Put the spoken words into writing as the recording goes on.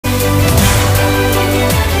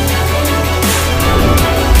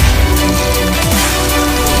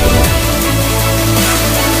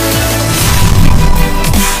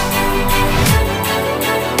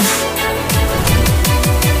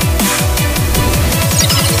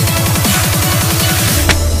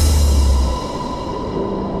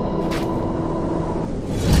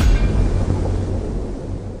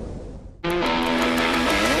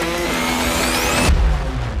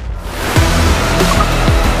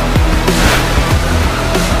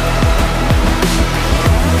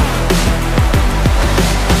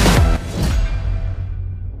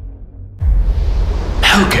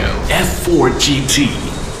GT.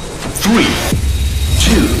 3,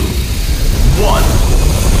 2, 1,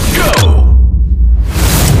 go!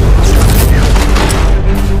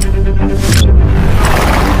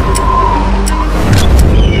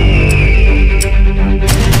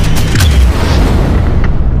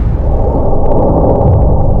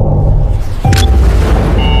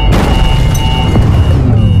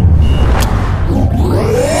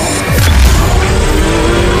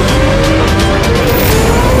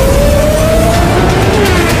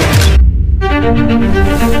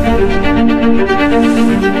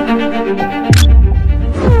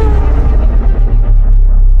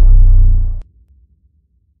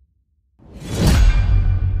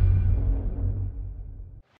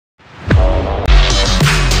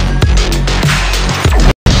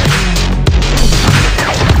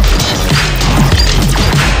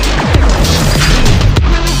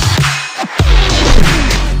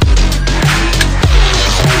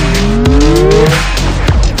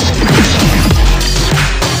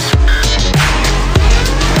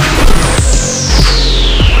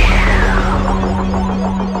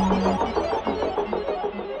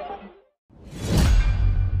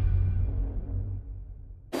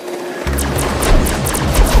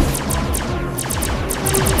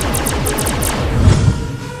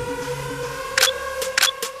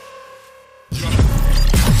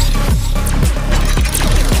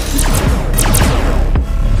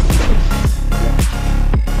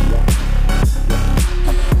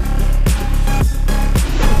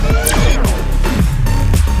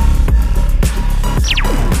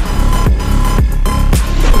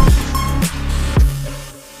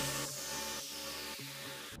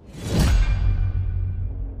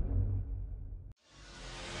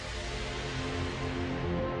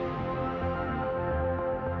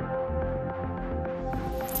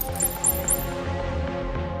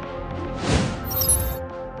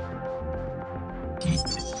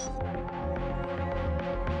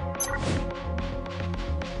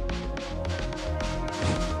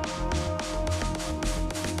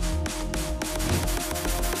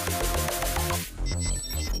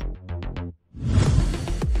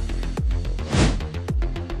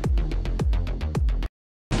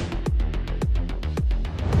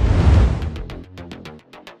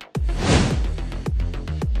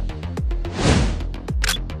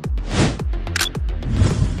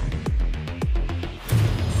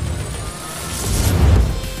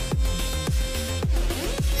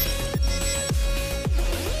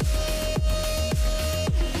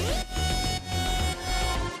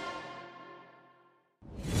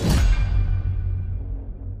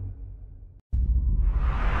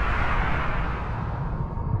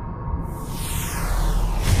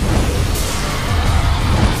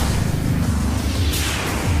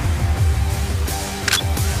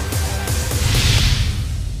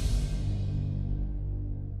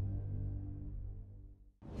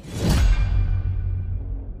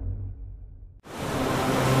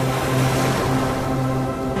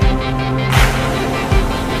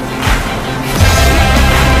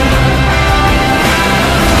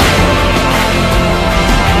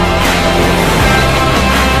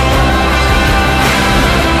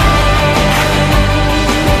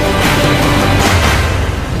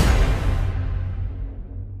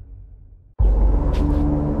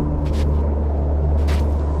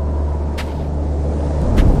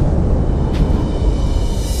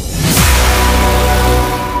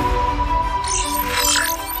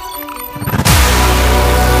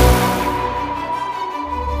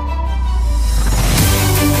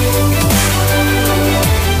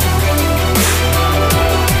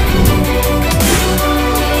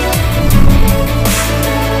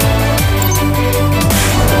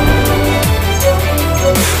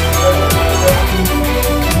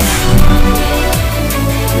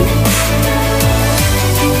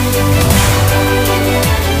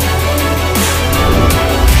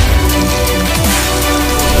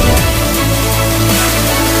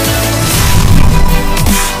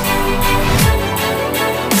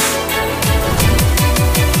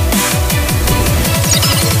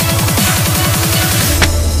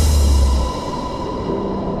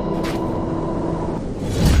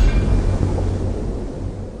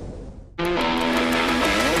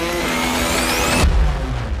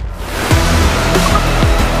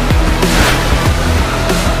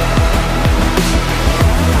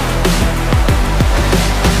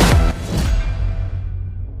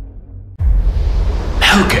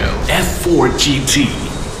 POCO F4 GT.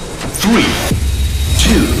 3,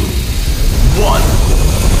 2, 1,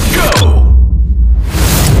 go!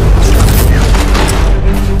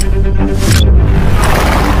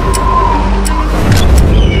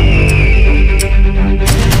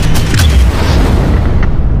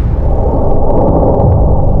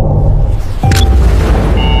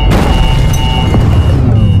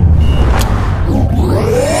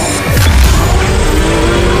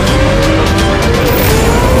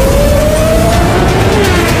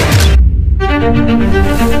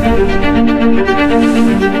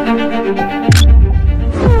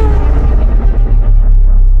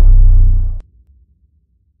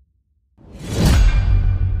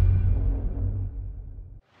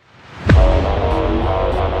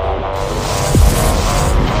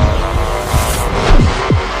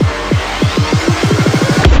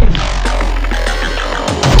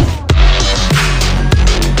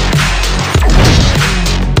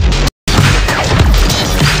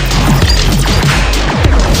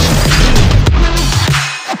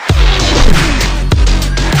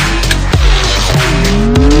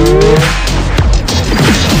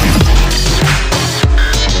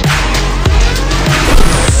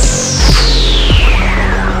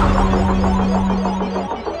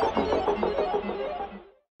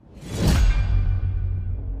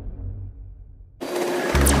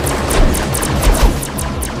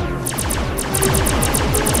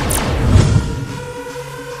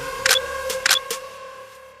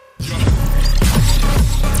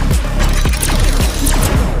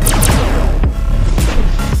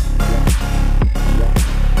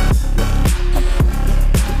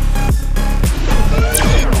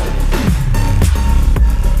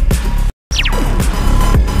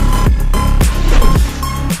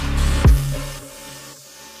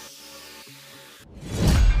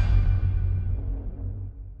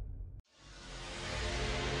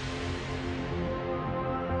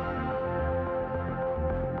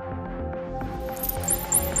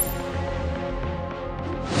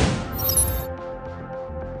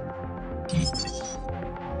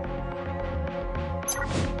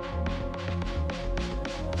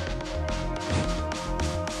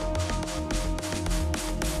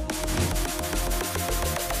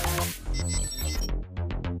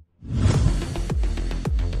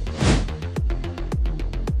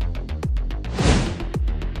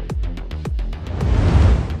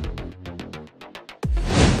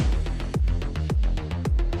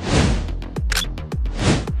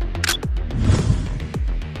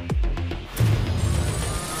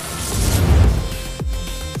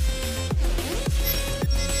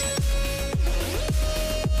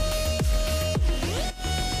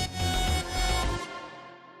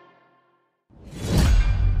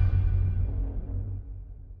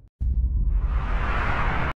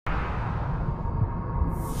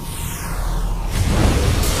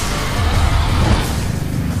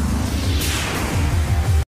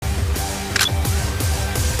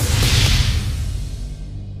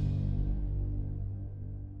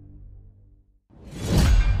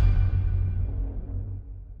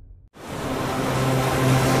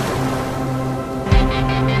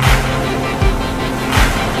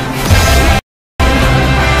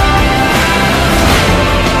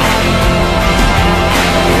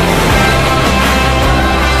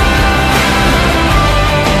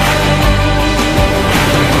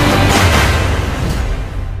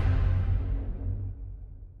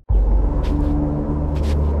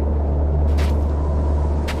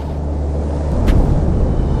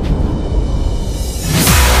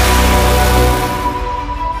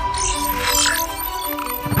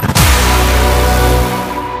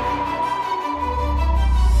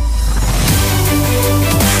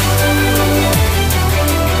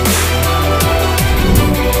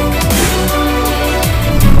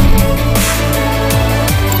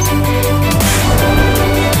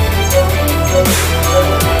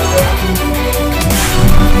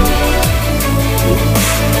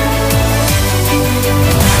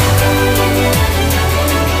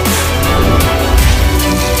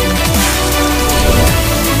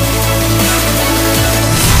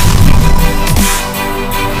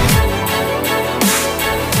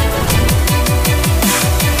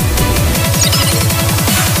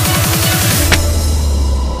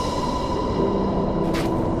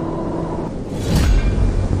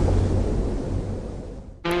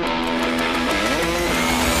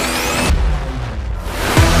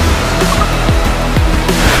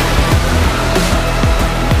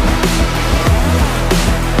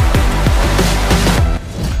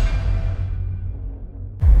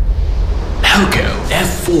 POCO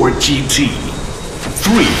F4 GT.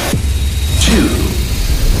 3, 2,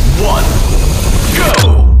 1,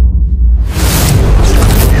 go!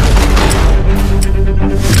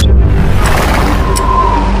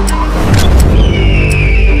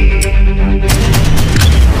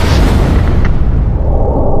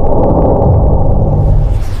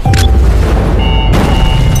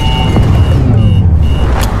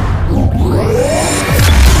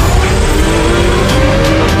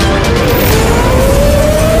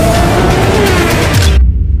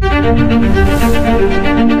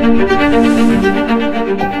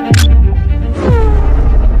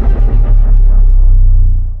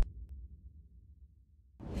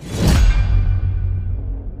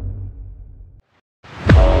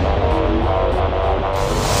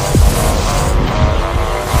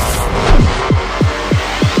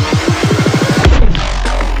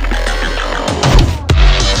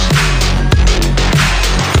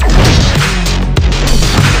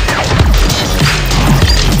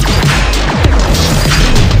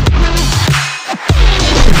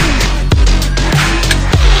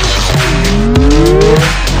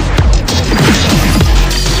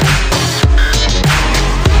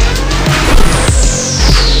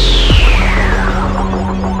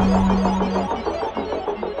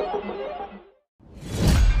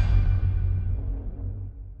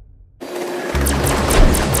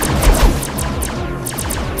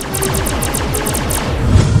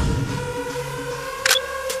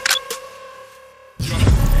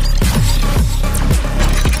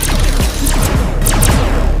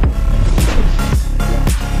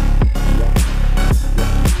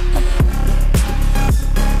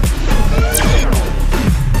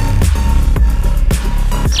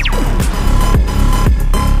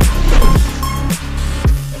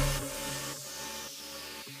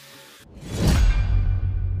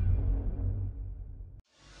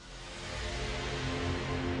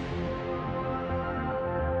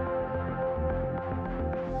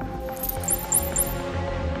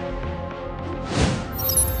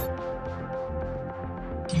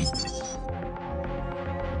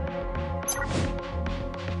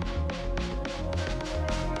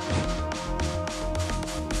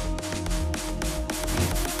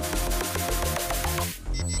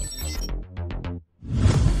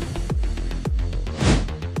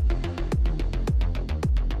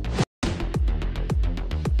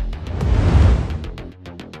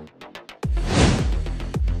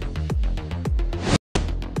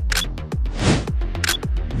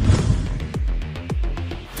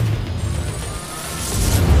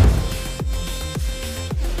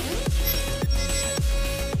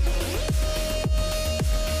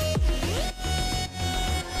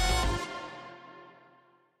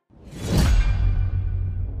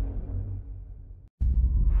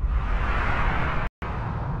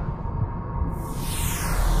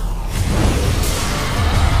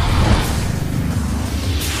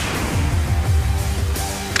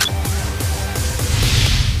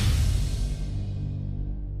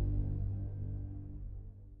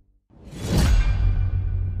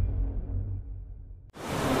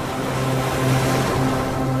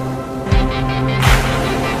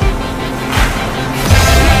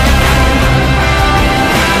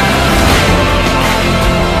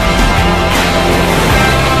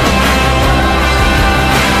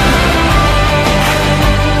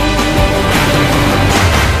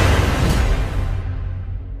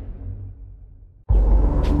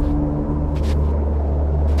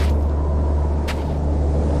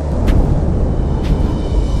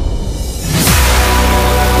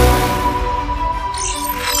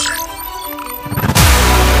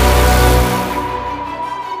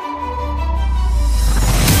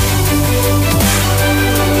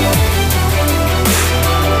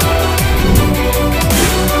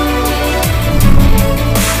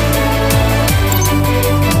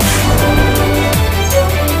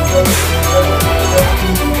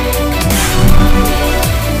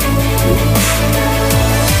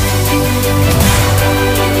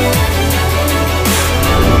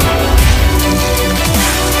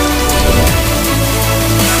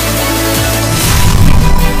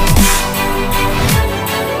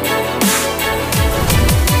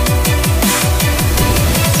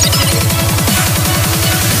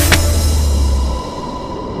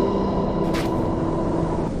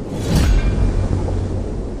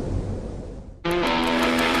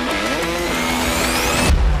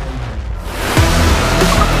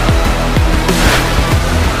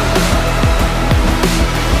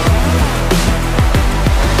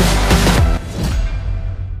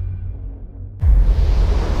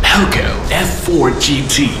 POCO F4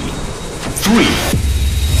 GT. 3,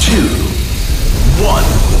 2,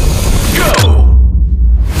 1, go!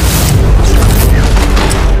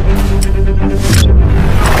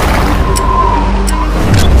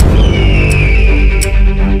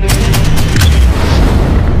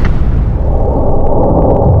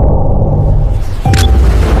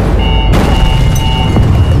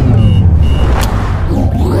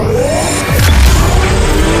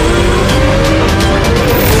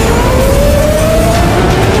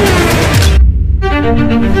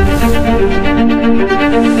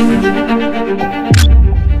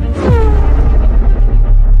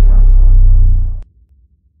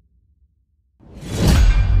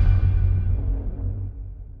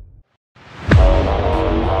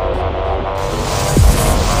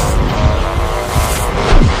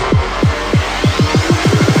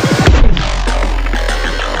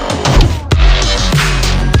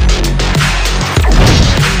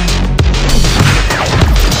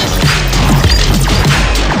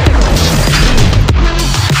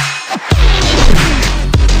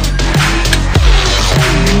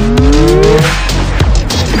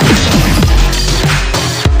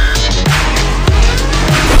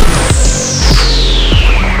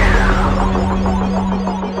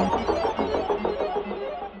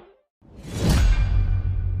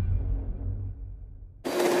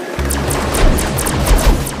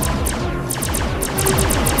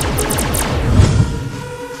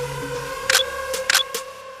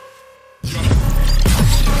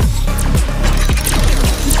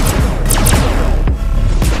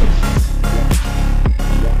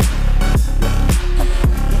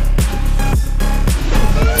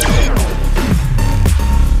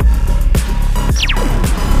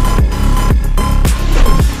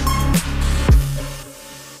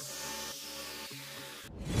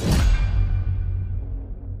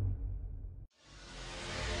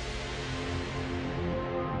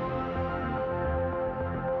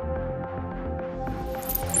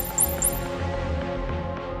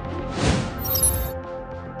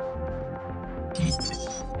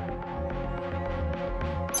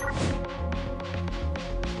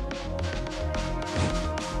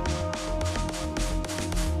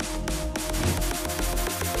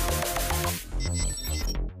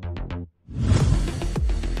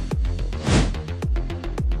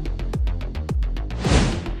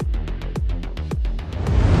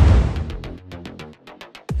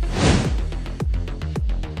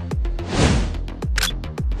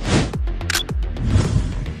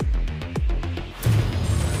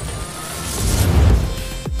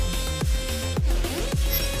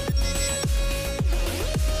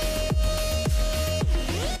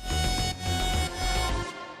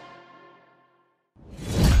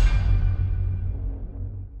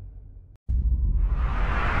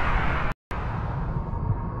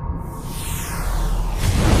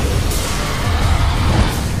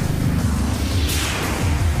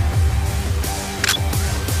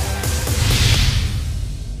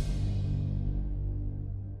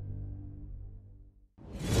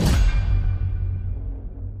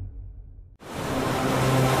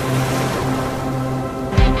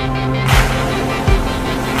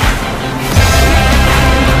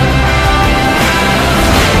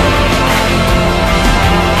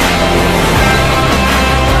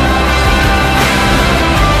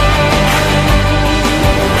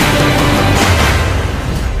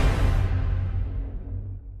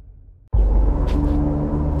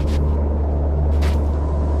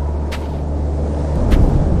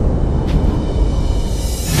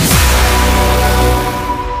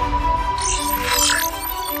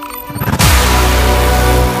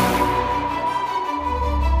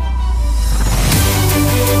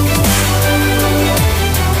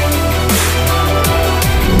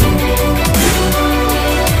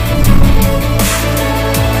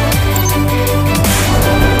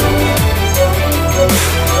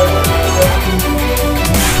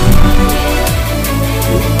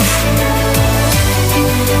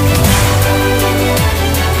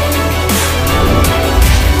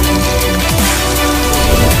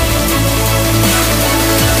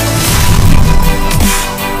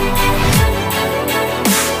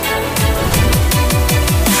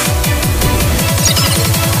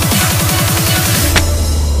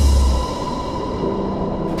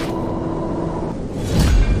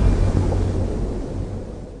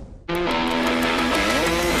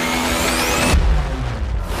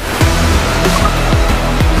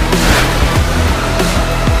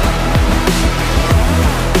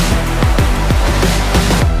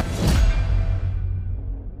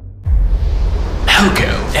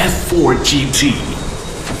 F4 GT.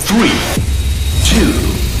 3, 2,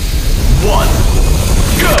 1,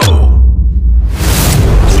 go!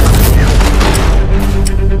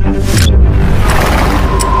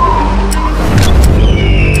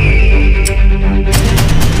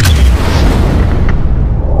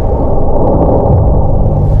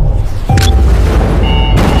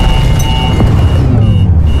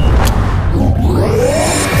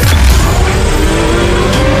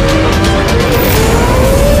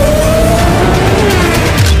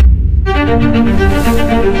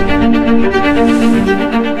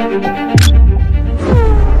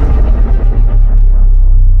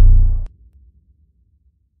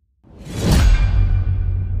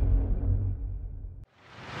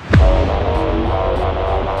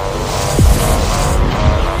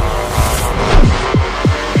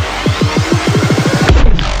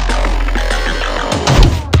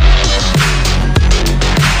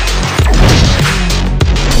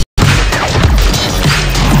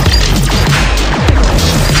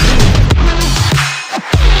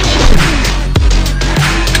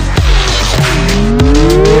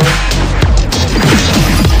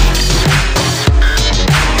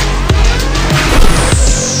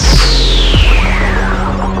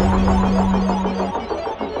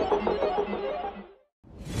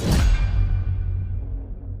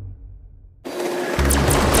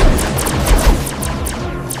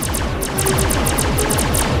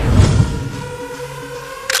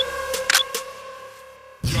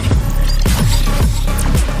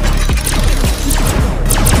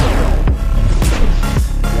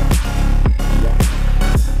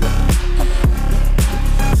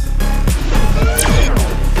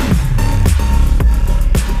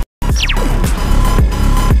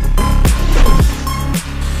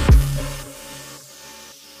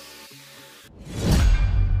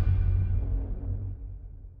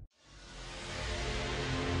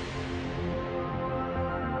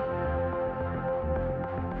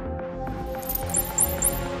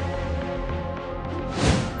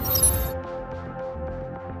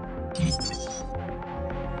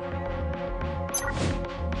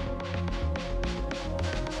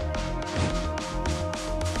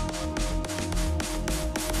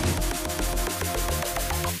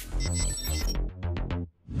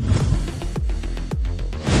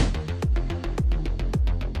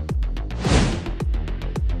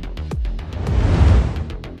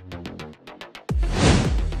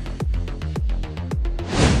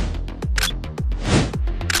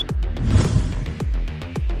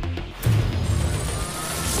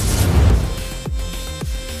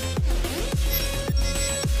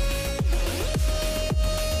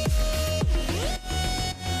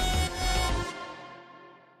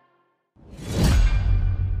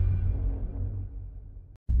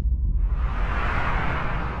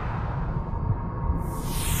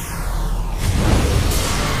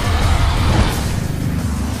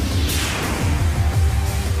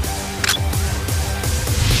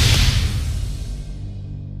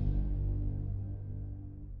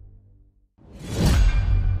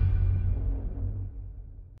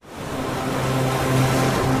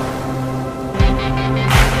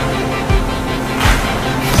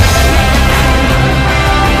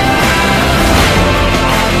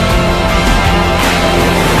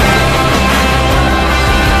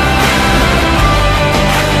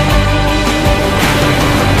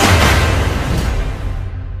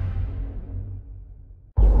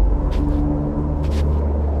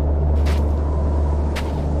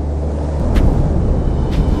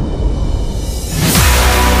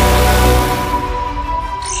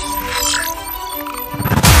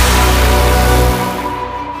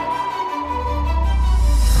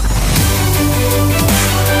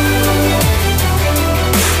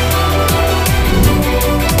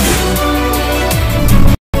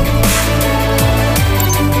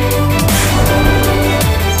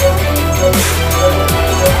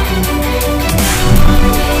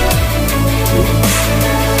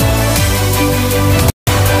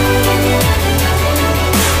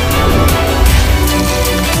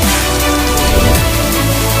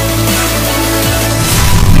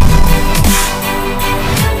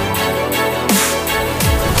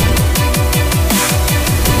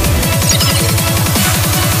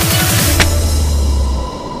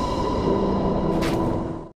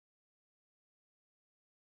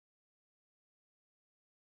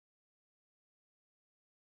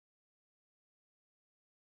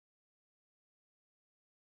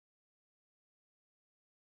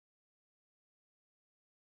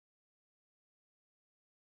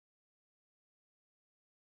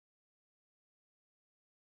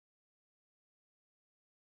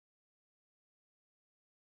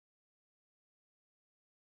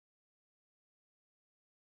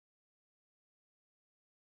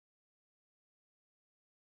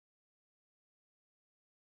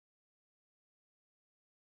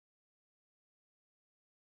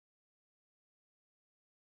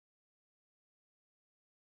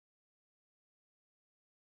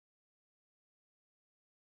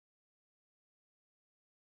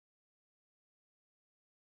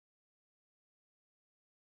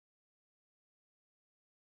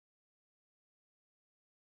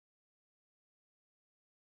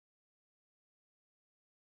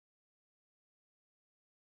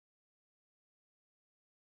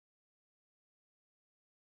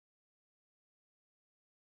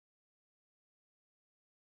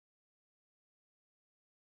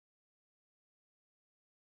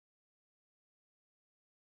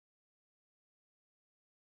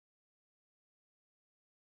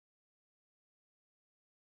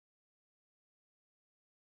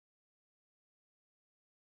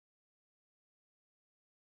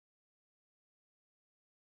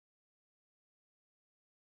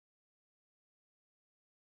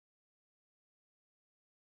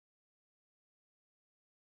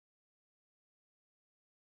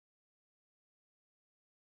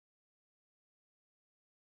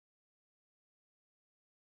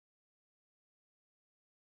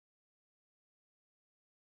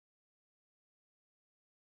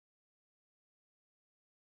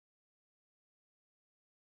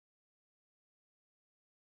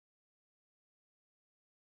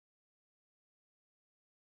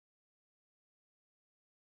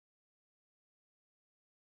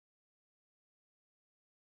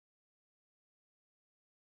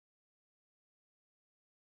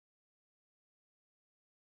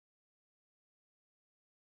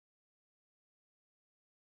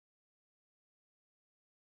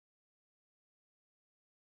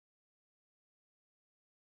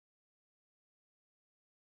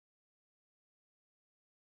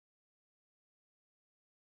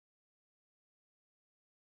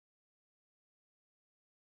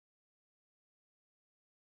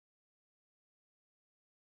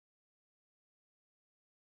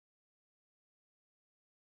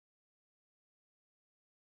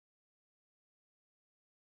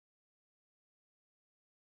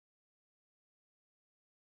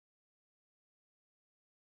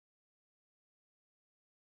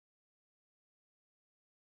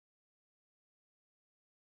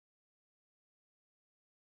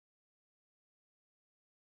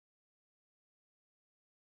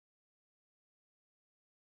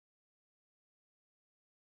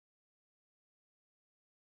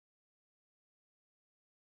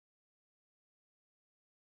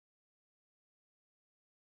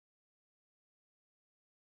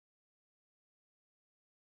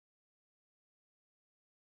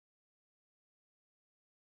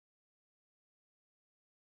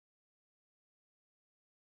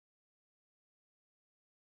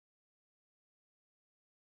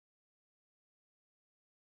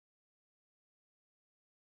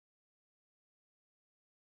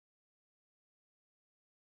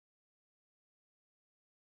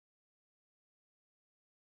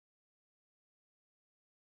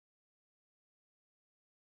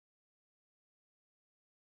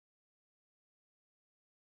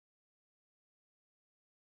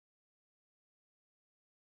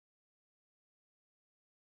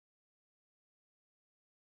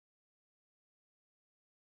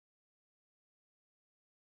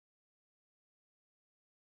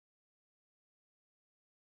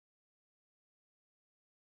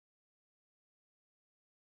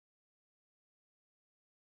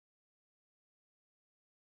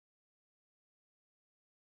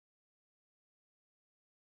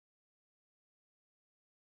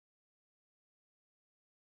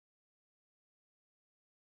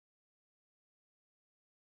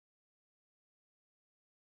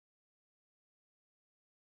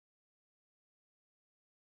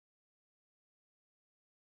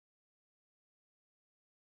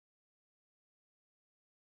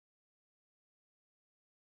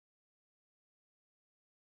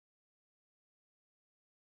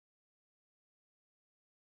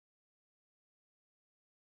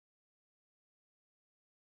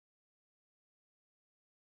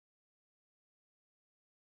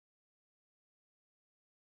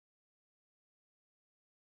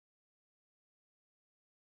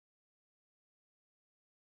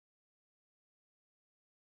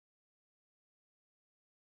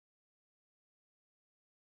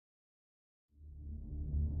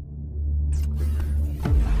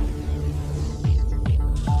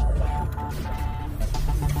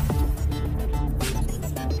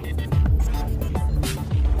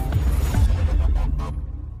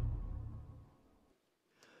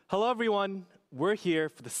 Hello, everyone. We're here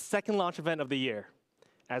for the second launch event of the year.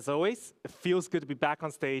 As always, it feels good to be back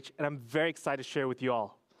on stage, and I'm very excited to share with you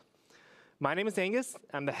all. My name is Angus.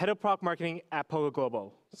 I'm the head of product marketing at POCO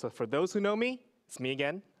Global. So for those who know me, it's me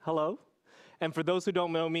again. Hello. And for those who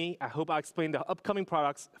don't know me, I hope I'll explain the upcoming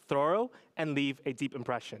products thorough and leave a deep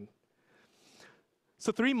impression.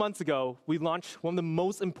 So 3 months ago, we launched one of the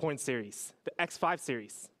most important series, the X5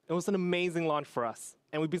 series. It was an amazing launch for us,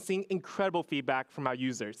 and we've been seeing incredible feedback from our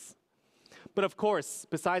users. But of course,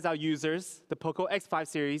 besides our users, the POCO X5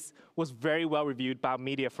 series was very well reviewed by our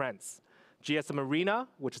media friends. GSM Arena,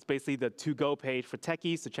 which is basically the to-go page for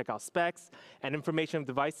techies to check out specs and information of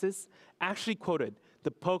devices, actually quoted, "The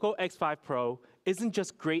POCO X5 Pro isn't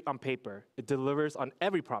just great on paper, it delivers on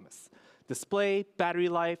every promise. Display, battery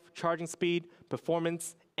life, charging speed,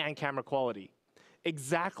 performance, and camera quality."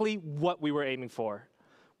 Exactly what we were aiming for,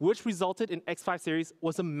 which resulted in X5 series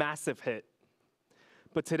was a massive hit.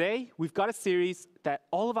 But today, we've got a series that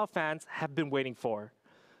all of our fans have been waiting for,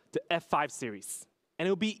 the F5 series. And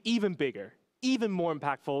it'll be even bigger, even more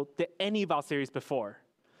impactful than any of our series before.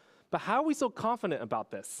 But how are we so confident about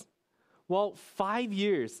this? Well, 5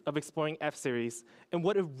 years of exploring F series and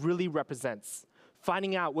what it really represents,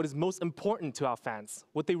 finding out what is most important to our fans,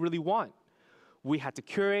 what they really want. We had to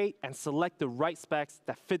curate and select the right specs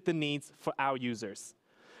that fit the needs for our users.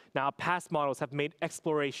 Now, our past models have made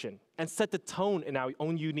exploration and set the tone in our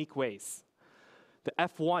own unique ways. The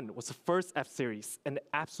F1 was the first F series, and it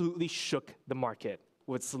absolutely shook the market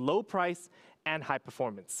with its low price and high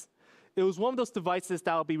performance. It was one of those devices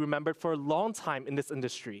that will be remembered for a long time in this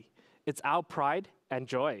industry. It's our pride and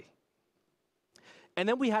joy. And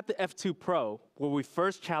then we had the F2 Pro, where we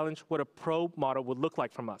first challenged what a Pro model would look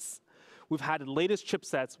like from us. We've had the latest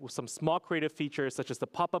chipsets with some small creative features such as the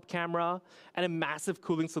pop-up camera and a massive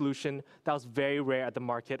cooling solution that was very rare at the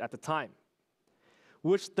market at the time.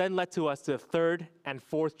 Which then led to us to the third and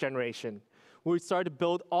fourth generation, where we started to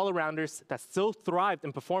build all-arounders that still thrived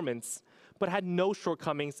in performance, but had no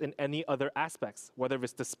shortcomings in any other aspects, whether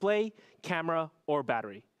it's display, camera, or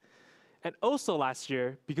battery. And also last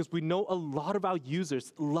year, because we know a lot of our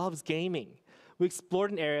users loves gaming, we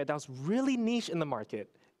explored an area that was really niche in the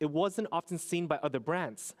market. It wasn't often seen by other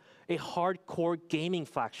brands, a hardcore gaming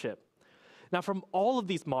flagship. Now, from all of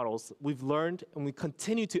these models, we've learned and we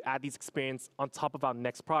continue to add these experiences on top of our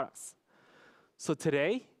next products. So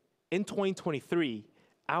today, in 2023,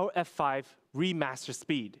 our F5 remaster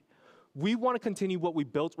speed. We want to continue what we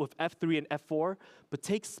built with F3 and F4, but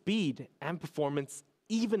take speed and performance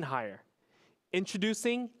even higher.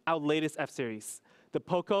 Introducing our latest F series, the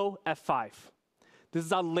POCO F5. This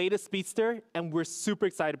is our latest speedster, and we're super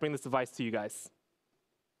excited to bring this device to you guys.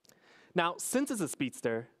 Now, since it's a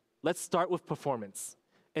speedster, let's start with performance,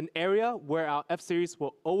 an area where our F series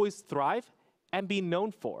will always thrive and be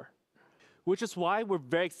known for, which is why we're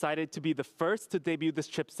very excited to be the first to debut this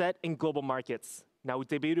chipset in global markets. Now, we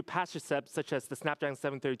debuted past chipsets such as the Snapdragon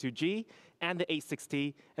 732G and the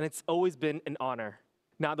 860, and it's always been an honor.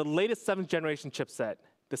 Now, the latest 7th generation chipset,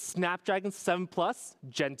 the Snapdragon 7 Plus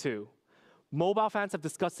Gen 2. Mobile fans have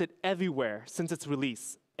discussed it everywhere since its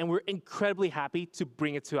release, and we're incredibly happy to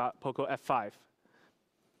bring it to our POCO F5.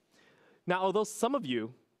 Now, although some of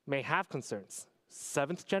you may have concerns,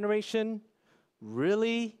 7th generation,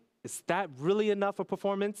 really? Is that really enough for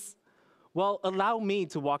performance? Well, allow me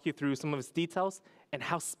to walk you through some of its details and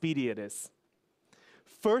how speedy it is.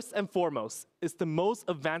 First and foremost, it's the most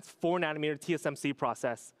advanced 4nm TSMC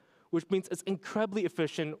process, which means it's incredibly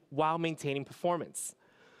efficient while maintaining performance.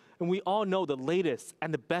 And we all know the latest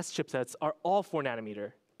and the best chipsets are all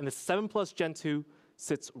 4nm, and the 7 Plus Gen 2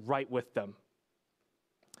 sits right with them.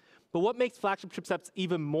 But what makes flagship chipsets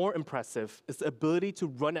even more impressive is the ability to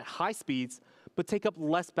run at high speeds, but take up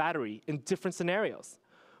less battery in different scenarios.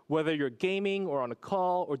 Whether you're gaming or on a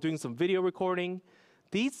call or doing some video recording,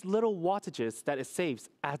 these little wattages that it saves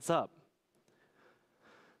adds up.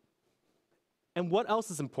 And what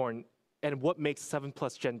else is important and what makes 7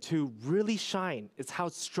 Plus Gen 2 really shine is how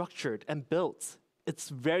it's structured and built. It's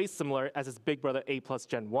very similar as its big brother 8 Plus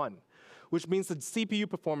Gen 1, which means the CPU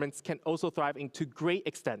performance can also thrive into great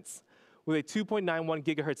extents. With a 2.91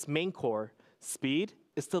 gigahertz main core, speed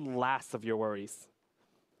is the last of your worries.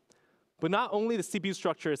 But not only the CPU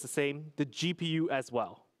structure is the same, the GPU as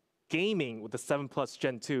well. Gaming with the 7 Plus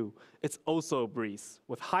Gen 2, it's also a breeze,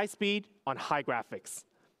 with high speed on high graphics.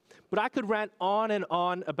 But I could rant on and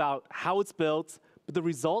on about how it's built, but the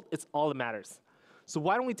result is all that matters. So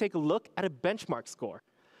why don't we take a look at a benchmark score?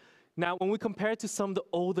 Now, when we compare it to some of the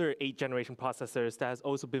older 8th generation processors that has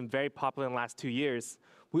also been very popular in the last 2 years,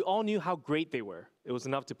 we all knew how great they were. It was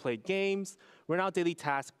enough to play games, run out daily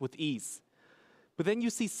tasks with ease. But then you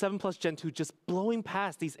see 7 Plus Gen 2 just blowing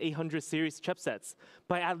past these 800 series chipsets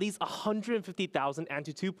by at least 150,000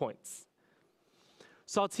 AnTuTu points.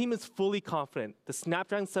 So our team is fully confident the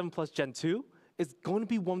Snapdragon 7 Plus Gen 2 is going to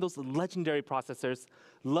be one of those legendary processors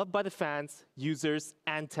loved by the fans, users,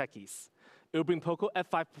 and techies. It will bring POCO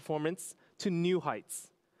F5 performance to new heights.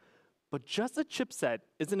 But just a chipset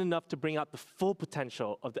isn't enough to bring out the full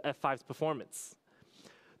potential of the F5's performance.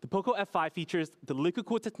 The POCO F5 features the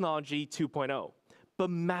liquid-cooled technology 2.0, but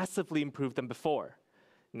massively improved than before.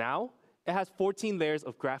 Now, it has 14 layers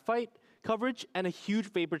of graphite coverage and a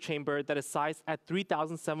huge vapor chamber that is sized at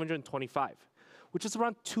 3,725, which is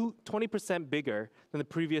around 20% bigger than the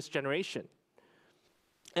previous generation.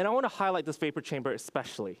 And I want to highlight this vapor chamber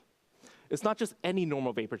especially. It's not just any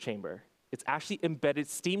normal vapor chamber. It's actually embedded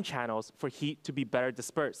steam channels for heat to be better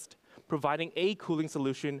dispersed, providing a cooling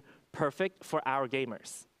solution perfect for our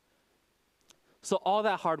gamers. So all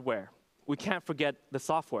that hardware, we can't forget the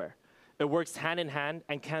software. It works hand in hand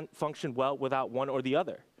and can't function well without one or the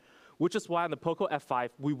other, which is why on the POCO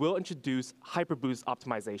F5, we will introduce HyperBoost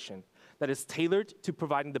optimization that is tailored to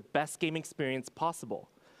providing the best gaming experience possible,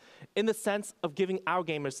 in the sense of giving our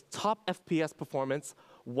gamers top FPS performance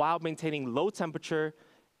while maintaining low temperature,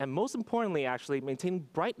 and most importantly, actually, maintaining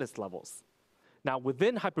brightness levels. Now,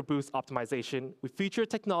 within HyperBoost optimization, we feature a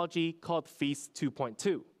technology called Feast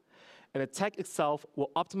 2.2. And the tech itself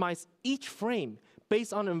will optimize each frame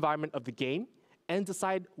based on the environment of the game and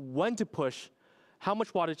decide when to push, how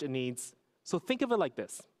much wattage it needs. So think of it like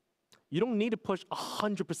this. You don't need to push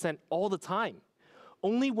 100% all the time,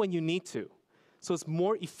 only when you need to. So it's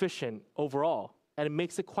more efficient overall, and it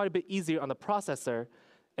makes it quite a bit easier on the processor,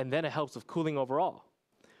 and then it helps with cooling overall,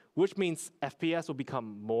 which means FPS will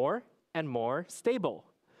become more and more stable.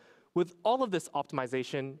 With all of this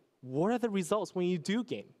optimization, what are the results when you do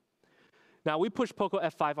game? Now, we pushed POCO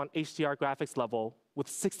F5 on HDR graphics level with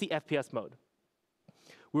 60 FPS mode.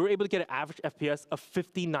 We were able to get an average FPS of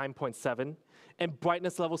 59.7, and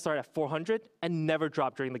brightness level started at 400 and never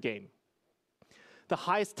dropped during the game. The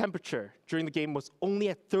highest temperature during the game was only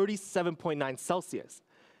at 37.9 Celsius.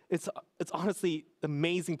 It's honestly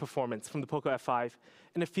amazing performance from the POCO F5,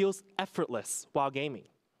 and it feels effortless while gaming.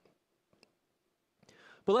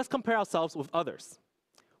 But let's compare ourselves with others.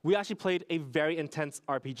 We actually played a very intense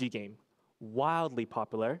RPG game, wildly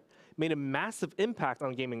popular, made a massive impact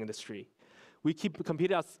on the gaming industry. We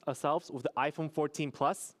competed ourselves with the iPhone 14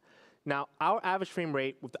 Plus. Now, our average frame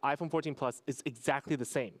rate with the iPhone 14 Plus is exactly the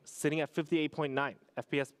same, sitting at 58.9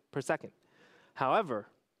 FPS per second. However,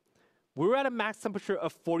 we were at a max temperature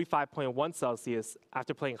of 45.1 Celsius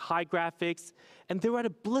after playing high graphics, and they were at a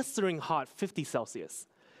blistering hot 50 Celsius.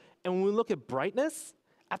 And when we look at brightness,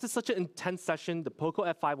 after such an intense session, the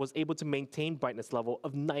POCO F5 was able to maintain brightness level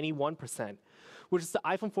of 91%, which is the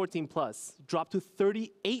iPhone 14 Plus dropped to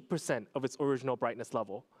 38% of its original brightness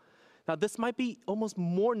level. Now, this might be almost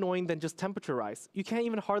more annoying than just temperature rise. You can't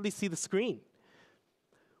even hardly see the screen,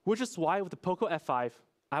 which is why with the POCO F5,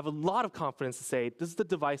 I have a lot of confidence to say this is the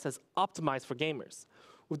device that's optimized for gamers.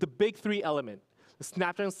 With the big 3 element, the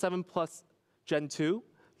Snapdragon 7 Plus Gen 2,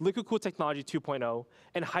 liquid-cooled technology 2.0,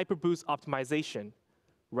 and HyperBoost optimization,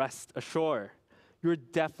 rest assured, you're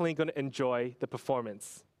definitely going to enjoy the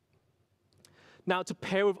performance. Now, to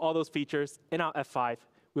pair with all those features in our F5,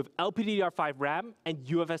 we have LPDDR5 RAM and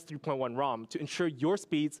UFS 3.1 ROM to ensure your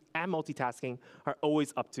speeds and multitasking are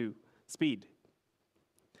always up to speed.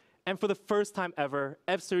 And for the first time ever,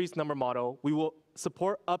 F-Series number model, we will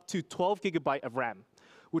support up to 12 GB of RAM,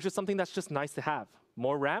 which is something that's just nice to have.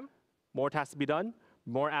 More RAM, more tasks to be done,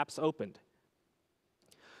 more apps opened.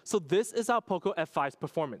 So this is our POCO F5's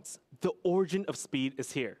performance. The origin of speed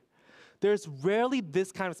is here. There's rarely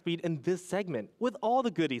this kind of speed in this segment with all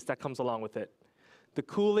the goodies that comes along with it. The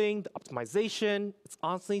cooling, the optimization, it's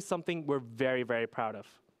honestly something we're very, very proud of.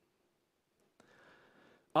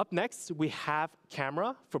 Up next, we have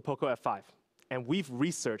camera for POCO F5. And we've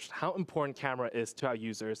researched how important camera is to our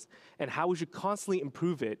users and how we should constantly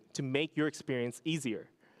improve it to make your experience easier.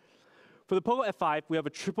 For the POCO F5, we have a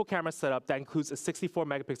triple camera setup that includes a 64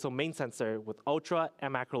 megapixel main sensor with ultra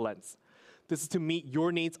and macro lens. This is to meet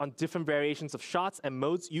your needs on different variations of shots and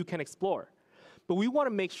modes you can explore. But we want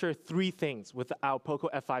to make sure 3 things with our POCO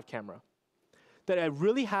F5 camera. That it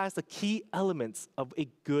really has the key elements of a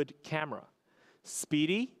good camera.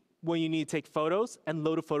 Speedy, when you need to take photos and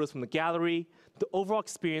load the photos from the gallery, the overall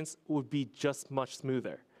experience would be just much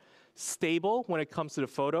smoother. Stable when it comes to the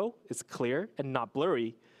photo is clear and not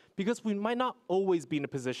blurry because we might not always be in a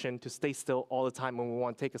position to stay still all the time when we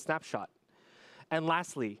want to take a snapshot. And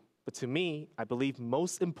lastly, but to me, I believe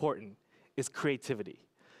most important, is creativity.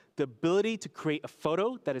 The ability to create a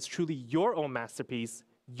photo that is truly your own masterpiece,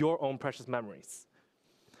 your own precious memories.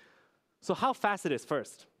 So how fast it is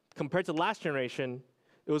first. Compared to last generation,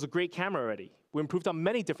 it was a great camera already. We improved on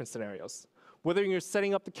many different scenarios. Whether you're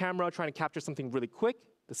setting up the camera, trying to capture something really quick,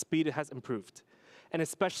 the speed has improved. And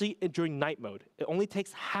especially during night mode, it only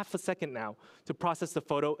takes half a second now to process the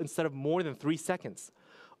photo instead of more than 3 seconds.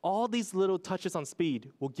 All these little touches on speed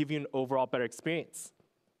will give you an overall better experience.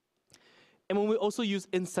 And when we also use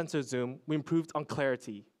in-sensor zoom, we improved on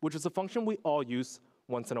clarity, which is a function we all use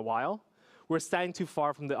once in a while. We're standing too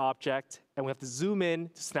far from the object, and we have to zoom in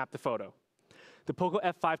to snap the photo. The POCO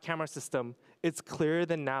F5 camera system is clearer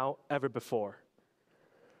than now ever before.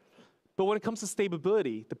 But when it comes to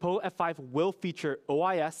stability, the POCO F5 will feature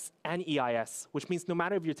OIS and EIS, which means no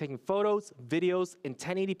matter if you're taking photos, videos in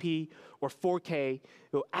 1080p or 4K, it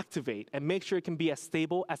will activate and make sure it can be as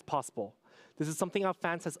stable as possible. This is something our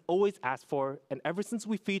fans has always asked for, and ever since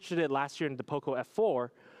we featured it last year in the POCO F4,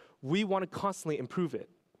 we want to constantly improve it.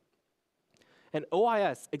 And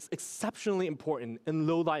OIS is exceptionally important in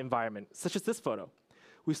low-light environments, such as this photo.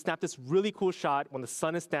 We snapped this really cool shot when the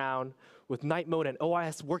sun is down, with night mode and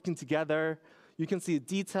OIS working together. You can see the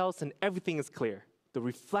details and everything is clear. The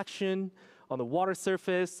reflection on the water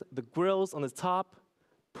surface, the grills on the top,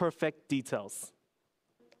 perfect details.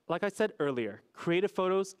 Like I said earlier, creative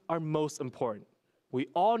photos are most important. We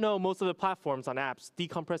all know most of the platforms on apps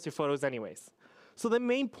decompress your photos anyways. So the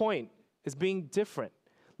main point is being different,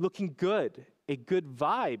 looking good. A good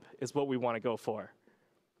vibe is what we want to go for.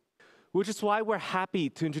 Which is why we're happy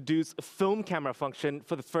to introduce a film camera function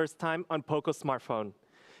for the first time on POCO smartphone.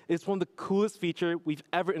 It's one of the coolest features we've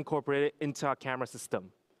ever incorporated into our camera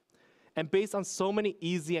system. And based on so many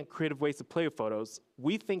easy and creative ways to play with photos,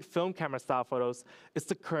 we think film camera style photos is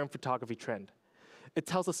the current photography trend. It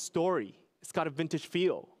tells a story. It's got a vintage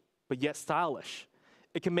feel, but yet stylish.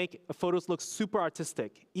 It can make photos look super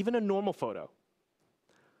artistic, even a normal photo.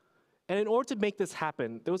 And in order to make this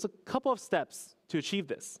happen, there was a couple of steps to achieve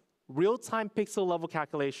this. Real-time pixel level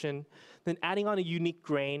calculation, then adding on a unique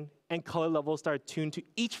grain and color levels that are tuned to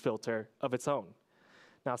each filter of its own.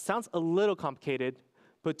 Now, it sounds a little complicated,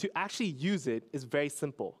 but to actually use it is very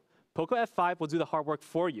simple. POCO F5 will do the hard work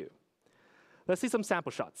for you. Let's see some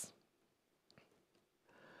sample shots.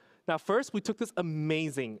 Now, first, we took this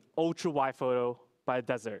amazing ultra-wide photo by a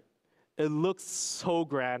desert. It looks so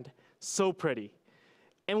grand, so pretty.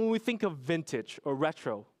 And when we think of vintage or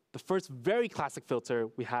retro, the first very classic filter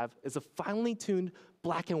we have is a finely tuned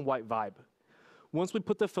black and white vibe. Once we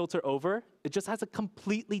put the filter over, it just has a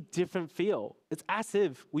completely different feel. It's as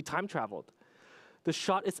if we time traveled. The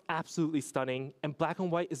shot is absolutely stunning, and black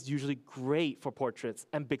and white is usually great for portraits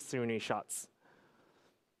and big scenery shots.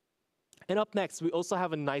 And up next, we also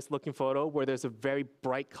have a nice looking photo where there's a very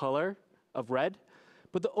bright color of red,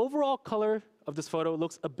 but the overall color of this photo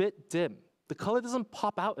looks a bit dim. The color doesn't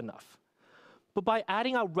pop out enough. But by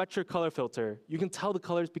adding our retro color filter, you can tell the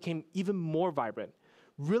colors became even more vibrant,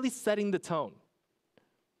 really setting the tone.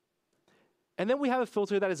 And then we have a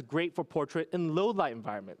filter that is great for portrait in low light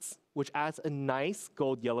environments, which adds a nice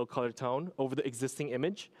gold yellow color tone over the existing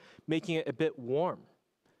image, making it a bit warm.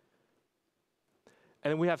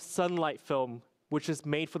 And then we have sunlight film, which is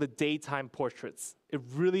made for the daytime portraits. It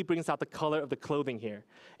really brings out the color of the clothing here,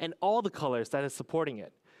 and all the colors that is supporting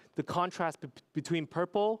it. The contrast between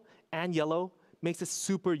purple and yellow makes it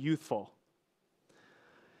super youthful.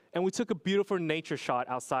 And we took a beautiful nature shot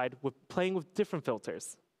outside with playing with different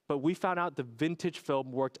filters. But we found out the vintage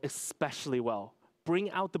film worked especially well,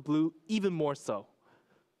 bringing out the blue even more so.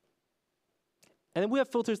 And then we have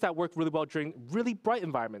filters that work really well during really bright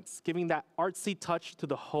environments, giving that artsy touch to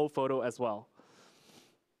the whole photo as well.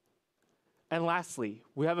 And lastly,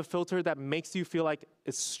 we have a filter that makes you feel like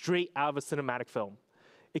it's straight out of a cinematic film.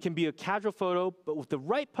 It can be a casual photo, but with the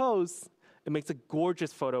right pose, it makes a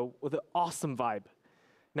gorgeous photo with an awesome vibe.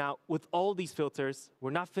 Now, with all these filters,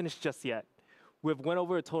 we're not finished just yet. We've went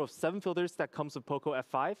over a total of 7 filters that comes with POCO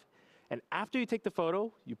F5. And after you take the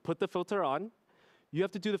photo, you put the filter on, you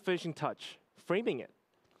have to do the finishing touch, framing it.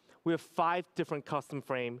 We have 5 different custom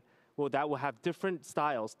frames that will have different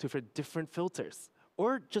styles for different filters,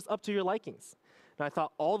 or just up to your likings. And I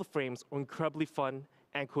thought all the frames were incredibly fun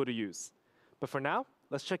and cool to use. But for now,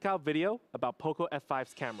 let's check out a video about POCO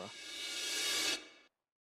F5's camera.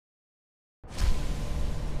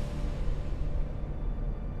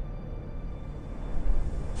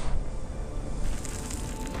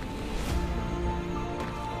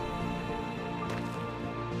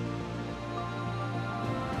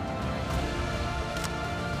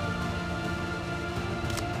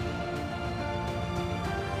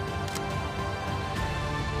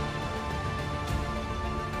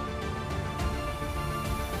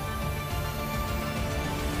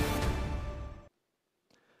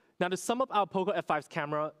 Now, to sum up our POCO F5's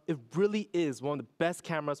camera, it really is one of the best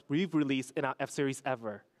cameras we've released in our F-series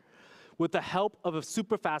ever. With the help of a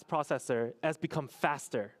super fast processor, it has become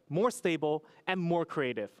faster, more stable, and more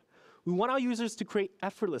creative. We want our users to create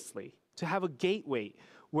effortlessly, to have a gateway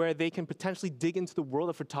where they can potentially dig into the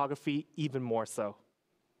world of photography even more so.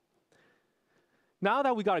 Now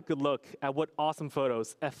that we got a good look at what awesome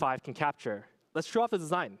photos F5 can capture, let's show off the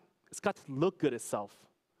design. It's got to look good itself.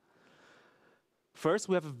 First,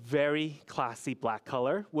 we have a very classy black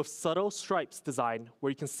color with subtle stripes design where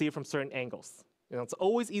you can see it from certain angles. It's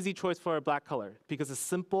always an easy choice for a black color because it's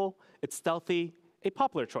simple, it's stealthy, a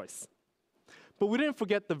popular choice. But we didn't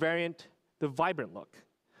forget the variant, the vibrant look,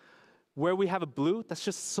 where we have a blue that's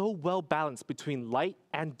just so well balanced between light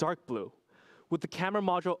and dark blue. With the camera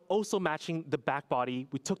module also matching the back body,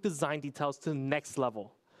 we took design details to the next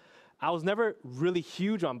level. I was never really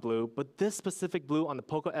huge on blue, but this specific blue on the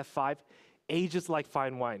POCO F5 ages like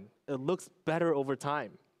fine wine. It looks better over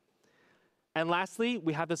time. And lastly,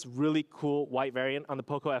 we have this really cool white variant on the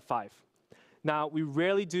POCO F5. Now, we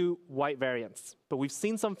rarely do white variants, but we've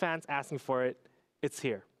seen some fans asking for it. It's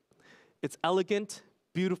here. It's elegant,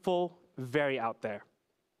 beautiful, very out there.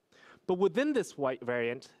 But within this white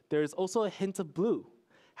variant, there is also a hint of blue,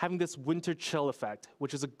 having this winter chill effect,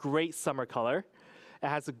 which is a great summer color. It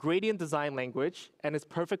has a gradient design language, and is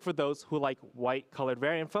perfect for those who like white-colored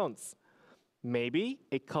variant phones. Maybe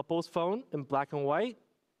a couple's phone in black and white?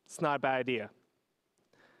 It's not a bad idea.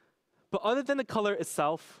 But other than the color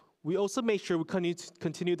itself, we also made sure we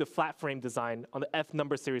continue the flat frame design on the F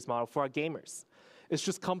number series model for our gamers. It's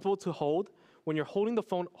just comfortable to hold when you're holding the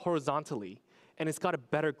phone horizontally, and it's got a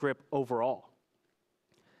better grip overall.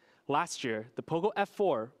 Last year, the POCO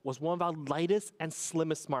F4 was one of our lightest and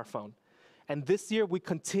slimmest smartphones. And this year, we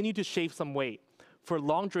continue to shave some weight for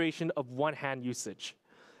long duration of one-hand usage.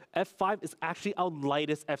 F5 is actually our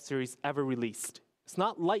lightest F-series ever released. It's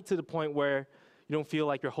not light to the point where you don't feel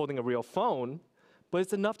like you're holding a real phone, but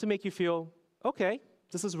it's enough to make you feel, okay,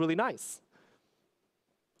 this is really nice.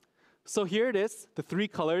 So here it is, the three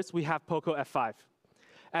colors we have POCO F5.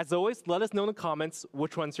 As always, let us know in the comments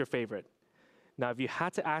which one's your favorite. Now, if you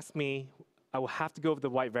had to ask me, I will have to go with the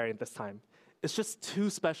white variant this time. It's just too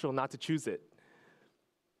special not to choose it.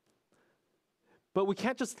 But we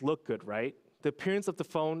can't just look good, right? The appearance of the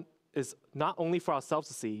phone is not only for ourselves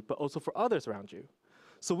to see, but also for others around you.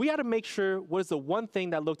 So we had to make sure what is the one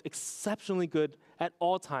thing that looked exceptionally good at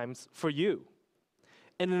all times for you.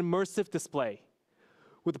 An immersive display.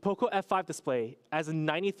 With the POCO F5 display as a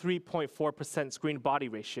 93.4% screen-body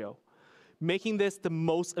ratio, making this the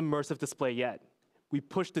most immersive display yet. We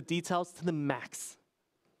pushed the details to the max.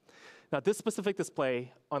 Now, this specific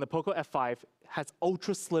display on the POCO F5 has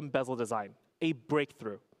ultra-slim bezel design, a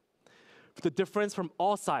breakthrough. The difference from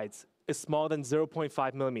all sides is smaller than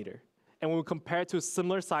 0.5 millimeter. And when we compare it to a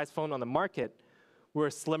similar size phone on the market, we're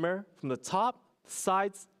slimmer from the top,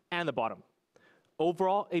 sides, and the bottom.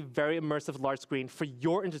 Overall, a very immersive large screen for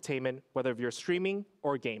your entertainment, whether you're streaming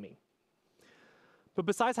or gaming. But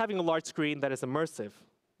besides having a large screen that is immersive,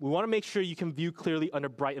 we want to make sure you can view clearly under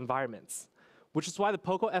bright environments, which is why the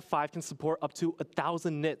POCO F5 can support up to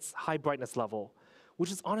 1,000 nits high brightness level,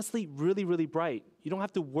 which is honestly really, really bright. You don't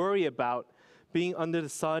have to worry about being under the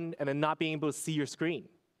sun and then not being able to see your screen.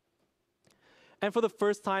 And for the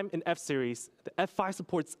first time in F-series, the F5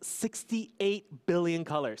 supports 68 billion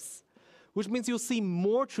colors, which means you'll see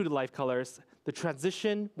more true-to-life colors. The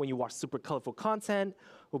transition when you watch super colorful content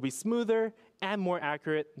will be smoother and more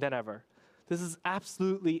accurate than ever. This is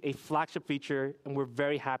absolutely a flagship feature, and we're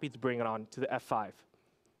very happy to bring it on to the F5.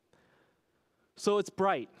 So it's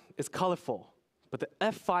bright, it's colorful, but the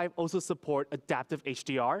F5 also supports adaptive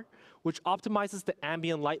HDR, which optimizes the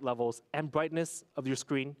ambient light levels and brightness of your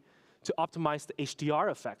screen to optimize the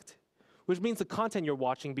HDR effect, which means the content you're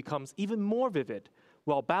watching becomes even more vivid,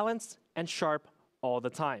 well-balanced, and sharp all the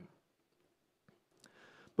time.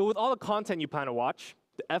 But with all the content you plan to watch,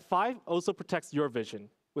 the F5 also protects your vision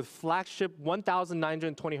with flagship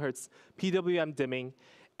 1,920 Hz PWM dimming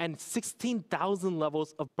and 16,000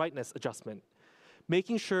 levels of brightness adjustment,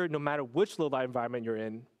 making sure no matter which low-light environment you're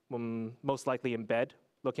in, most likely in bed,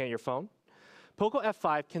 looking at your phone, POCO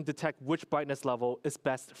F5 can detect which brightness level is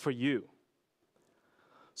best for you.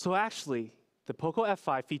 So actually, the POCO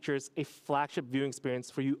F5 features a flagship viewing experience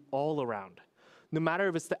for you all around. No matter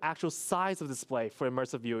if it's the actual size of the display for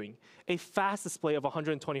immersive viewing, a fast display of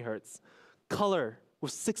 120 Hz, color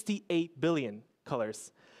with 68 billion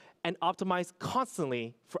colors, and optimized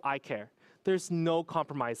constantly for eye care. There's no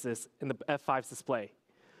compromises in the F5's display.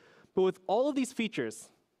 But with all of these features,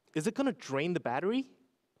 is it going to drain the battery?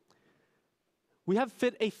 We have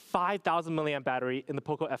fit a 5,000 milliamp battery in the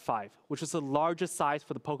POCO F5, which is the largest size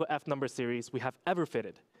for the POCO F number series we have ever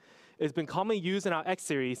fitted. It's been commonly used in our X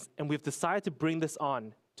series, and we've decided to bring this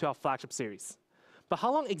on to our flagship series. But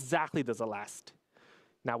how long exactly does it last?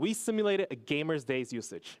 Now, we simulated a gamer's day's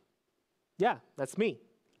usage. Yeah, that's me.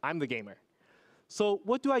 I'm the gamer. So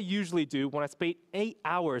what do I usually do when I spend 8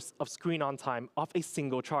 hours of screen on time off a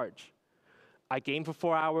single charge? I game for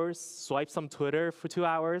 4 hours, swipe some Twitter for 2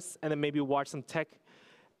 hours, and then maybe watch some tech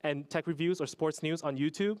reviews or sports news on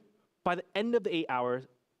YouTube. By the end of the 8 hours,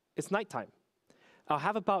 it's nighttime. I'll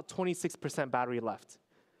have about 26% battery left,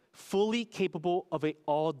 fully capable of an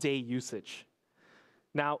all-day usage.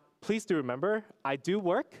 Now, please do remember, I do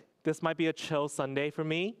work. This might be a chill Sunday for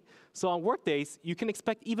me. So on work days, you can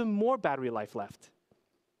expect even more battery life left.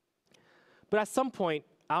 But at some point,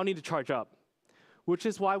 I'll need to charge up, which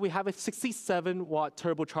is why we have a 67-watt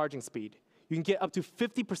turbo charging speed. You can get up to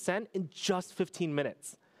 50% in just 15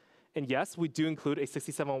 minutes. And yes, we do include a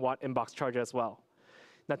 67-watt inbox charger as well.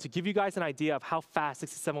 Now, to give you guys an idea of how fast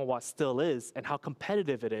 67 watts still is and how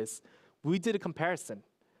competitive it is, we did a comparison.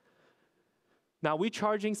 Now, we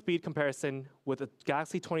charging speed comparison with a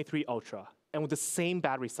Galaxy 23 Ultra, and with the same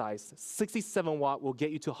battery size, 67 watt will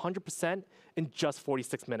get you to 100% in just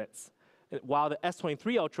 46 minutes, while the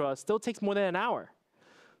S23 Ultra still takes more than an hour.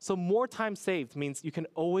 So more time saved means you can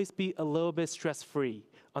always be a little bit stress-free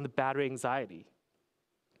on the battery anxiety.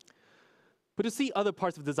 But to see other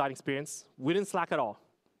parts of the design experience, we didn't slack at all.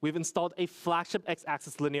 We've installed a flagship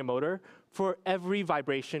X-axis linear motor for every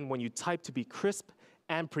vibration when you type to be crisp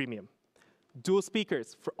and premium. Dual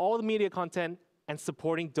speakers for all the media content and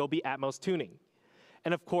supporting Dolby Atmos tuning.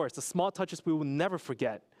 And of course, the small touches we will never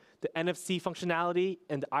forget, the NFC functionality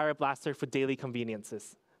and the IR blaster for daily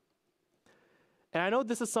conveniences. And I know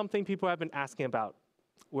this is something people have been asking about.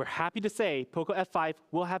 We're happy to say POCO F5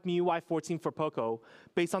 will have MIUI 14 for POCO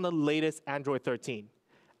based on the latest Android 13.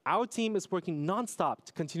 Our team is working nonstop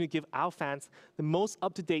to continue to give our fans the most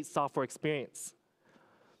up-to-date software experience.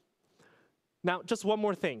 Now, just one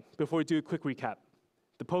more thing before we do a quick recap.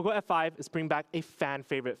 The POCO F5 is bringing back a fan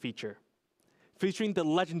favorite feature, featuring the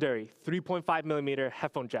legendary 3.5mm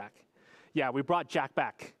headphone jack. Yeah, we brought jack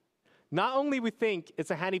back. Not only we think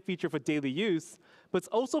it's a handy feature for daily use, but it's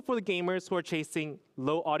also for the gamers who are chasing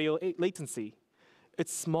low audio latency.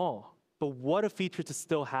 It's small, but what a feature to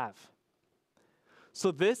still have.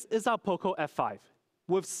 So this is our POCO F5,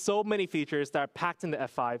 with so many features that are packed in the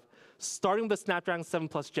F5, starting with the Snapdragon 7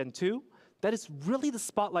 Plus Gen 2, that is really the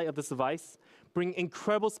spotlight of this device, bringing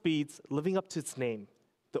incredible speeds living up to its name,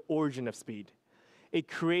 the origin of speed. A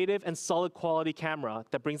creative and solid quality camera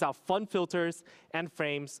that brings out fun filters and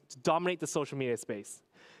frames to dominate the social media space.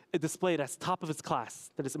 A display that's top of its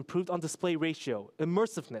class, that is improved on display ratio,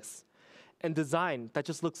 immersiveness, and design that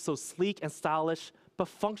just looks so sleek and stylish, but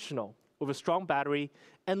functional, with a strong battery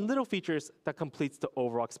and little features that completes the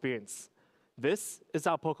overall experience. This is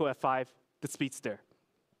our POCO F5, the Speedster.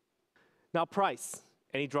 Now price,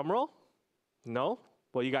 any drum roll? No?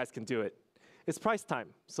 Well, you guys can do it. It's price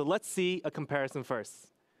time, so let's see a comparison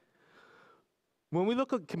first. When we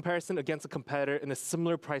look at comparison against a competitor in a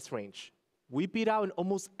similar price range, we beat out in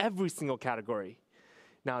almost every single category.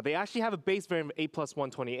 Now, they actually have a base variant of A plus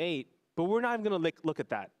 128, but we're not even gonna look at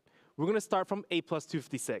that. We're gonna start from A plus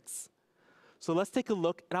 256. So let's take a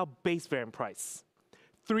look at our base variant price.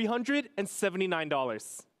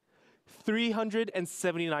 $379.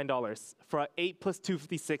 $379 for our 8 plus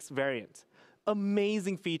 256 variant.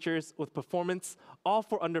 Amazing features with performance, all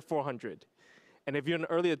for under $400. And if you're an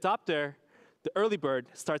early adopter, the early bird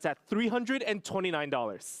starts at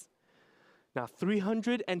 $329. Now,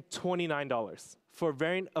 $329 for a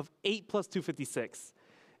variant of 8 plus 256.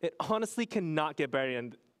 It honestly cannot get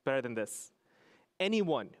better than this.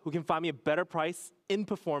 Anyone who can find me a better price in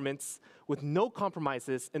performance with no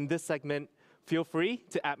compromises in this segment, feel free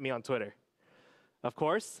to @ me on Twitter. Of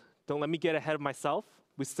course, don't let me get ahead of myself.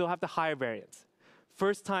 We still have the higher variant.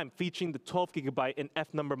 First time featuring the 12 gigabyte in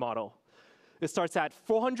F number model. It starts at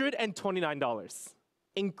 $429.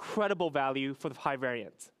 Incredible value for the high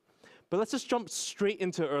variant. But let's just jump straight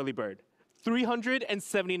into early bird.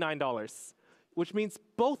 $379, which means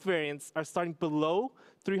both variants are starting below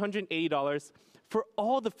 $380 for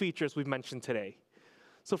all the features we've mentioned today.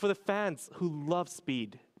 So for the fans who love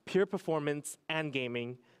speed, pure performance, and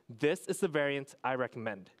gaming, this is the variant I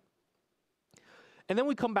recommend. And then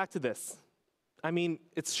we come back to this. I mean,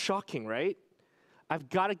 it's shocking, right? I've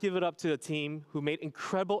got to give it up to the team who made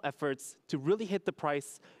incredible efforts to really hit the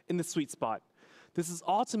price in the sweet spot. This is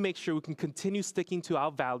all to make sure we can continue sticking to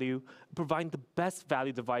our value, providing the best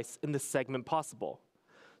value device in this segment possible.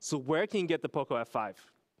 So where can you get the POCO F5?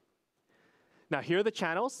 Now, here are the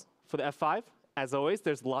channels for the F5. As always,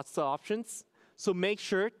 there's lots of options. So make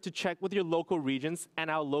sure to check with your local regions and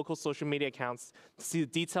our local social media accounts to see the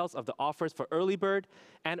details of the offers for early bird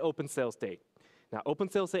and open sales date. Now, open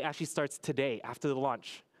sales day actually starts today after the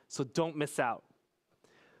launch, so don't miss out.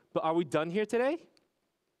 But are we done here today?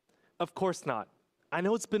 Of course not. I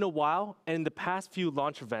know it's been a while, and in the past few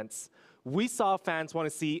launch events, we saw fans want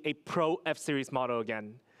to see a Pro F-Series model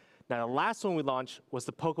again. Now, the last one we launched was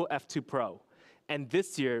the POCO F2 Pro, and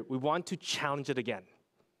this year, we want to challenge it again.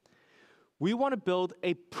 We want to build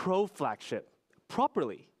a Pro flagship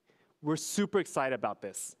properly. We're super excited about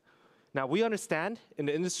this. Now, we understand in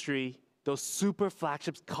the industry, those super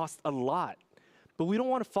flagships cost a lot, but we don't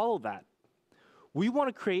want to follow that. We want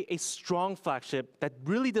to create a strong flagship that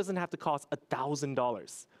really doesn't have to cost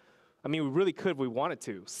 $1,000. I mean, we really could if we wanted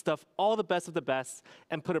to, stuff all the best of the best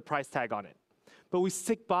and put a price tag on it. But we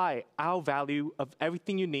stick by our value of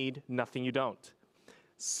everything you need, nothing you don't.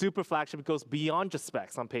 Super flagship goes beyond just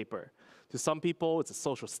specs on paper. To some people, it's a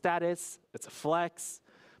social status, it's a flex,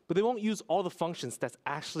 but they won't use all the functions that's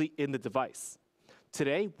actually in the device.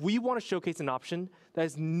 Today, we want to showcase an option that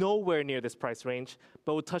is nowhere near this price range,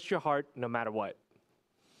 but will touch your heart no matter what.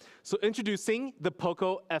 So introducing the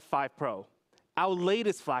POCO F5 Pro, our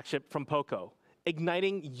latest flagship from POCO,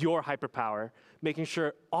 igniting your hyperpower, making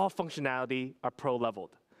sure all functionality are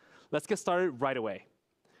pro-leveled. Let's get started right away.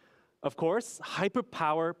 Of course,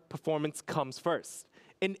 hyperpower performance comes first.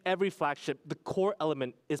 In every flagship, the core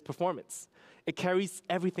element is performance. It carries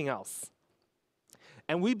everything else.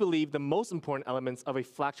 And we believe the most important elements of a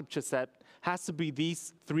flagship chipset has to be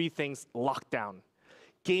these three things locked down.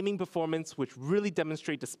 Gaming performance, which really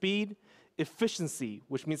demonstrate the speed, efficiency,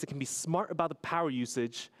 which means it can be smart about the power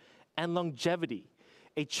usage, and longevity,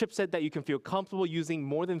 a chipset that you can feel comfortable using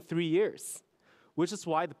more than 3 years. Which is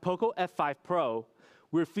why the POCO F5 Pro,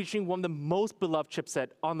 we're featuring one of the most beloved chipset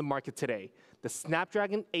on the market today, the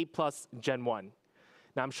Snapdragon 8 Plus Gen 1.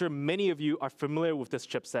 Now, I'm sure many of you are familiar with this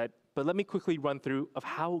chipset, but let me quickly run through of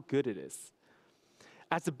how good it is.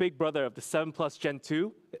 As the big brother of the 7 Plus Gen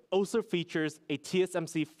 2, it also features a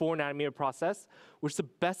TSMC 4nm process, which is the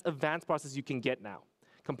best advanced process you can get now.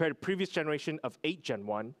 Compared to previous generation of 8 Gen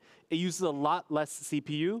 1, it uses a lot less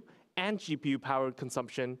CPU and GPU power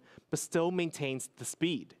consumption, but still maintains the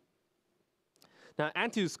speed. Now,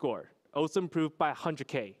 Antutu score also improved by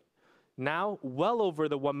 100K, now well over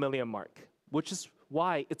the 1 million mark, which is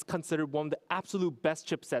why it's considered one of the absolute best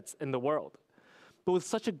chipsets in the world. But with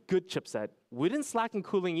such a good chipset, we didn't slack in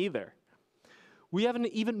cooling either. We have an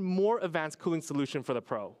even more advanced cooling solution for the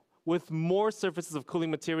Pro. With more surfaces of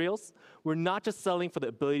cooling materials, we're not just selling for the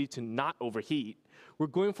ability to not overheat, we're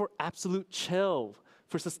going for absolute chill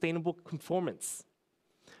for sustainable performance.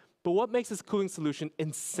 But what makes this cooling solution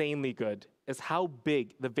insanely good is how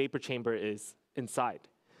big the vapor chamber is inside.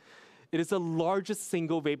 It is the largest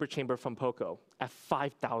single vapor chamber from POCO at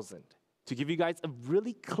 5,000. To give you guys a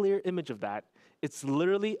really clear image of that, it's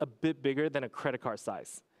literally a bit bigger than a credit card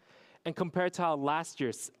size. And compared to our last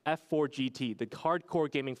year's F4 GT, the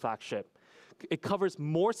hardcore gaming flagship, it covers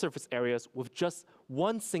more surface areas with just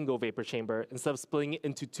one single vapor chamber instead of splitting it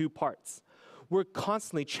into two parts. We're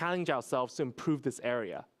constantly challenging ourselves to improve this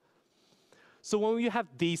area. So when we have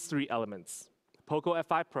these three elements, POCO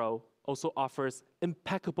F5 Pro also offers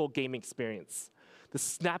impeccable gaming experience. The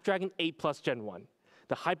Snapdragon 8 Plus Gen 1,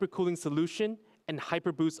 the hypercooling solution, and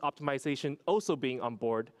HyperBoost optimization also being on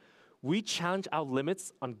board, we challenged our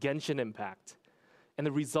limits on Genshin Impact. And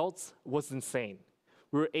the results was insane.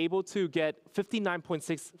 We were able to get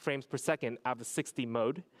 59.6 frames per second out of the 60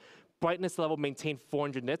 mode, brightness level maintained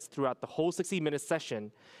 400 nits throughout the whole 60-minute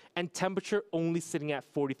session, and temperature only sitting at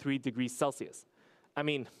 43 degrees Celsius. I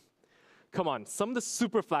mean, come on, some of the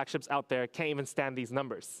super flagships out there can't even stand these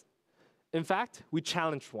numbers. In fact, we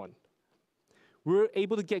challenged one. We were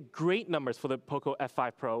able to get great numbers for the POCO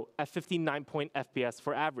F5 Pro at 59 FPS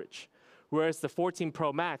for average, whereas the 14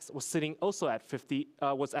 Pro Max was sitting also at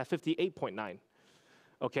 58.9.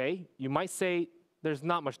 Okay, you might say there's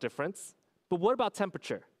not much difference, but what about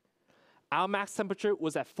temperature? Our max temperature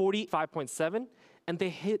was at 45.7, and they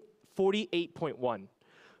hit 48.1.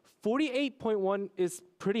 48.1 is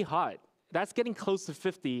pretty hot. That's getting close to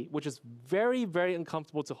 50, which is very, very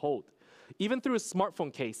uncomfortable to hold. Even through a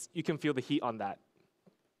smartphone case, you can feel the heat on that.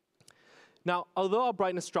 Now, although our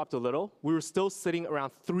brightness dropped a little, we were still sitting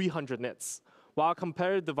around 300 nits, while our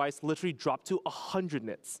competitive device literally dropped to 100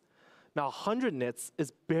 nits. Now, 100 nits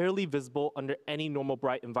is barely visible under any normal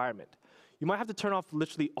bright environment. You might have to turn off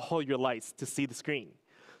literally all your lights to see the screen.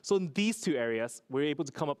 So in these two areas, we're able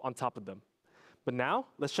to come up on top of them. But now,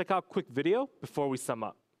 let's check out a quick video before we sum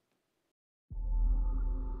up.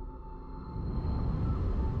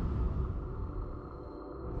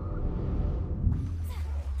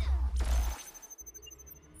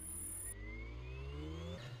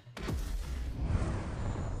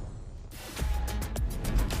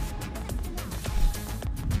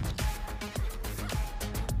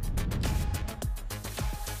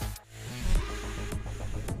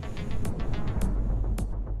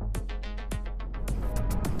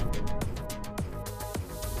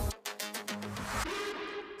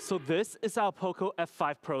 So this is our POCO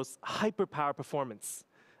F5 Pro's hyperpower performance.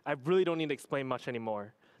 I really don't need to explain much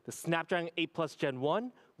anymore. The Snapdragon 8 Plus Gen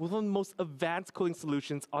 1 with one of the most advanced cooling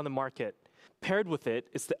solutions on the market. Paired with it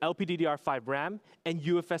is the LPDDR5 RAM and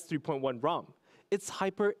UFS 3.1 ROM. It's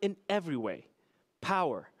hyper in every way.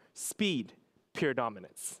 Power, speed, pure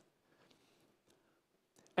dominance.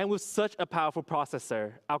 And with such a powerful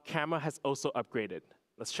processor, our camera has also upgraded.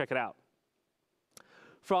 Let's check it out.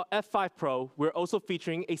 For our F5 Pro, we're also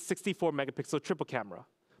featuring a 64 megapixel triple camera.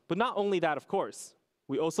 But not only that, of course,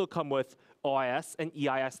 we also come with OIS and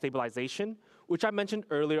EIS stabilization, which I mentioned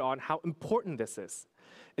earlier on how important this is.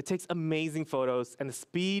 It takes amazing photos, and the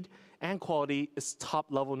speed and quality is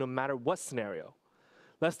top level no matter what scenario.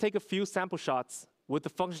 Let's take a few sample shots with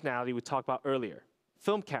the functionality we talked about earlier,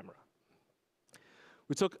 film camera.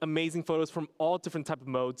 We took amazing photos from all different types of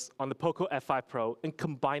modes on the POCO F5 Pro and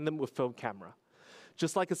combined them with film camera.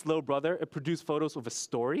 Just like its little brother, it produced photos with a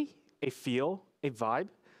story, a feel, a vibe,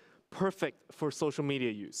 perfect for social media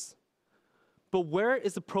use. But where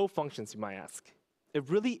is the pro functions, you might ask? It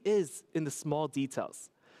really is in the small details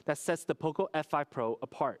that sets the POCO F5 Pro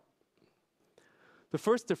apart. The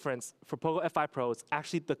first difference for POCO F5 Pro is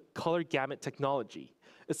actually the color gamut technology.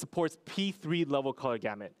 It supports P3 level color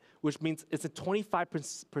gamut, which means it's a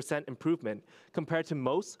 25% improvement compared to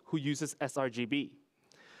most who uses sRGB.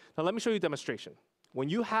 Now let me show you a demonstration. When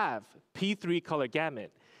you have P3 color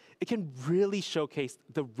gamut, it can really showcase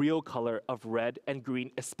the real color of red and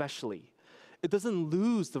green especially. It doesn't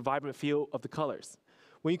lose the vibrant feel of the colors.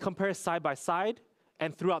 When you compare side by side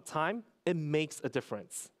and throughout time, it makes a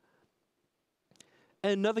difference.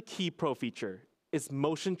 And another key pro feature is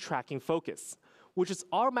motion tracking focus, which is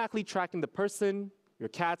automatically tracking the person, your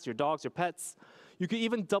cats, your dogs, your pets. You can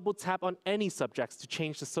even double tap on any subjects to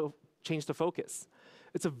change the focus.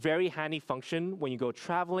 It's a very handy function when you go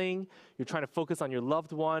traveling, you're trying to focus on your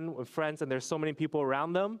loved one with friends, and there's so many people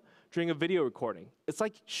around them during a video recording. It's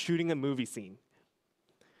like shooting a movie scene.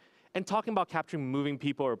 And talking about capturing moving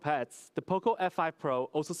people or pets, the POCO F5 Pro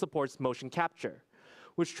also supports motion capture,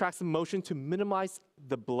 which tracks the motion to minimize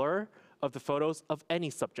the blur of the photos of any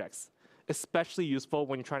subjects, especially useful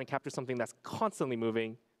when you're trying to capture something that's constantly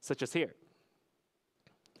moving, such as here.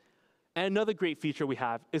 And another great feature we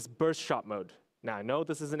have is burst shot mode. Now, I know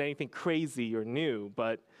this isn't anything crazy or new,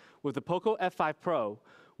 but with the POCO F5 Pro,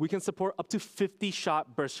 we can support up to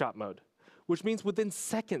 50-shot burst shot mode, which means within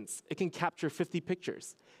seconds, it can capture 50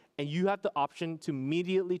 pictures. And you have the option to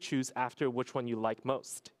immediately choose after which one you like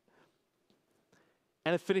most.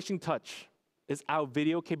 And the finishing touch is our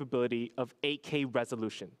video capability of 8K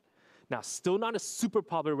resolution. Now, still not a super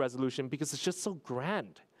popular resolution because it's just so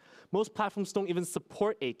grand. Most platforms don't even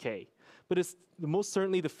support 8K, but it's most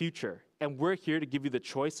certainly the future. And we're here to give you the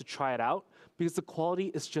choice to try it out because the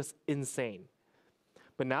quality is just insane.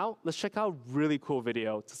 But now, let's check out a really cool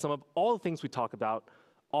video to sum up all the things we talk about,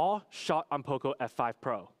 all shot on POCO F5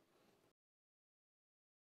 Pro.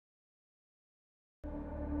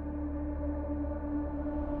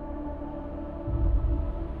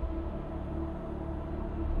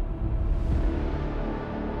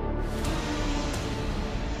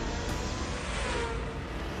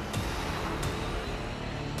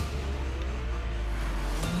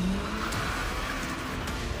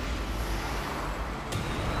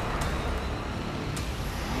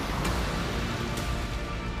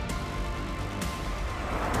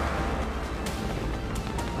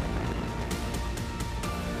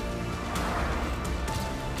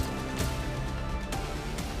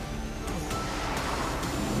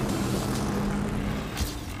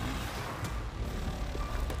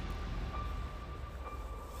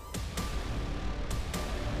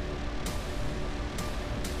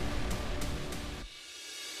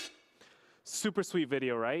 Super sweet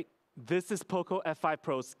video, right? This is POCO F5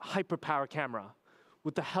 Pro's hyperpower camera.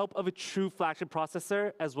 With the help of a true flagship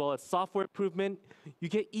processor, as well as software improvement, you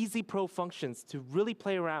get easy pro functions to really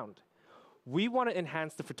play around. We want to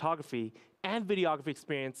enhance the photography and videography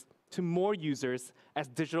experience to more users as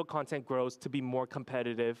digital content grows to be more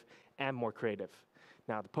competitive and more creative.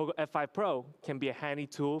 Now, the POCO F5 Pro can be a handy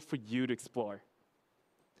tool for you to explore.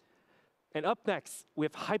 And up next, we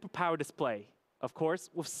have hyperpower display. Of course,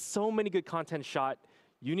 with so many good content shot,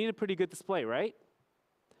 you need a pretty good display, right?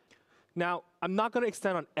 Now, I'm not going to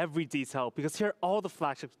extend on every detail because here are all the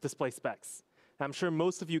flagship display specs. I'm sure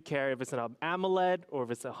most of you care if it's an AMOLED or if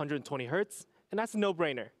it's 120 Hertz, and that's a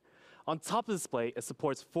no-brainer. On top of the display, it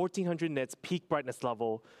supports 1400 nits peak brightness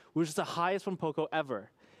level, which is the highest from POCO ever.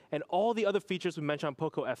 And all the other features we mentioned on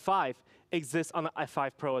POCO F5 exist on the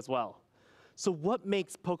F5 Pro as well. So what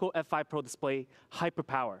makes POCO F5 Pro display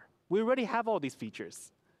hyperpower? We already have all these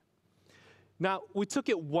features. Now, we took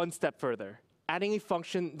it one step further, adding a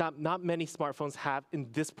function that not many smartphones have in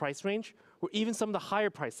this price range, or even some of the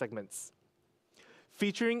higher price segments.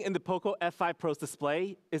 Featuring in the POCO F5 Pro's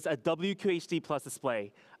display is a WQHD Plus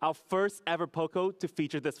display, our first ever POCO to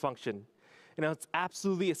feature this function. And it's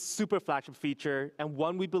absolutely a super flagship feature, and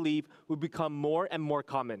one we believe will become more and more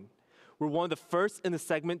common. We're one of the first in the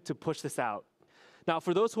segment to push this out. Now,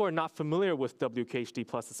 for those who are not familiar with WQHD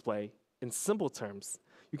Plus display, in simple terms,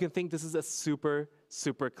 you can think this is a super,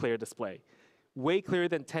 super clear display. Way clearer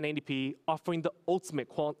than 1080p, offering the ultimate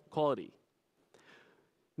quality.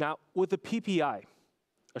 Now, with a PPI,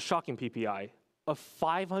 a shocking PPI, of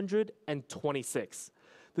 526,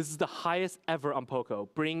 this is the highest ever on POCO,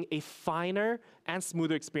 bringing a finer and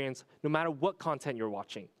smoother experience no matter what content you're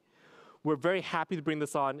watching. We're very happy to bring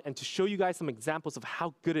this on and to show you guys some examples of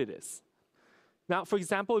how good it is. Now, for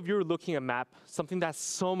example, if you're looking at a map, something that has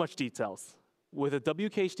so much details, with a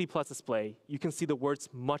WQHD Plus display, you can see the words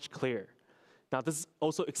much clearer. Now, this is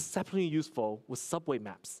also exceptionally useful with subway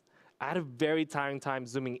maps. I had a very tiring time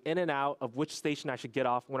zooming in and out of which station I should get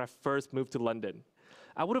off when I first moved to London.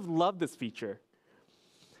 I would have loved this feature.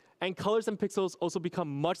 And colors and pixels also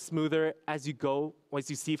become much smoother as you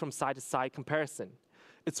see from side to side comparison.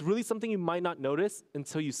 It's really something you might not notice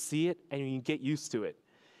until you see it and you get used to it.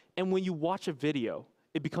 And when you watch a video,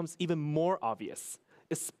 it becomes even more obvious,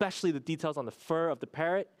 especially the details on the fur of the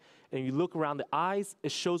parrot. And you look around the eyes,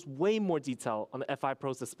 it shows way more detail on the F5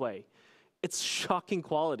 Pro's display. It's shocking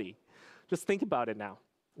quality. Just think about it now.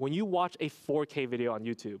 When you watch a 4K video on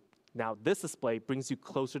YouTube, now this display brings you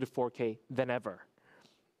closer to 4K than ever.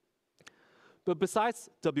 But besides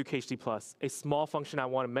WQHD Plus, a small function I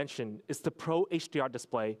want to mention is the Pro HDR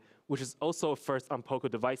display, which is also a first on POCO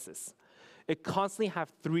devices. It constantly has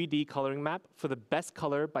 3D coloring map for the best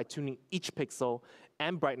color by tuning each pixel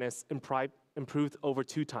and brightness improved over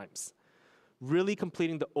 2 times, really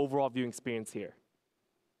completing the overall viewing experience here.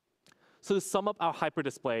 So to sum up our Hyper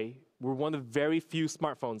display, we're one of the very few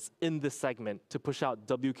smartphones in this segment to push out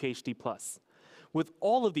WQHD Plus, with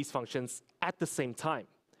all of these functions at the same time.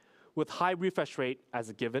 With high refresh rate as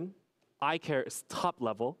a given, eye care is top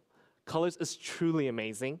level, colors is truly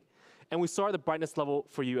amazing, and we saw the brightness level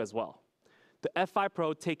for you as well. The F5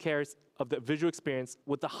 Pro takes care of the visual experience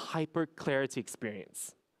with the hyper clarity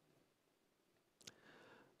experience.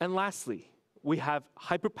 And lastly, we have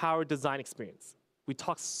hyper-powered design experience. We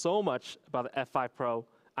talked so much about the F5 Pro,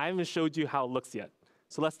 I haven't showed you how it looks yet.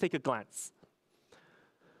 So let's take a glance.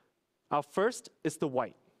 Our first is the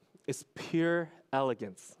white. It's pure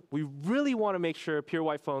elegance. We really want to make sure pure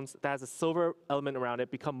white phones that has a silver element around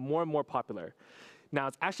it become more and more popular. Now,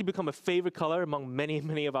 it's actually become a favorite color among many,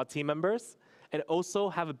 many of our team members, and also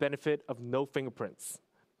have a benefit of no fingerprints.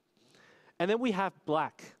 And then we have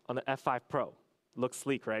black on the F5 Pro. Looks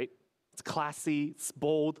sleek, right? It's classy, it's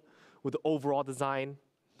bold with the overall design.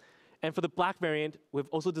 And for the black variant, we've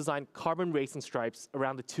also designed carbon racing stripes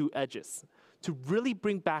around the 2 edges to really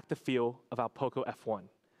bring back the feel of our POCO F1.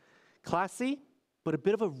 Classy, but a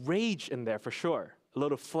bit of a rage in there for sure, a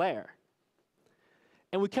little flair.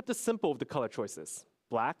 And we kept it simple with the color choices,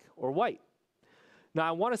 black or white. Now,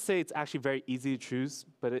 I want to say it's actually very easy to choose,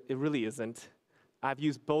 but it really isn't. I've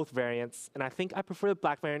used both variants, and I think I prefer the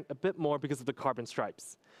black variant a bit more because of the carbon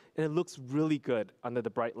stripes. And it looks really good under the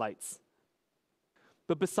bright lights.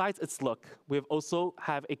 But besides its look, we also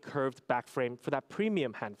have a curved back frame for that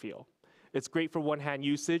premium hand feel. It's great for one-hand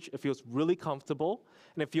usage, it feels really comfortable,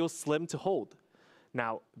 and it feels slim to hold.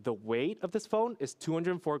 Now, the weight of this phone is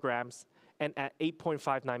 204 grams and at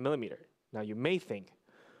 8.59 millimeter. Now, you may think,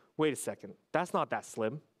 wait a second, that's not that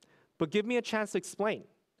slim. But give me a chance to explain.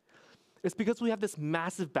 It's because we have this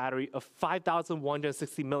massive battery of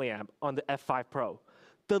 5,160 milliamp on the F5 Pro,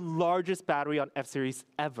 the largest battery on F-series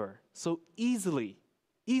ever. So easily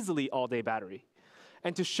all-day battery.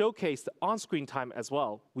 And to showcase the on-screen time as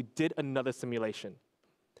well, we did another simulation.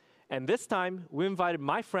 And this time, we invited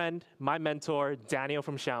my friend, my mentor, Daniel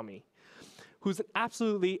from Xiaomi, who's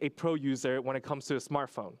absolutely a pro user when it comes to a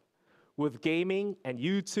smartphone. With gaming and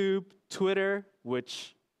YouTube, Twitter,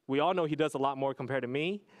 which we all know he does a lot more compared to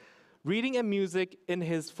me, reading and music in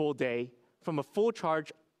his full day, from a full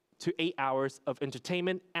charge to 8 hours of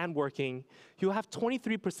entertainment and working, he'll have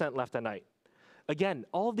 23% left at night. Again,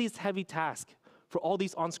 all of these heavy tasks for all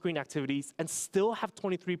these on-screen activities and still have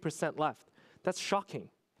 23% left. That's shocking.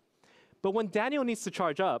 But when Daniel needs to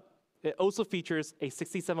charge up, it also features a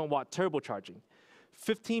 67-watt turbocharging,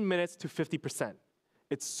 15 minutes to 50%.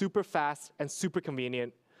 It's super fast and super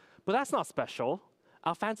convenient, but that's not special.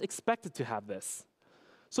 Our fans expected to have this.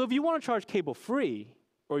 So if you want to charge cable-free,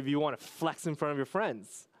 or if you want to flex in front of your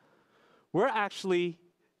friends, we're actually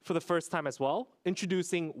for the first time as well,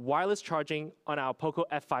 introducing wireless charging on our POCO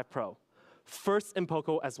F5 Pro. First in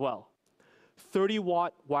POCO as well.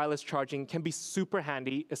 30-watt wireless charging can be super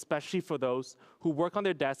handy, especially for those who work on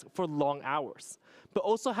their desk for long hours, but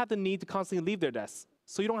also have the need to constantly leave their desk,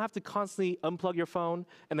 so you don't have to constantly unplug your phone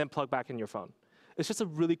and then plug back in your phone. It's just a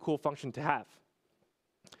really cool function to have.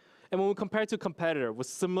 And when we compare it to a competitor with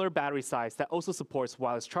similar battery size that also supports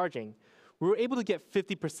wireless charging, we were able to get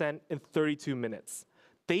 50% in 32 minutes.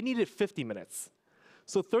 They needed 50 minutes.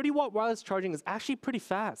 So 30-watt wireless charging is actually pretty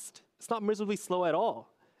fast. It's not miserably slow at all.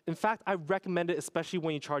 In fact, I recommend it especially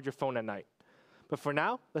when you charge your phone at night. But for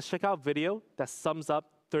now, let's check out a video that sums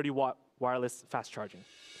up 30-watt wireless fast charging.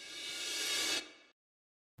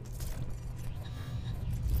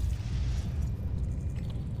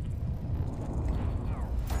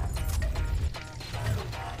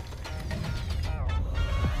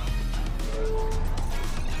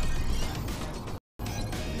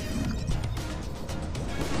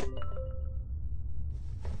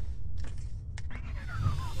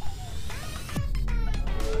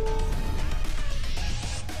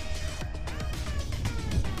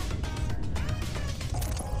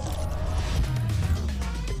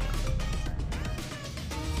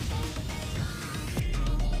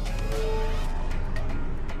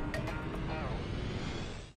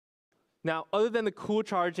 Now, other than the cool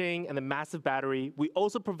charging and the massive battery, we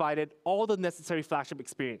also provided all the necessary flagship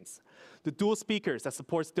experience. The dual speakers that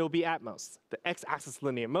supports Dolby Atmos, the X-axis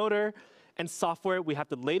linear motor, and software, we have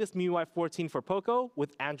the latest MIUI 14 for POCO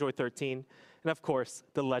with Android 13, and of course,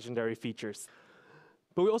 the legendary features.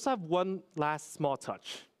 But we also have one last small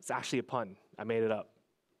touch. It's actually a pun. I made it up.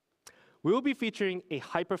 We will be featuring a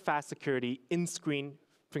hyper-fast security in-screen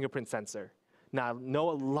fingerprint sensor. Now, I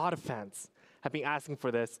know a lot of fans have been asking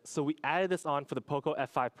for this, so we added this on for the POCO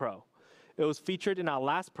F5 Pro. It was featured in our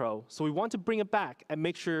last Pro, so we want to bring it back and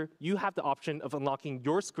make sure you have the option of unlocking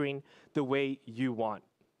your screen the way you want.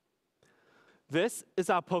 This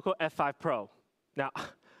is our POCO F5 Pro. Now,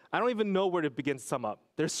 I don't even know where to begin to sum up.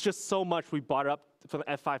 There's just so much we brought up for the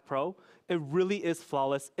F5 Pro. It really is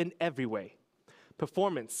flawless in every way.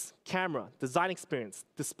 Performance, camera, design experience,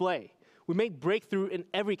 display. We make breakthrough in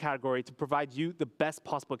every category to provide you the best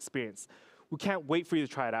possible experience. We can't wait for you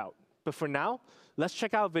to try it out. But for now, let's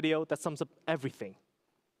check out a video that sums up everything.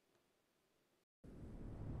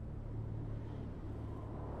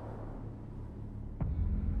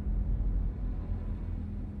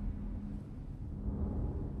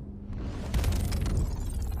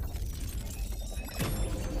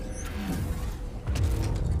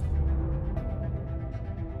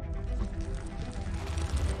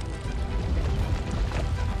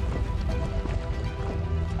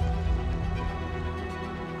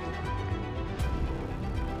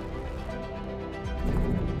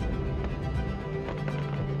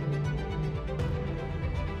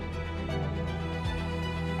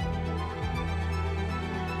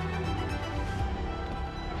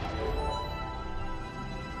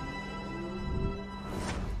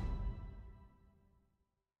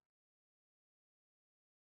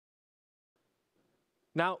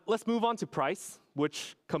 Now, let's move on to price,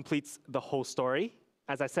 which completes the whole story.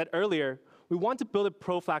 As I said earlier, we want to build a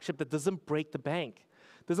Pro flagship that doesn't break the bank,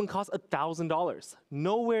 doesn't cost $1,000,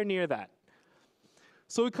 nowhere near that.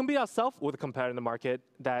 So we compete ourselves with a competitor in the market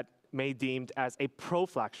that may be deemed as a Pro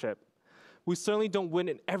flagship. We certainly don't win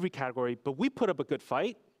in every category, but we put up a good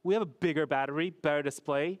fight. We have a bigger battery, better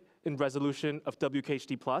display in resolution of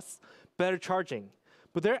WQHD+, better charging.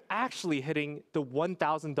 But they're actually hitting the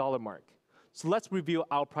 $1,000 mark. So let's review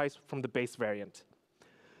our price from the base variant.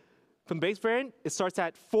 From the base variant, it starts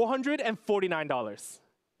at $449.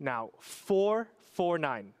 Now,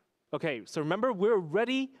 $449. Okay, so remember, we're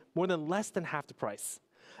already more than less than half the price.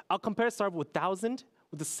 I'll compare Starve with 1,000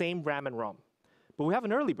 with the same RAM and ROM. But we have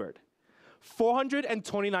an early bird,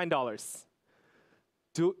 $429.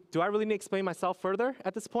 Do I really need to explain myself further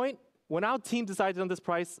at this point? When our team decided on this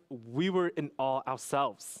price, we were in awe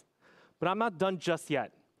ourselves. But I'm not done just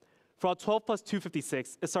yet. For our 12 plus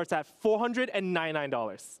 256, it starts at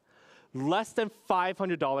 $499. Less than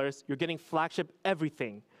 $500, you're getting flagship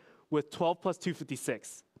everything with 12 plus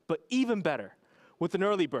 256. But even better, with an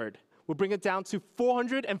early bird, we'll bring it down to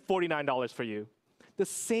 $449 for you. The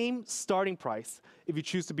same starting price if you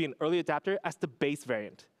choose to be an early adapter as the base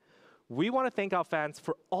variant. We want to thank our fans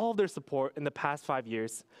for all their support in the past 5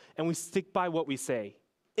 years, and we stick by what we say.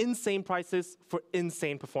 Insane prices for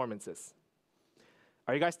insane performances.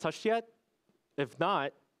 Are you guys touched yet? If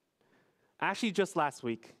not, actually just last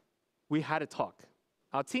week, we had a talk.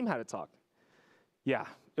 Our team had a talk. Yeah,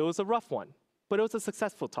 it was a rough one, but it was a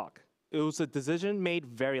successful talk. It was a decision made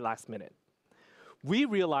very last minute. we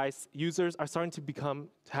realized users are starting to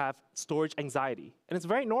have storage anxiety, and it's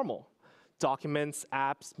very normal. Documents,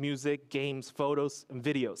 apps, music, games, photos, and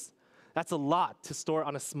videos. That's a lot to store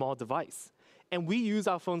on a small device. And we use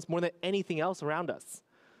our phones more than anything else around us.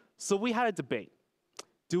 So we had a debate.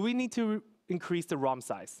 Do we need to increase the ROM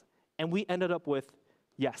size? And we ended up with,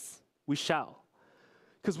 yes, we shall.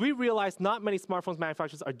 Because we realized not many smartphones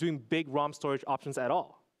manufacturers are doing big ROM storage options at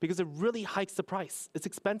all, because it really hikes the price. It's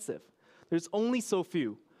expensive. There's only so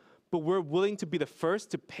few, but we're willing to be the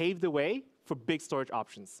first to pave the way for big storage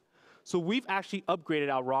options. So we've actually upgraded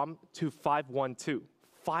our ROM to 512,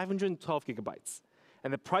 512 gigabytes.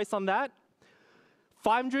 And the price on that,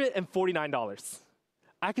 $549.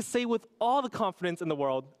 I could say with all the confidence in the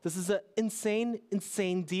world, this is an insane,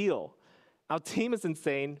 insane deal. Our team is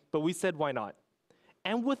insane, but we said why not?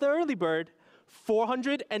 And with the early bird,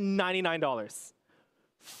 $499.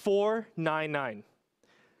 $499.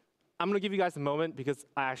 I'm gonna give you guys a moment because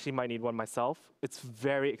I actually might need one myself. It's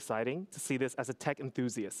very exciting to see this as a tech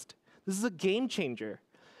enthusiast. This is a game changer.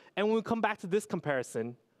 And when we come back to this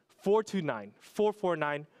comparison, $429,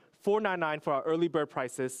 $449, $499 for our early bird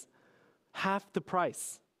prices, half the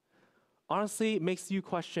price. Honestly, it makes you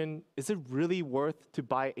question, is it really worth to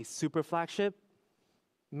buy a super flagship?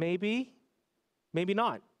 Maybe, maybe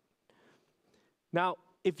not. Now,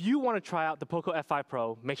 if you want to try out the POCO F5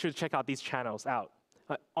 Pro, make sure to check out these channels out.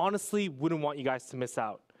 I honestly wouldn't want you guys to miss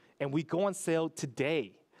out. And we go on sale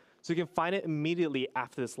today, so you can find it immediately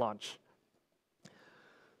after this launch.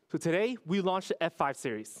 So today, we launched the F5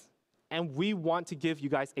 series, and we want to give you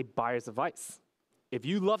guys a buyer's advice. If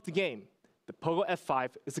you love to game, the POCO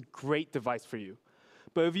F5 is a great device for you.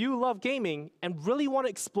 But if you love gaming and really want to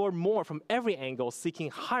explore more from every angle,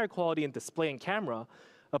 seeking higher quality in display and camera,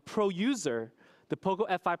 a pro user, the POCO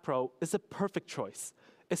F5 Pro is a perfect choice,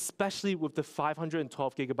 especially with the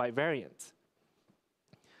 512 gigabyte variant.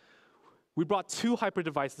 We brought two hyper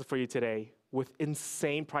devices for you today with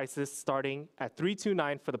insane prices starting at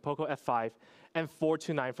 $329 for the POCO F5 and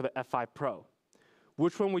 $429 for the F5 Pro.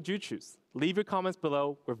 Which one would you choose? Leave your comments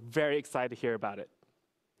below. We're very excited to hear about it.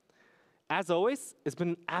 As always, it's been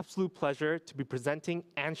an absolute pleasure to be presenting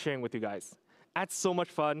and sharing with you guys. I had so much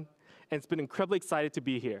fun, and it's been incredibly excited to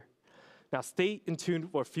be here. Now stay tuned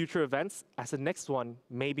for future events, as the next one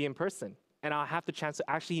may be in person, and I'll have the chance to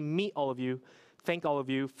actually meet all of you, thank all of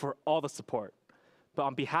you for all the support. But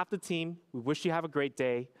on behalf of the team, we wish you have a great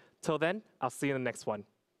day. Till then, I'll see you in the next one.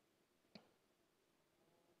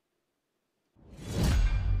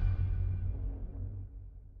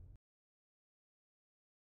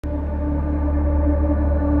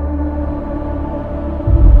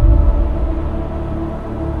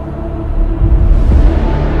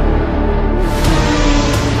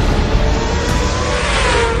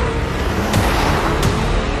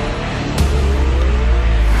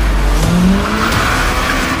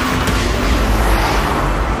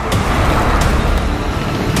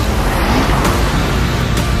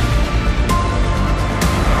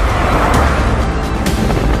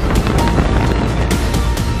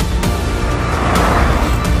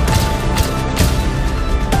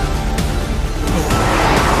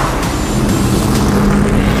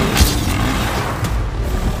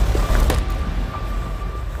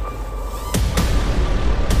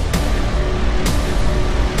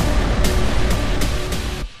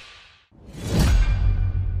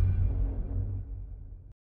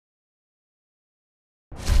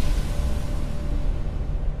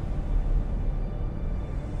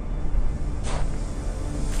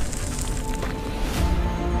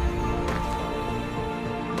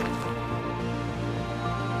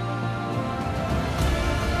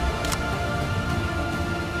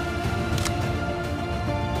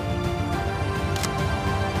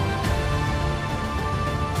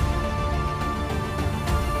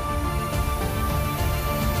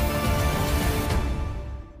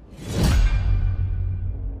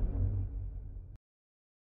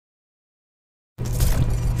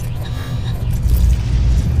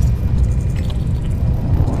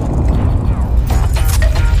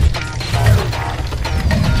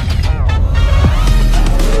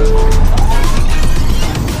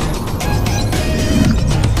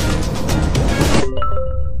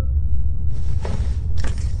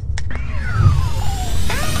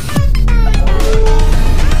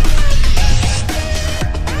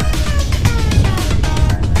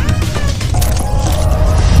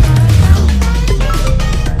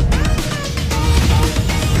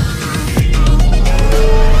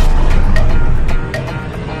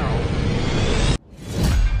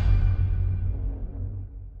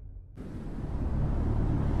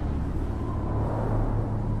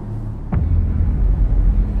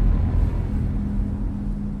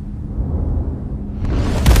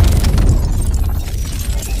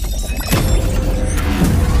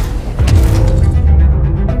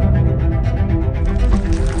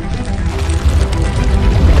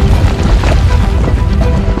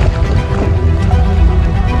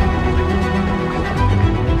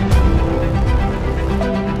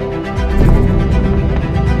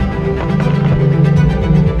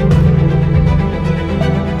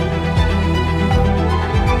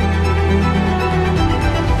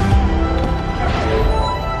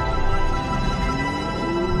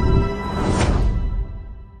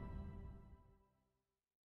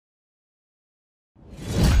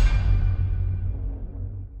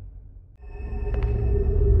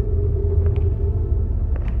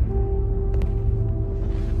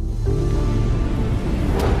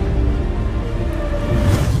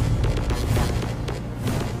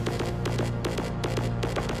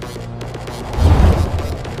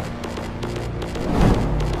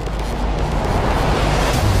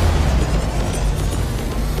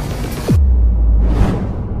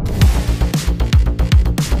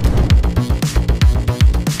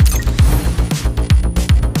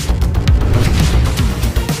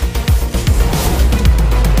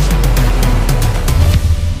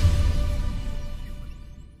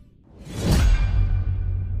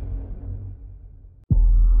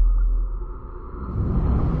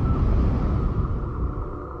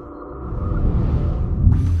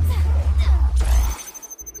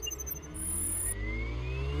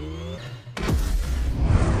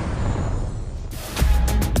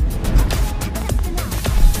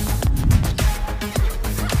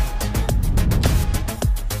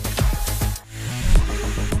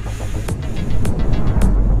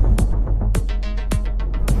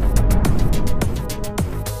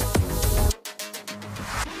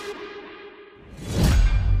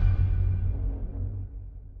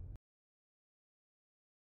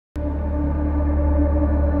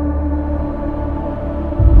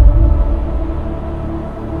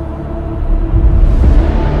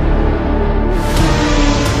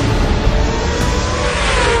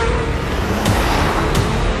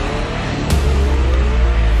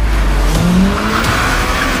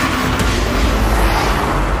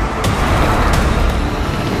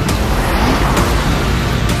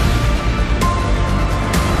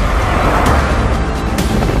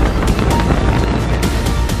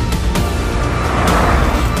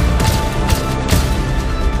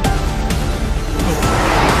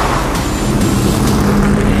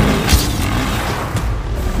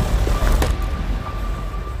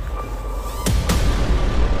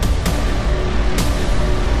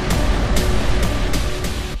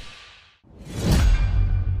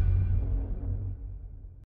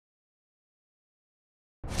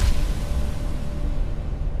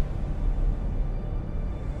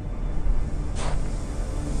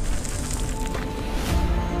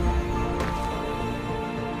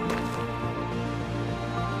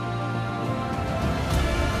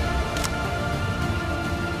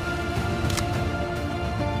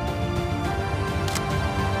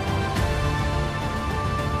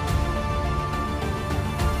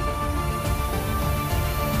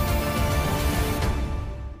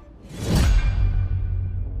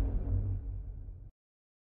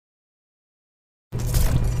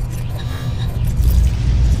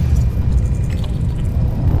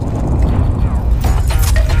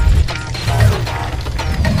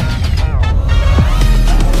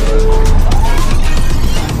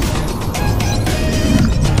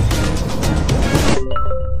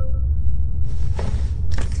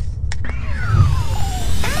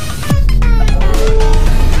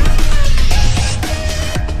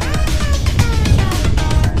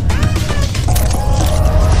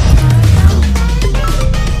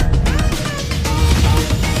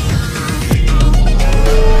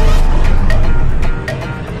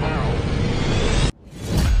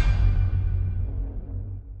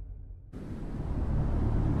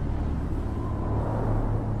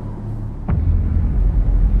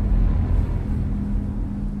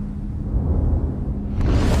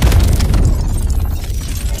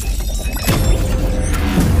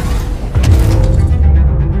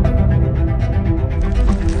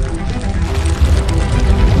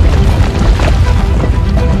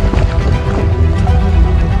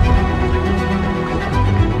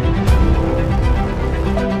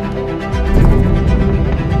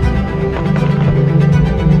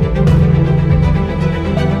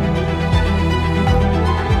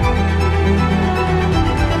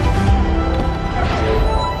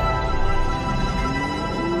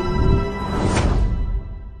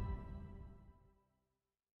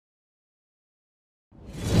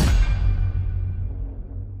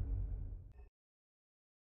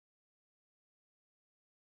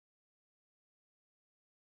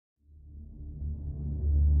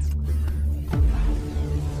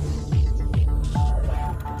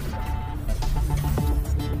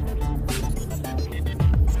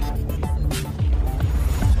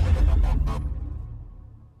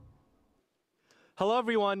 Hello,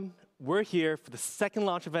 everyone. We're here for the second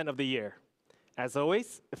launch event of the year. As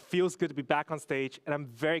always, it feels good to be back on stage, and I'm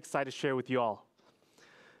very excited to share with you all.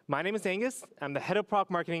 My name is Angus. I'm the head of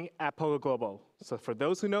product marketing at POCO Global. So for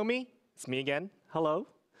those who know me, it's me again. Hello.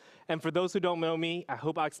 And for those who don't know me, I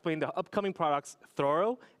hope I'll explain the upcoming products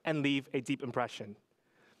thorough and leave a deep impression.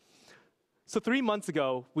 So 3 months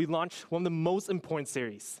ago, we launched one of the most important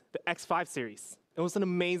series, the X5 series. It was an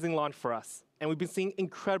amazing launch for us, and we've been seeing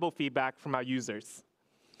incredible feedback from our users.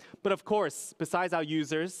 But of course, besides our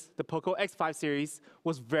users, the POCO X5 series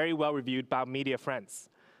was very well reviewed by our media friends.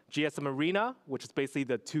 GSM Arena, which is basically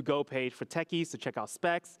the to-go page for techies to check out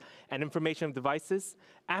specs and information of devices,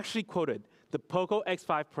 actually quoted, "The POCO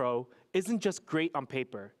X5 Pro isn't just great on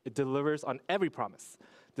paper, it delivers on every promise.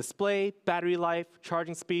 Display, battery life,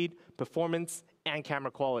 charging speed, performance, and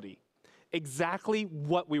camera quality." Exactly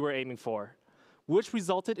what we were aiming for, which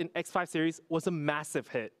resulted in X5 series was a massive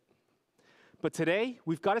hit. But today,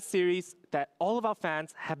 we've got a series that all of our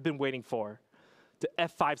fans have been waiting for, the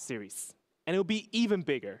F5 series. And it'll be even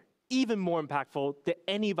bigger, even more impactful than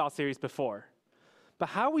any of our series before. But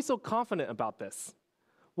how are we so confident about this?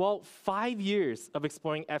 Well, 5 years of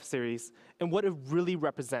exploring F series and what it really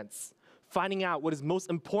represents, finding out what is most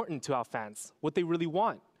important to our fans, what they really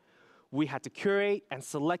want. We had to curate and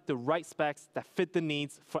select the right specs that fit the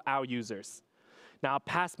needs for our users. Now, our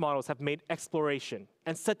past models have made exploration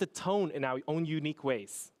and set the tone in our own unique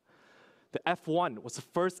ways. The F1 was the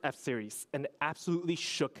first F series, and it absolutely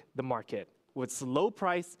shook the market with its low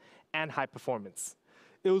price and high performance.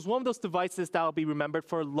 It was one of those devices that will be remembered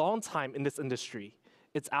for a long time in this industry.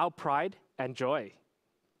 It's our pride and joy.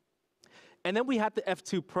 And then we had the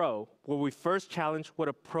F2 Pro, where we first challenged what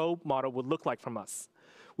a Pro model would look like from us.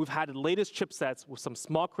 We've had the latest chipsets with some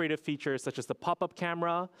small creative features such as the pop-up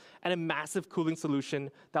camera and a massive cooling solution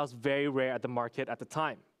that was very rare at the market at the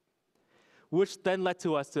time, which then led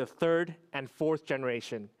to us to the third and fourth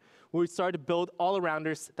generation, where we started to build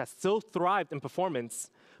all-arounders that still thrived in performance,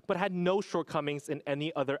 but had no shortcomings in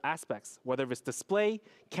any other aspects, whether it's display,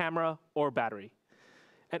 camera, or battery.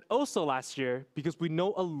 And also last year, because we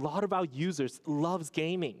know a lot of our users loves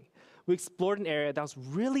gaming, we explored an area that was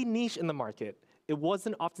really niche in the market. It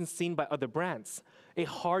wasn't often seen by other brands, a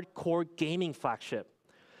hardcore gaming flagship.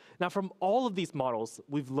 Now, from all of these models,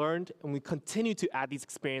 we've learned and we continue to add these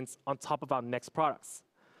experiences on top of our next products.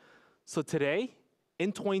 So today,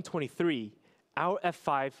 in 2023, our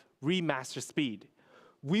F5 remaster speed.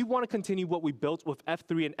 We want to continue what we built with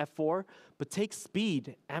F3 and F4, but take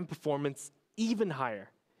speed and performance even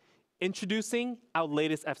higher. Introducing our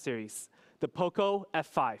latest F series, the POCO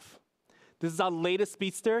F5. This is our latest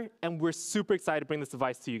speedster, and we're super excited to bring this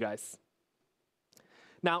device to you guys.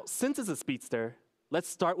 Now, since it's a speedster, let's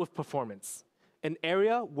start with performance, an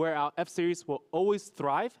area where our F series will always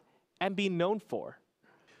thrive and be known for,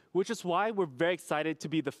 which is why we're very excited to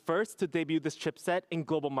be the first to debut this chipset in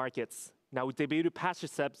global markets. Now, we debuted past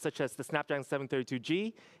chipsets such as the Snapdragon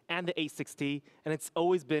 732G and the 860, and it's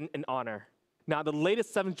always been an honor. Now, the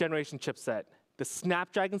latest 7th generation chipset, the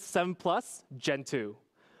Snapdragon 7 Plus Gen 2.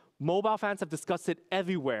 Mobile fans have discussed it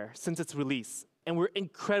everywhere since its release, and we're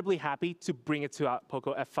incredibly happy to bring it to our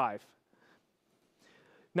POCO F5.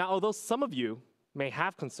 Now, although some of you may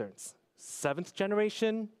have concerns, 7th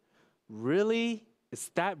generation, really?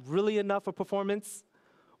 Is that really enough for performance?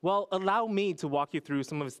 Well, allow me to walk you through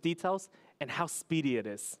some of its details and how speedy it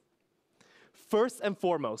is. First and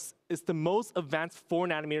foremost, it's the most advanced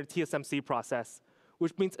 4nm TSMC process,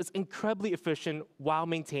 which means it's incredibly efficient while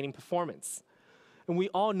maintaining performance. And we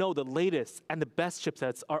all know the latest and the best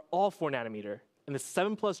chipsets are all 4nm, and the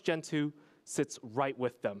 7 Plus Gen 2 sits right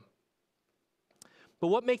with them. But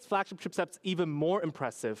what makes flagship chipsets even more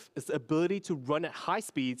impressive is the ability to run at high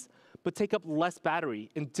speeds, but take up less battery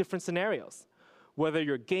in different scenarios. Whether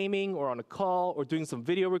you're gaming or on a call or doing some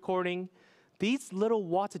video recording, these little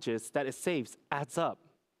wattages that it saves adds up.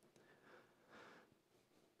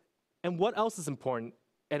 And what else is important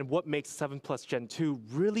and what makes 7 Plus Gen 2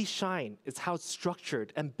 really shine is how it's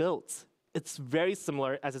structured and built. It's very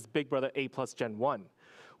similar as its big brother 8 Plus Gen 1,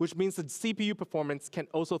 which means the CPU performance can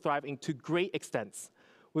also thrive into great extents.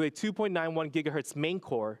 With a 2.91 gigahertz main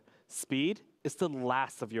core, speed is the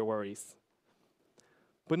last of your worries.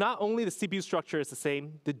 But not only the CPU structure is the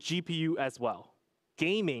same, the GPU as well.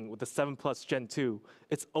 Gaming with the 7 Plus Gen 2,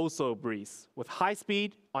 it's also a breeze, with high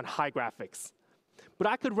speed on high graphics. But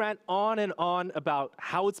I could rant on and on about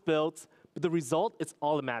how it's built, but the result is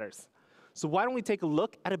all that matters. So why don't we take a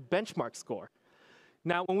look at a benchmark score?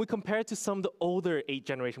 Now, when we compare it to some of the older 8th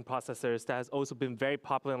generation processors that has also been very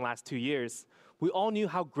popular in the last 2 years, we all knew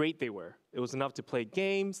how great they were. It was enough to play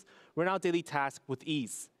games, run out daily tasks with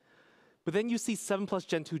ease. But then you see 7 Plus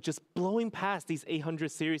Gen 2 just blowing past these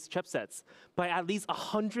 800 series chipsets by at least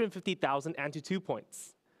 150,000 AnTuTu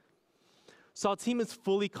points. So our team is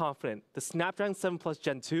fully confident the Snapdragon 7 Plus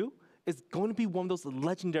Gen 2 is going to be one of those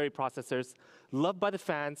legendary processors loved by the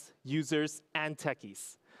fans, users, and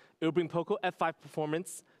techies. It will bring POCO F5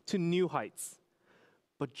 performance to new heights.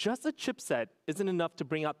 But just a chipset isn't enough to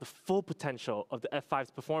bring out the full potential of the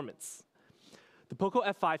F5's performance. The POCO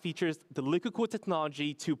F5 features the liquid-cooled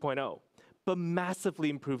technology 2.0, but massively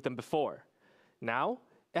improved than before. Now,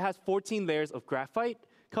 it has 14 layers of graphite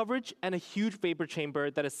coverage and a huge vapor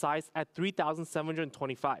chamber that is sized at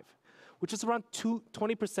 3,725, which is around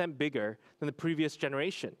 20% bigger than the previous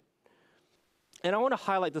generation. And I want to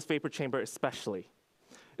highlight this vapor chamber especially.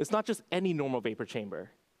 It's not just any normal vapor chamber.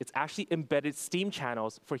 It's actually embedded steam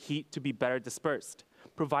channels for heat to be better dispersed,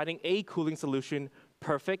 providing a cooling solution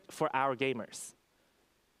perfect for our gamers.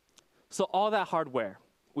 So all that hardware,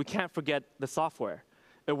 we can't forget the software.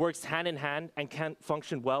 It works hand in hand and can't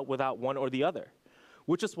function well without one or the other,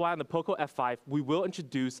 which is why on the POCO F5, we will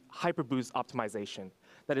introduce HyperBoost optimization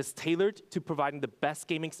that is tailored to providing the best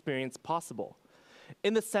gaming experience possible,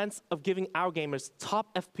 in the sense of giving our gamers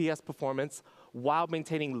top FPS performance while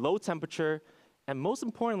maintaining low temperature, and most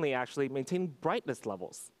importantly, actually, maintaining brightness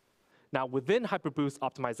levels. Now, within HyperBoost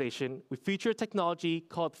optimization, we feature a technology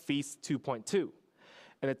called Feast 2.2.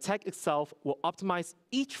 And the tech itself will optimize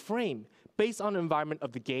each frame based on the environment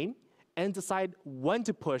of the game and decide when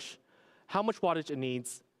to push, how much wattage it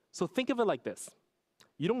needs. So think of it like this.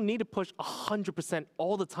 You don't need to push 100%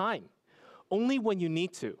 all the time, only when you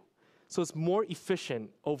need to. So it's more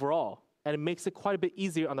efficient overall, and it makes it quite a bit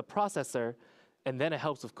easier on the processor, and then it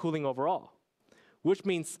helps with cooling overall, which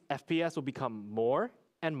means FPS will become more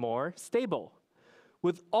and more stable.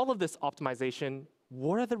 With all of this optimization,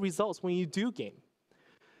 what are the results when you do game?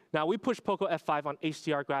 Now, we pushed POCO F5 on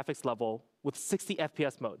HDR graphics level with 60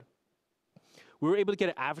 FPS mode. We were able to get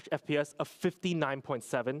an average FPS of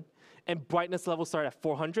 59.7, and brightness level started at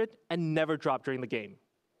 400 and never dropped during the game.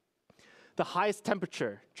 The highest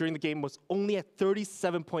temperature during the game was only at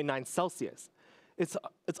 37.9 Celsius. It's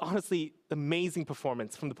honestly amazing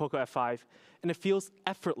performance from the POCO F5, and it feels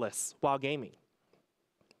effortless while gaming.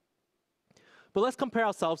 But let's compare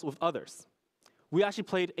ourselves with others. We actually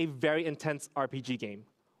played a very intense RPG game,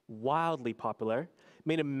 wildly popular,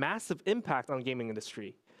 made a massive impact on the gaming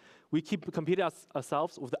industry. We competed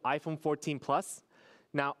ourselves with the iPhone 14 Plus.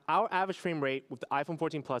 Now, our average frame rate with the iPhone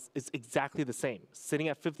 14 Plus is exactly the same, sitting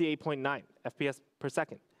at 58.9 FPS per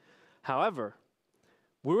second. However,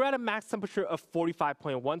 we were at a max temperature of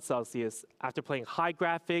 45.1 Celsius after playing high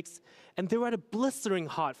graphics, and they were at a blistering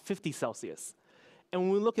hot 50 Celsius. And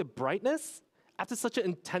when we look at brightness, after such an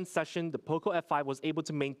intense session, the POCO F5 was able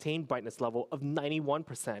to maintain brightness level of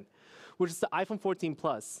 91%, which is the iPhone 14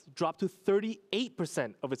 Plus dropped to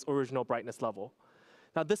 38% of its original brightness level.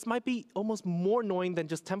 Now, this might be almost more annoying than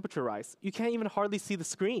just temperature rise. You can't even hardly see the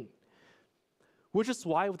screen. Which is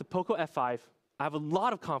why with the POCO F5, I have a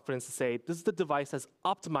lot of confidence to say this is the device that's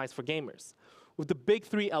optimized for gamers. With the big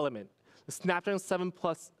 3 element, the Snapdragon 7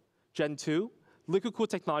 Plus Gen 2, liquid-cooled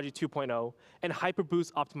technology 2.0, and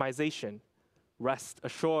HyperBoost optimization, rest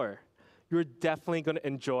assured, you're definitely going to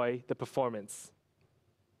enjoy the performance.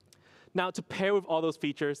 Now, to pair with all those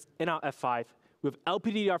features in our F5, we have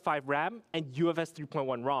LPDDR5 RAM and UFS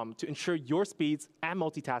 3.1 ROM to ensure your speeds and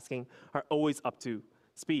multitasking are always up to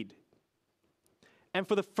speed. And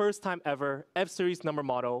for the first time ever, F-Series number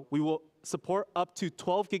model, we will support up to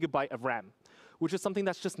 12 GB of RAM, which is something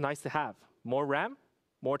that's just nice to have. More RAM,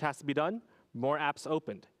 more tasks to be done, more apps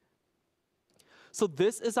opened. So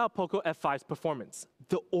this is our POCO F5's performance.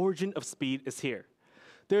 The origin of speed is here.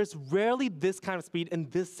 There's rarely this kind of speed in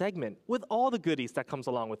this segment with all the goodies that comes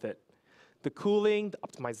along with it. The cooling, the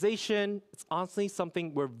optimization, it's honestly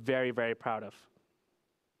something we're very, very proud of.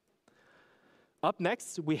 Up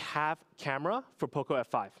next, we have camera for POCO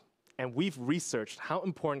F5. And we've researched how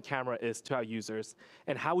important camera is to our users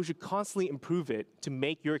and how we should constantly improve it to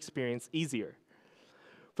make your experience easier.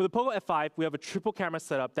 For the POCO F5, we have a triple camera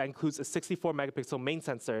setup that includes a 64 megapixel main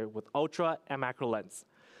sensor with ultra and macro lens.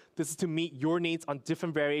 This is to meet your needs on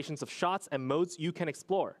different variations of shots and modes you can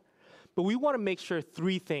explore. But we want to make sure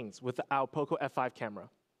 3 things with our POCO F5 camera.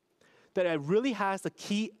 That it really has the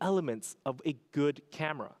key elements of a good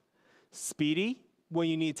camera. Speedy, when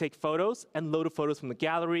you need to take photos and load the photos from the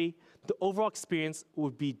gallery, the overall experience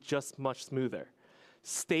would be just much smoother.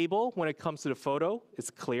 Stable when it comes to the photo is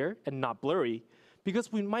clear and not blurry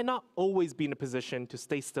because we might not always be in a position to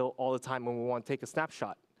stay still all the time when we want to take a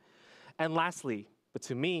snapshot. And lastly, but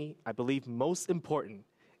to me, I believe most important,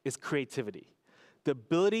 is creativity. The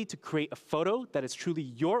ability to create a photo that is truly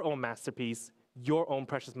your own masterpiece, your own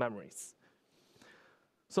precious memories.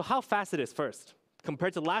 So how fast it is first.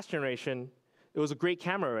 Compared to last generation, it was a great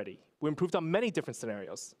camera already. We improved on many different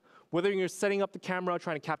scenarios. Whether you're setting up the camera,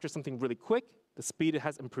 trying to capture something really quick, the speed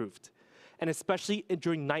has improved. And especially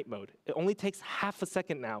during night mode, it only takes half a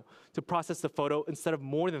second now to process the photo instead of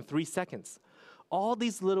more than 3 seconds. All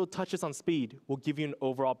these little touches on speed will give you an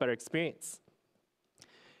overall better experience.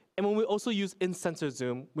 And when we also use in-sensor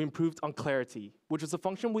zoom, we improved on clarity, which is a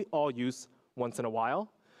function we all use once in a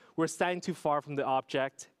while. We're standing too far from the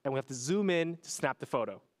object, and we have to zoom in to snap the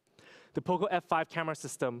photo. The POCO F5 camera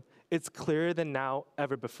system, it's clearer than now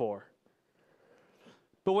ever before.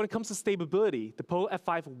 But when it comes to stability, the POCO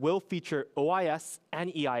F5 will feature OIS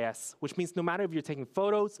and EIS, which means no matter if you're taking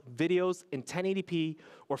photos, videos in 1080p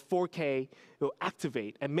or 4K, it will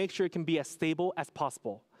activate and make sure it can be as stable as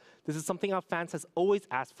possible. This is something our fans has always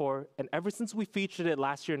asked for, and ever since we featured it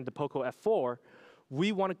last year in the POCO F4,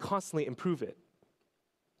 we want to constantly improve it.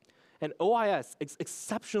 And OIS is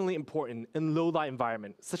exceptionally important in low-light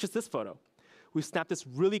environments, such as this photo. We snapped this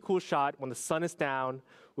really cool shot when the sun is down,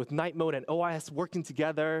 with night mode and OIS working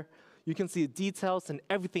together. You can see the details and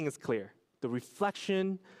everything is clear. The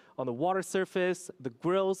reflection on the water surface, the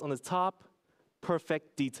grills on the top,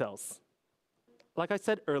 perfect details. Like I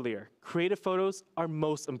said earlier, creative photos are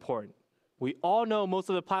most important. We all know most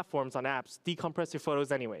of the platforms on apps decompress your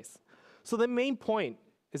photos anyways. So the main point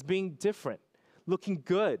is being different, looking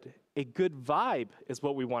good. A good vibe is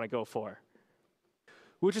what we want to go for.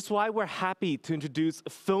 Which is why we're happy to introduce a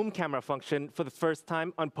film camera function for the first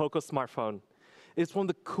time on POCO smartphone. It's one of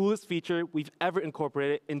the coolest features we've ever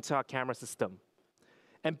incorporated into our camera system.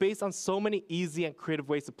 And based on so many easy and creative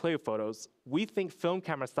ways to play with photos, we think film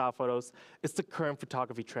camera style photos is the current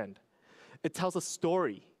photography trend. It tells a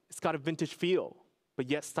story. It's got a vintage feel, but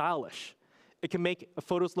yet stylish. It can make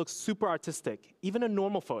photos look super artistic, even a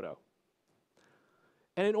normal photo.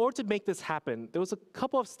 And in order to make this happen, there was a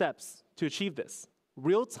couple of steps to achieve this.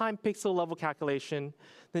 Real-time pixel level calculation,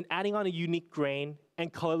 then adding on a unique grain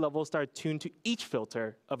and color levels that are tuned to each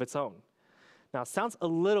filter of its own. Now, it sounds a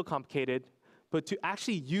little complicated, but to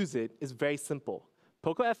actually use it is very simple.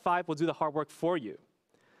 POCO F5 will do the hard work for you.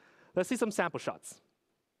 Let's see some sample shots.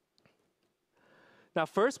 Now,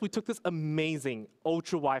 first, we took this amazing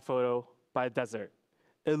ultra-wide photo by a desert.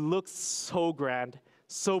 It looks so grand,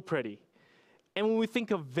 so pretty. And when we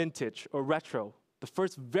think of vintage or retro, the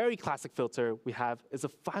first very classic filter we have is a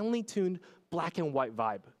finely tuned black and white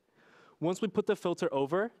vibe. Once we put the filter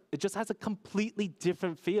over, it just has a completely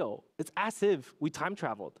different feel. It's as if we time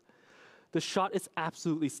traveled. The shot is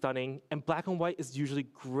absolutely stunning, and black and white is usually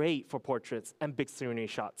great for portraits and big scenery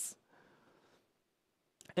shots.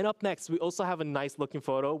 And up next, we also have a nice looking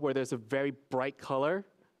photo where there's a very bright color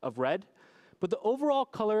of red, but the overall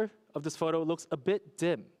color of this photo looks a bit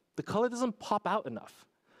dim. The color doesn't pop out enough.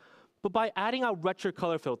 But by adding our retro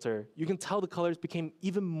color filter, you can tell the colors became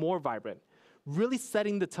even more vibrant, really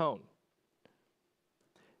setting the tone.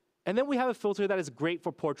 And then we have a filter that is great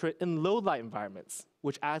for portrait in low light environments,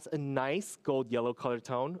 which adds a nice gold yellow color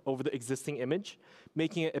tone over the existing image,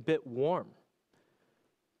 making it a bit warm.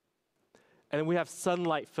 And then we have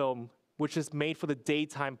sunlight film, which is made for the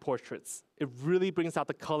daytime portraits. It really brings out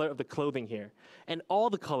the color of the clothing here, and all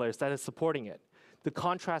the colors that is supporting it. The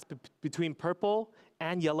contrast between purple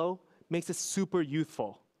and yellow makes it super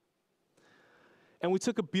youthful. And we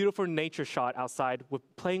took a beautiful nature shot outside with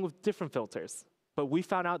playing with different filters. But we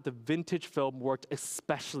found out the vintage film worked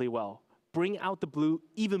especially well, bring out the blue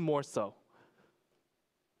even more so.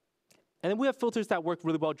 And then we have filters that work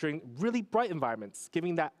really well during really bright environments,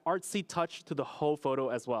 giving that artsy touch to the whole photo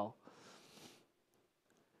as well.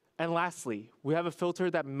 And lastly, we have a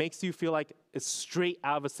filter that makes you feel like it's straight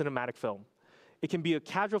out of a cinematic film. It can be a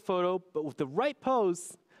casual photo, but with the right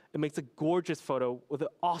pose, it makes a gorgeous photo with an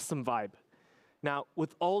awesome vibe. Now,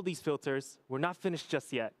 with all these filters, we're not finished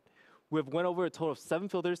just yet. We've went over a total of 7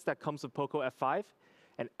 filters that comes with POCO F5.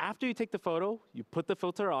 And after you take the photo, you put the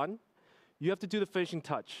filter on, you have to do the finishing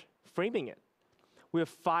touch, framing it. We have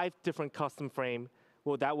 5 different custom frame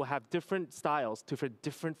that will have different styles for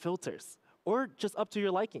different filters, or just up to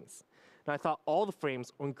your likings. And I thought all the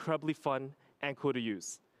frames were incredibly fun and cool to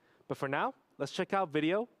use. But for now, let's check out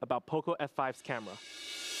video about POCO F5's camera.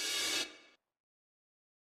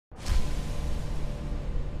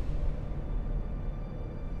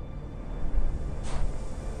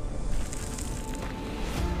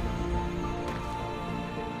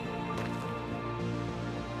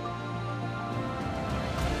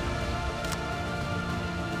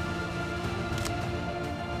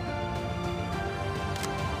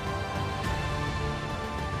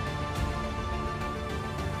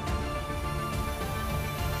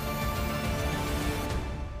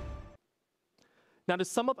 Now, to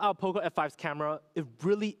sum up our POCO F5's camera, it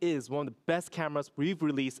really is one of the best cameras we've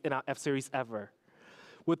released in our F-series ever.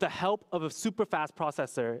 With the help of a super fast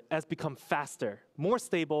processor, it has become faster, more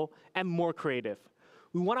stable, and more creative.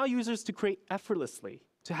 We want our users to create effortlessly,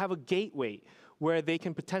 to have a gateway where they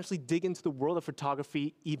can potentially dig into the world of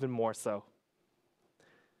photography even more so.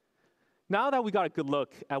 Now that we got a good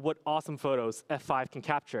look at what awesome photos F5 can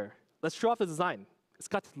capture, let's show off the design. It's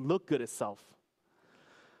got to look good itself.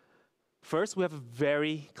 First, we have a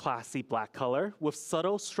very classy black color with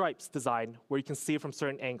subtle stripes design where you can see it from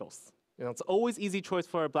certain angles. It's always easy choice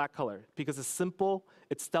for a black color because it's simple,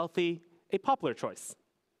 it's stealthy, a popular choice.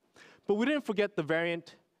 But we didn't forget the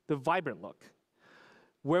variant, the vibrant look,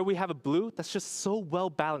 where we have a blue that's just so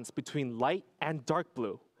well balanced between light and dark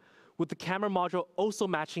blue. With the camera module also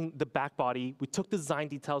matching the back body, we took design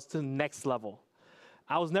details to the next level.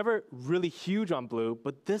 I was never really huge on blue,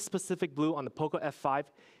 but this specific blue on the POCO F5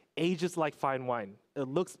 ages like fine wine. It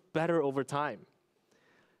looks better over time.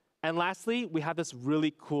 And lastly, we have this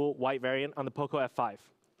really cool white variant on the POCO F5.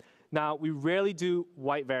 Now, we rarely do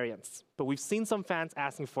white variants, but we've seen some fans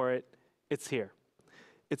asking for it. It's here.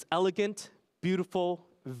 It's elegant, beautiful,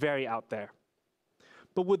 very out there.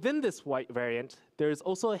 But within this white variant, there is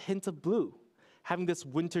also a hint of blue, having this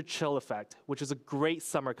winter chill effect, which is a great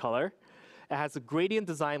summer color. It has a gradient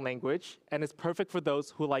design language, and is perfect for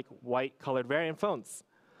those who like white-colored variant phones.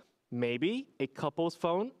 Maybe a couple's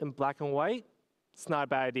phone in black and white, it's not a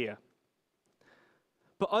bad idea.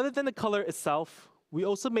 But other than the color itself, we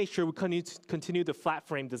also made sure we continue the flat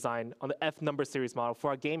frame design on the F number series model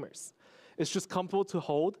for our gamers. It's just comfortable to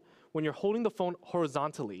hold when you're holding the phone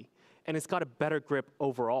horizontally, and it's got a better grip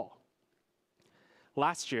overall.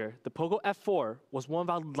 Last year, the POCO F4 was one of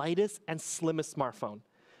our lightest and slimmest smartphone.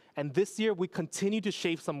 And this year, we continue to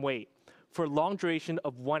shave some weight for long duration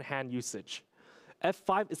of one-hand usage.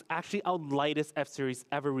 F5 is actually our lightest F-series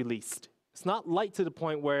ever released. It's not light to the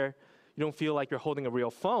point where you don't feel like you're holding a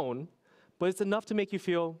real phone, but it's enough to make you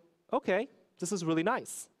feel, okay, this is really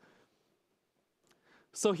nice.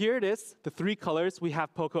 So here it is, the three colors we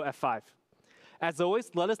have POCO F5. As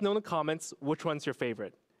always, let us know in the comments which one's your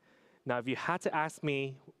favorite. Now, if you had to ask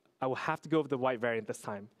me, I will have to go with the white variant this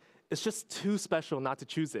time. It's just too special not to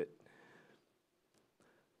choose it.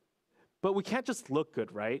 But we can't just look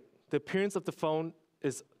good, right? The appearance of the phone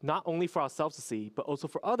is not only for ourselves to see, but also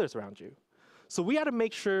for others around you. So we had to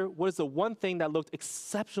make sure what is the one thing that looked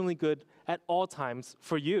exceptionally good at all times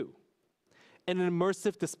for you. An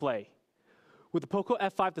immersive display. With the POCO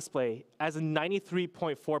F5 display as a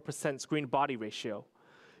 93.4% screen body ratio,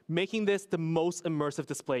 making this the most immersive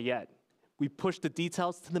display yet. We pushed the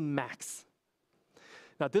details to the max.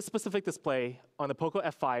 Now, this specific display on the POCO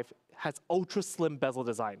F5 has ultra slim bezel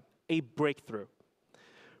design, a breakthrough.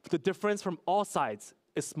 The difference from all sides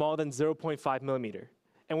is smaller than 0.5 millimeter.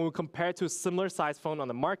 And when we compare it to a similar size phone on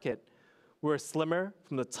the market, we're slimmer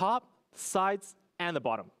from the top, sides, and the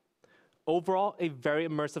bottom. Overall, a very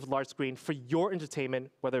immersive large screen for your entertainment,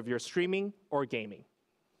 whether you're streaming or gaming.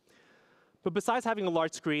 But besides having a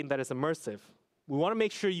large screen that is immersive, we want to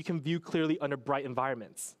make sure you can view clearly under bright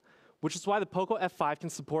environments, which is why the POCO F5 can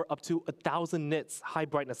support up to 1,000 nits high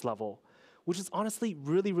brightness level, which is honestly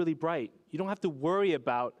really, really bright. You don't have to worry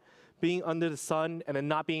about being under the sun and then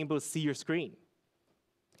not being able to see your screen.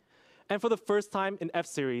 And for the first time in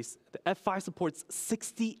F-series, the F5 supports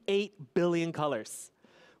 68 billion colors,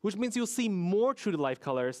 which means you'll see more true-to-life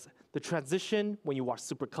colors. The transition when you watch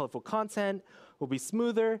super colorful content will be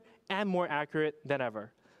smoother and more accurate than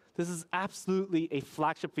ever. This is absolutely a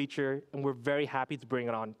flagship feature, and we're very happy to bring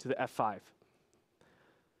it on to the F5.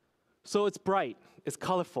 So it's bright, it's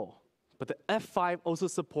colorful, but the F5 also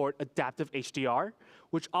supports adaptive HDR,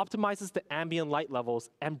 which optimizes the ambient light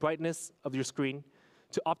levels and brightness of your screen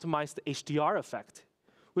to optimize the HDR effect,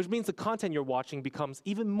 which means the content you're watching becomes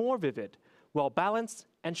even more vivid, well-balanced,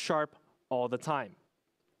 and sharp all the time.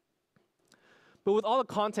 But with all the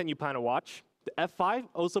content you plan to watch, the F5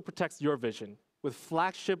 also protects your vision with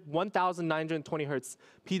flagship 1,920 Hz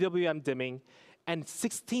PWM dimming and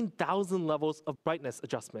 16,000 levels of brightness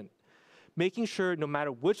adjustment, making sure no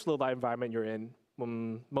matter which low-light environment you're in,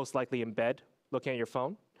 most likely in bed, looking at your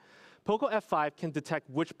phone, POCO F5 can detect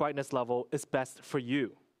which brightness level is best for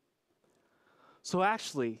you. So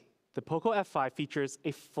actually, the POCO F5 features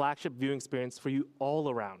a flagship viewing experience for you all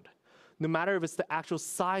around. No matter if it's the actual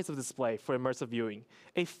size of the display for immersive viewing,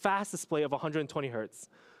 a fast display of 120 Hz,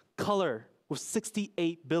 color with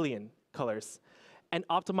 68 billion colors, and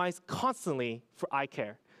optimized constantly for eye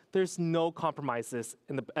care. There's no compromises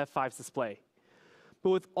in the F5's display. But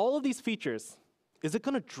with all of these features, is it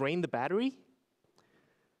going to drain the battery?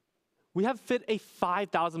 We have fit a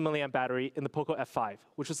 5,000 milliamp battery in the POCO F5,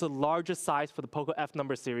 which is the largest size for the POCO F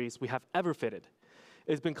number series we have ever fitted.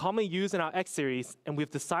 It's been commonly used in our X series, and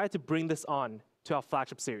we've decided to bring this on to our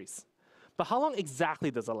flagship series. But how long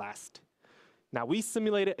exactly does it last? Now, we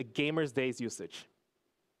simulated a gamer's day's usage.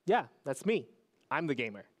 Yeah, that's me. I'm the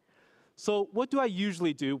gamer. So what do I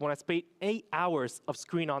usually do when I spend 8 hours of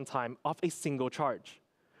screen on time off a single charge?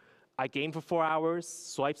 I game for 4 hours,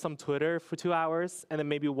 swipe some Twitter for 2 hours, and then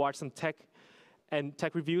maybe watch some tech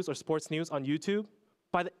reviews or sports news on YouTube.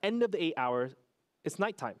 By the end of the 8 hours, it's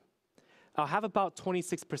nighttime. I'll have about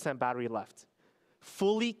 26% battery left,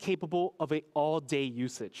 fully capable of an all-day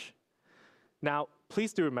usage. Now,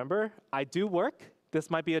 please do remember, I do work. This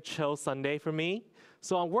might be a chill Sunday for me.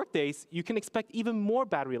 So on work days, you can expect even more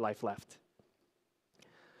battery life left.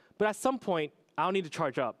 But at some point, I'll need to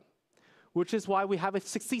charge up, which is why we have a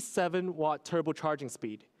 67-watt turbo charging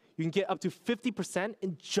speed. You can get up to 50%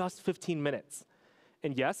 in just 15 minutes.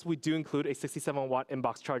 And yes, we do include a 67-watt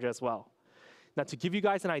inbox charger as well. Now, to give you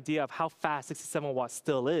guys an idea of how fast 67 watts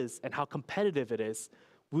still is and how competitive it is,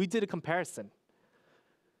 we did a comparison.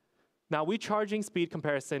 Now, we're charging speed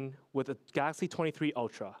comparison with a Galaxy 23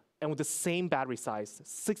 Ultra. And with the same battery size,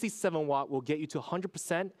 67 watt will get you to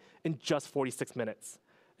 100% in just 46 minutes.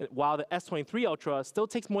 While the S23 Ultra still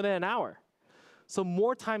takes more than an hour. So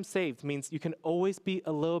more time saved means you can always be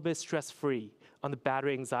a little bit stress-free on the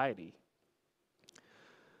battery anxiety.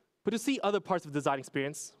 But to see other parts of the design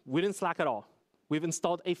experience, we didn't slack at all. We've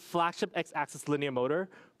installed a flagship X-axis linear motor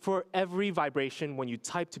for every vibration when you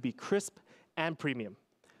type to be crisp and premium.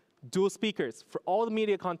 Dual speakers for all the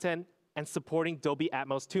media content and supporting Dolby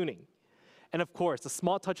Atmos tuning. And of course, the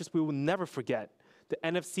small touches we will never forget, the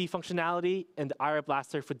NFC functionality and the IR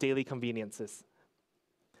blaster for daily conveniences.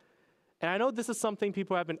 And I know this is something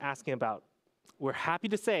people have been asking about. We're happy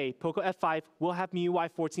to say POCO F5 will have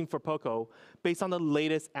MIUI 14 for POCO based on the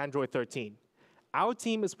latest Android 13. Our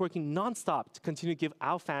team is working nonstop to continue to give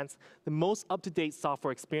our fans the most up-to-date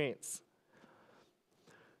software experience.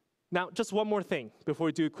 Now, just one more thing before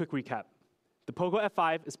we do a quick recap. The POCO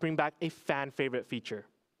F5 is bringing back a fan favorite feature,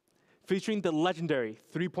 featuring the legendary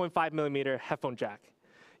 3.5mm headphone jack.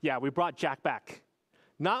 Yeah, we brought jack back.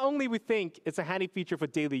 Not only we think it's a handy feature for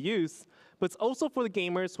daily use, but it's also for the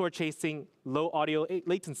gamers who are chasing low audio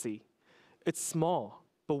latency. It's small,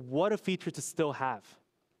 but what a feature to still have.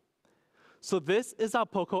 So this is our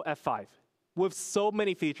POCO F5, with so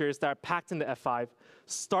many features that are packed in the F5,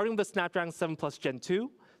 starting with the Snapdragon 7 Plus Gen 2,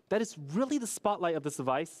 that is really the spotlight of this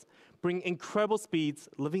device, bringing incredible speeds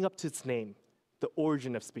living up to its name, the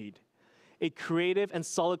origin of speed. A creative and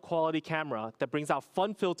solid quality camera that brings out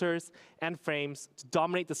fun filters and frames to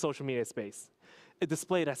dominate the social media space. A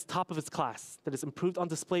display that's top of its class, that is improved on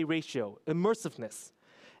display ratio, immersiveness,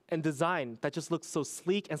 and design that just looks so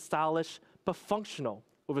sleek and stylish, but functional,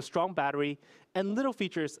 with a strong battery and little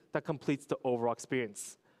features that completes the overall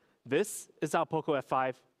experience. This is our POCO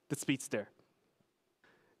F5, the Speedster.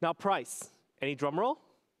 Now price, any drum roll?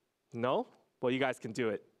 No? Well, you guys can do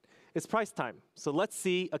it. It's price time, so let's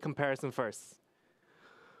see a comparison first.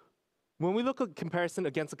 When we look at comparison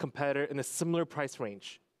against a competitor in a similar price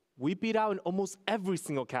range, we beat out in almost every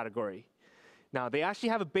single category. Now, they actually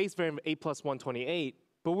have a base variant of A plus 128,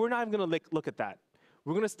 but we're not even gonna look at that.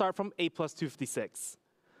 We're gonna start from A plus 256.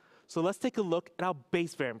 So let's take a look at our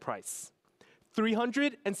base variant price.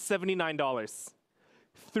 $379.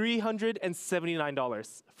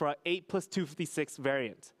 $379 for our 8 plus 256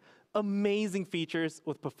 variant. Amazing features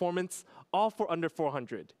with performance, all for under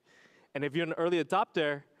 $400. And if you're an early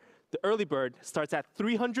adopter, the early bird starts at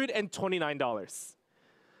 $329.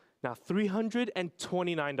 Now,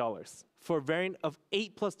 $329 for a variant of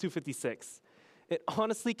 8 plus 256. It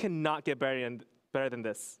honestly cannot get better than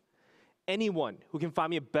this. Anyone who can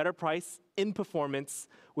find me a better price in performance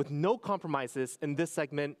with no compromises in this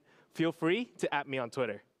segment, feel free to @ me on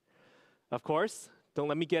Twitter. Of course, don't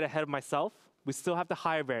let me get ahead of myself. We still have the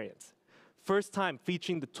higher variant. First time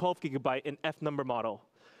featuring the 12GB in F number model.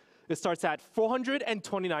 It starts at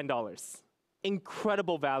 $429.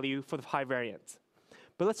 Incredible value for the high variant.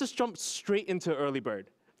 But let's just jump straight into early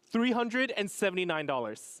bird.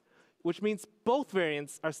 $379, which means both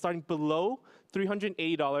variants are starting below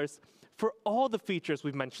 $380 for all the features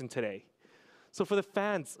we've mentioned today. So for the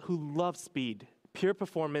fans who love speed, pure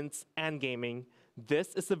performance, and gaming,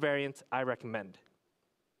 this is the variant I recommend.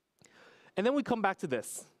 And then we come back to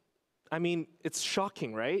this. I mean, it's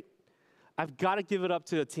shocking, right? I've got to give it up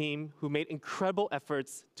to the team who made incredible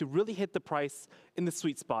efforts to really hit the price in the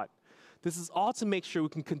sweet spot. This is all to make sure we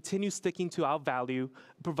can continue sticking to our value,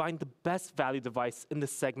 providing the best value device in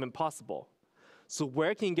this segment possible. So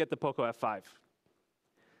where can you get the POCO F5?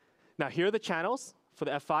 Now, here are the channels for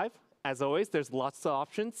the F5. As always, there's lots of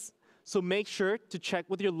options. So make sure to check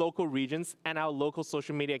with your local regions and our local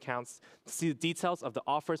social media accounts to see the details of the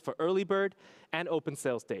offers for early bird and open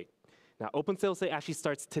sales date. Now, open sales day actually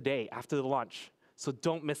starts today after the launch, so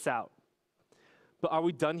don't miss out. But are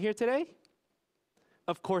we done here today?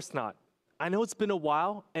 Of course not. I know it's been a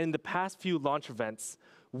while, and in the past few launch events,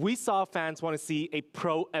 we saw fans want to see a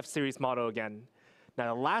Pro F-Series model again.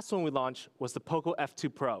 Now, the last one we launched was the POCO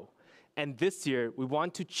F2 Pro, and this year, we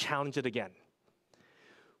want to challenge it again.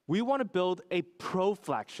 We want to build a Pro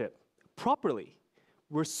flagship properly.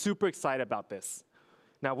 We're super excited about this.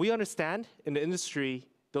 Now, we understand in the industry,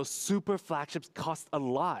 those super flagships cost a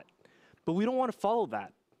lot, but we don't want to follow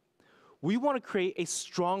that. We want to create a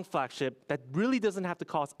strong flagship that really doesn't have to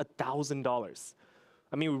cost $1,000.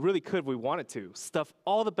 I mean, we really could if we wanted to, stuff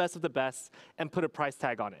all the best of the best and put a price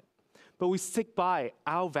tag on it. But we stick by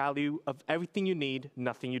our value of everything you need,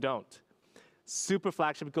 nothing you don't. Super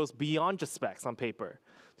flagship goes beyond just specs on paper.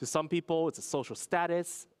 To some people, it's a social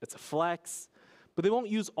status, it's a flex, but they won't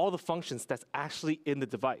use all the functions that's actually in the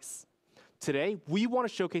device. Today, we want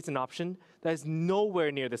to showcase an option that is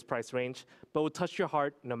nowhere near this price range, but will touch your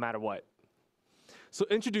heart no matter what. So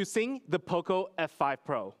introducing the POCO F5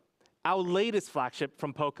 Pro, our latest flagship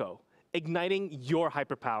from POCO, igniting your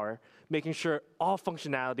hyperpower, making sure all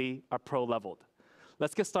functionality are pro-leveled.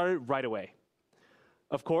 Let's get started right away.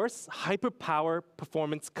 Of course, hyperpower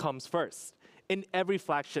performance comes first. In every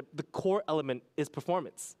flagship, the core element is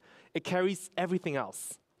performance. It carries everything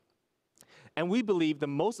else. And we believe the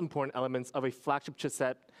most important elements of a flagship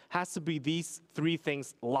chipset has to be these three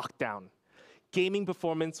things locked down. Gaming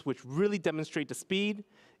performance, which really demonstrate the speed,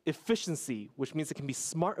 efficiency, which means it can be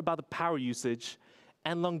smart about the power usage,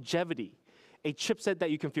 and longevity, a chipset that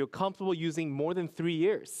you can feel comfortable using more than 3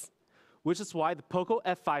 years. Which is why the POCO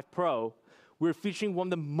F5 Pro, we're featuring one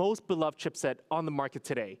of the most beloved chipset on the market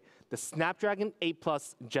today, the Snapdragon 8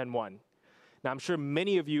 Plus Gen 1. Now, I'm sure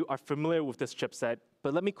many of you are familiar with this chipset,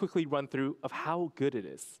 but let me quickly run through of how good it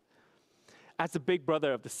is. As the big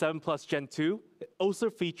brother of the 7 Plus Gen 2, it also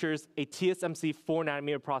features a TSMC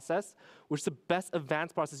 4nm process, which is the best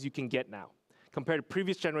advanced process you can get now. Compared to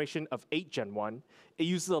previous generation of 8 Gen 1, it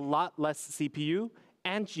uses a lot less CPU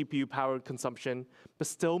and GPU power consumption, but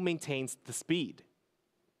still maintains the speed.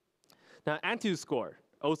 Now, Antutu score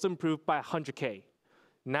also improved by 100K,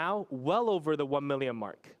 now well over the 1 million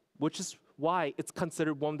mark, which is why it's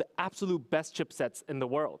considered one of the absolute best chipsets in the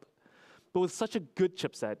world. But with such a good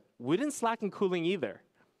chipset, we didn't slack in cooling either.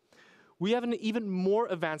 We have an even more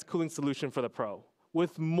advanced cooling solution for the Pro.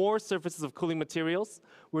 With more surfaces of cooling materials,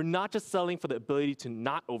 we're not just selling for the ability to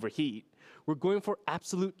not overheat, we're going for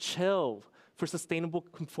absolute chill for sustainable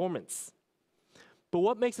performance. But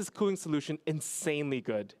what makes this cooling solution insanely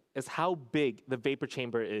good is how big the vapor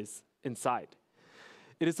chamber is inside.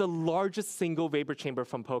 It is the largest single vapor chamber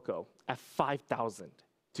from POCO at 5,000.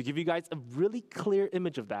 To give you guys a really clear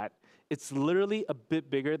image of that, it's literally a bit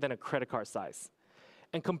bigger than a credit card size.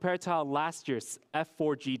 And compared to our last year's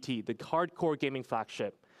F4 GT, the hardcore gaming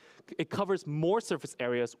flagship, it covers more surface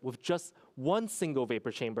areas with just one single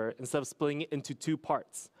vapor chamber instead of splitting it into two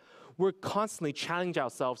parts. We're constantly challenging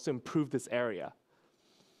ourselves to improve this area.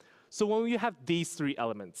 So when we have these three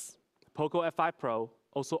elements, POCO F5 Pro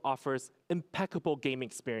also offers impeccable gaming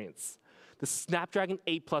experience. The Snapdragon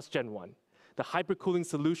 8 Plus Gen 1, the hypercooling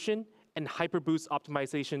solution, and HyperBoost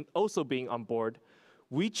optimization also being on board,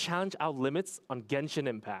 we challenged our limits on Genshin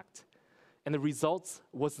Impact. And the results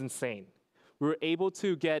was insane. We were able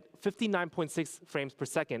to get 59.6 frames per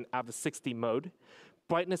second out of the 60 mode,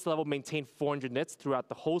 brightness level maintained 400 nits throughout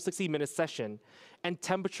the whole 60-minute session, and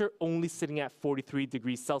temperature only sitting at 43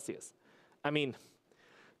 degrees Celsius. I mean,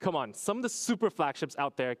 come on, some of the super flagships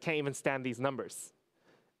out there can't even stand these numbers.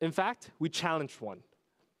 In fact, we challenged one.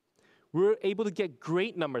 We were able to get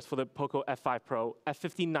great numbers for the POCO F5 Pro at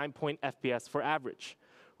 59 FPS for average,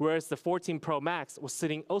 whereas the 14 Pro Max was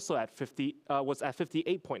sitting also at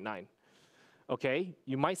 58.9. Okay,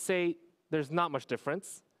 you might say there's not much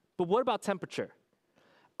difference, but what about temperature?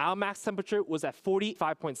 Our max temperature was at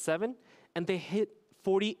 45.7, and they hit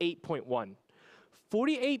 48.1.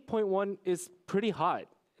 48.1 is pretty hot.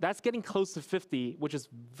 That's getting close to 50, which is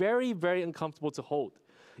very, very uncomfortable to hold.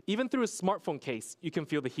 Even through a smartphone case, you can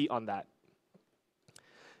feel the heat on that.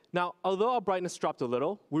 Now, although our brightness dropped a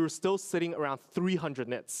little, we were still sitting around 300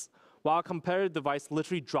 nits, while our competitive device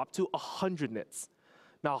literally dropped to 100 nits.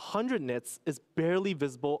 Now, 100 nits is barely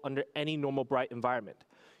visible under any normal bright environment.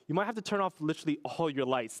 You might have to turn off literally all your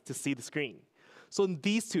lights to see the screen. So in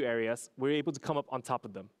these two areas, we're able to come up on top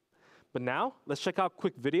of them. But now, let's check out a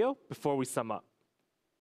quick video before we sum up.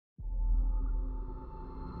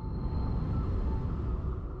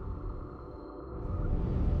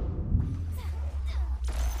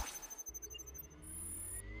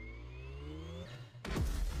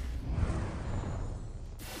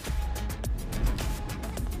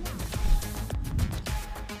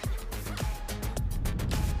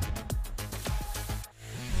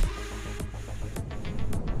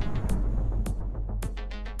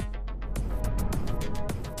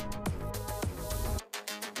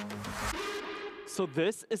 So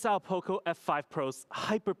this is our POCO F5 Pro's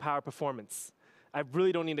hyper-power performance. I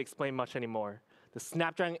really don't need to explain much anymore. The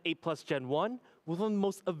Snapdragon 8 Plus Gen 1 with one of the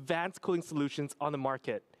most advanced cooling solutions on the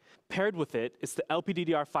market. Paired with it is the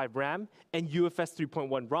LPDDR5 RAM and UFS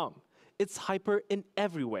 3.1 ROM. It's hyper in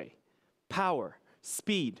every way. Power,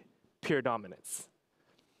 speed, pure dominance.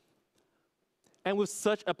 And with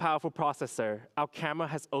such a powerful processor, our camera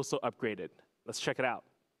has also upgraded. Let's check it out.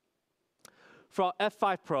 For our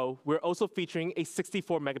F5 Pro, we're also featuring a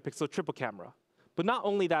 64-megapixel triple camera. But not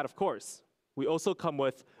only that, of course. We also come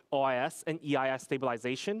with OIS and EIS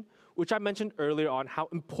stabilization, which I mentioned earlier on how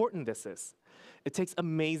important this is. It takes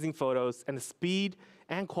amazing photos, and the speed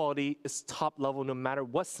and quality is top level no matter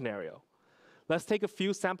what scenario. Let's take a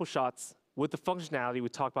few sample shots with the functionality we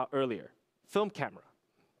talked about earlier, film camera.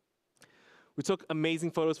 We took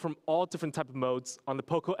amazing photos from all different types of modes on the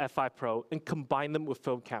POCO F5 Pro and combined them with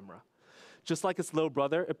film camera. Just like its little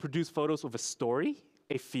brother, it produced photos with a story,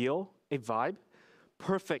 a feel, a vibe,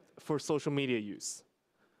 perfect for social media use.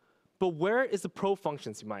 But where is the pro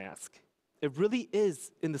functions, you might ask? It really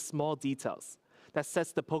is in the small details that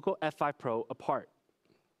sets the POCO F5 Pro apart.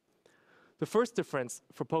 The first difference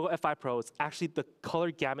for POCO F5 Pro is actually the color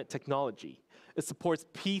gamut technology. It supports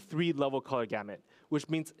P3 level color gamut, which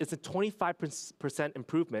means it's a 25%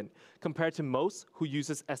 improvement compared to most who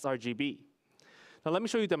uses sRGB. Now let me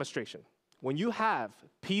show you a demonstration. When you have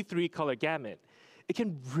P3 color gamut, it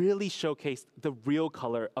can really showcase the real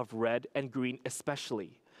color of red and green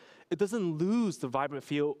especially. It doesn't lose the vibrant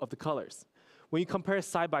feel of the colors. When you compare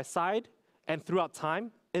side by side and throughout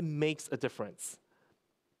time, it makes a difference.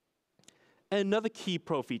 And another key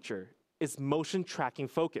pro feature is motion tracking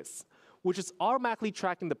focus, which is automatically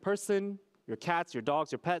tracking the person, your cats, your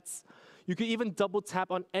dogs, your pets. You can even double tap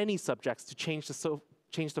on any subjects to change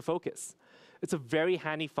the focus. It's a very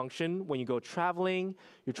handy function when you go traveling,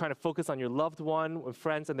 you're trying to focus on your loved one with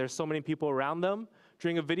friends, and there's so many people around them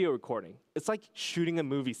during a video recording. It's like shooting a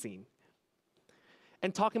movie scene.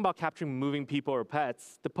 And talking about capturing moving people or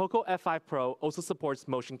pets, the POCO F5 Pro also supports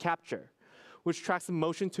motion capture, which tracks the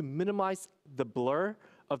motion to minimize the blur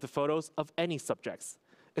of the photos of any subjects,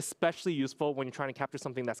 especially useful when you're trying to capture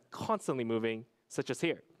something that's constantly moving, such as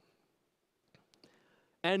here.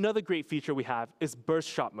 And another great feature we have is burst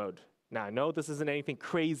shot mode. Now, I know this isn't anything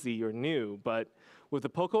crazy or new, but with the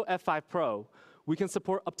POCO F5 Pro, we can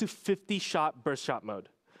support up to 50-shot burst shot mode,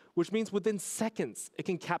 which means within seconds, it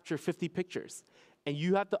can capture 50 pictures. And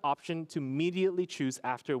you have the option to immediately choose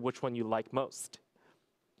after which one you like most.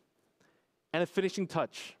 And the finishing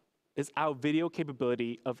touch is our video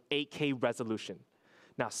capability of 8K resolution.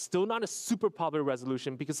 Now, still not a super popular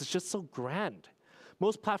resolution because it's just so grand.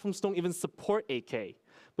 Most platforms don't even support 8K,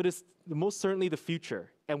 but it's most certainly the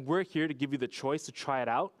future. And we're here to give you the choice to try it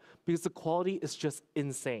out because the quality is just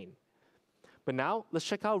insane. But now, let's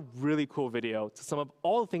check out a really cool video to sum up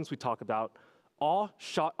all the things we talked about, all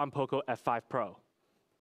shot on POCO F5 Pro.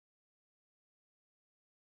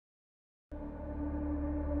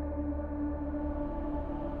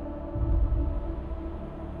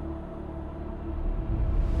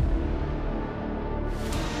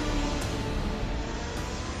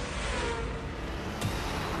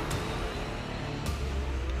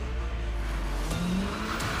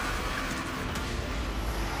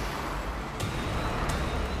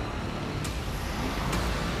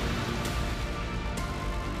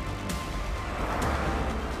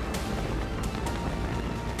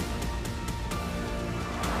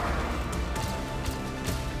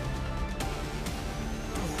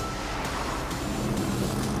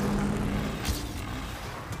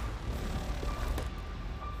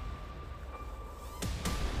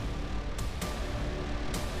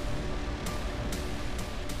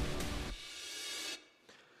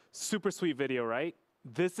 Super sweet video, right?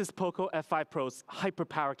 This is POCO F5 Pro's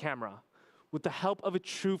hyper-power camera. With the help of a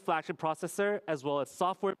true flagship processor, as well as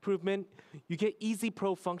software improvement, you get easy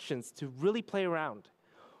pro functions to really play around.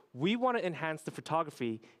 We want to enhance the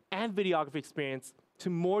photography and videography experience to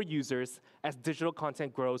more users as digital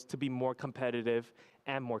content grows to be more competitive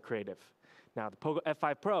and more creative. Now, the POCO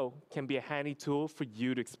F5 Pro can be a handy tool for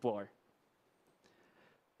you to explore.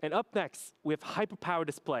 And up next, we have hyper-power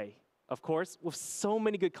display. Of course, with so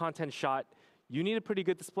many good content shot, you need a pretty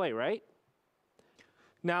good display, right?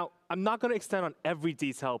 Now, I'm not going to extend on every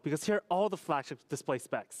detail because here are all the flagship display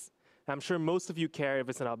specs. I'm sure most of you care if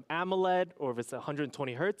it's an AMOLED or if it's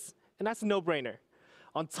 120 Hertz, and that's a no-brainer.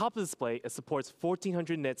 On top of the display, it supports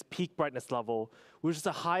 1400 nits peak brightness level, which is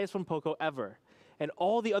the highest from POCO ever. And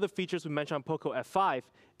all the other features we mentioned on POCO F5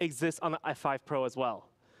 exist on the F5 Pro as well.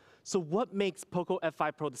 So what makes POCO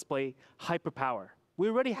F5 Pro display hyper-power? We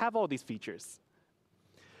already have all these features.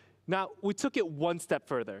 Now, we took it one step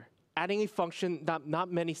further, adding a function that not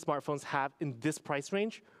many smartphones have in this price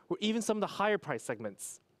range, or even some of the higher price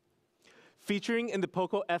segments. Featuring in the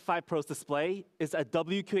POCO F5 Pro's display is a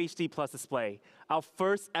WQHD Plus display, our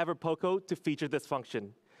first ever POCO to feature this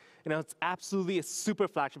function. And it's absolutely a super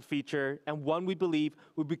flagship feature and one we believe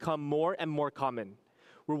will become more and more common.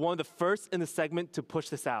 We're one of the first in the segment to push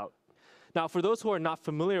this out. Now, for those who are not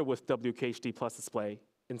familiar with WQHD Plus display,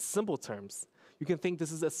 in simple terms, you can think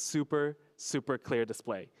this is a super, super clear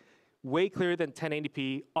display. Way clearer than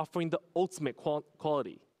 1080p, offering the ultimate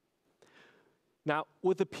quality. Now,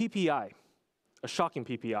 with a PPI, a shocking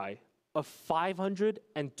PPI, of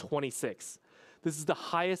 526, this is the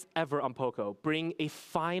highest ever on POCO, bringing a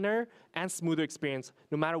finer and smoother experience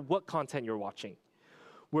no matter what content you're watching.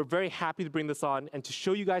 We're very happy to bring this on and to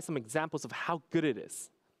show you guys some examples of how good it is.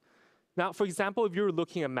 Now, for example, if you're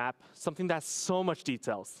looking at a map, something that has so much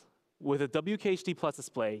details, with a WQHD Plus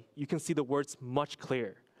display, you can see the words much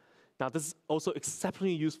clearer. Now, this is also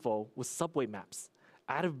exceptionally useful with subway maps.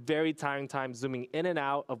 I had a very tiring time zooming in and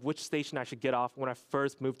out of which station I should get off when I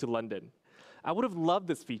first moved to London. I would have loved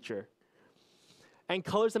this feature. And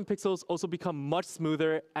colors and pixels also become much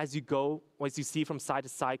smoother as you see from side to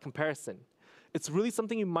side comparison. It's really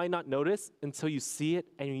something you might not notice until you see it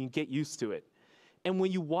and you get used to it. And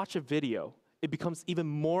when you watch a video, it becomes even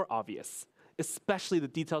more obvious, especially the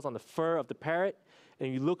details on the fur of the parrot.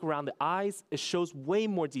 And you look around the eyes, it shows way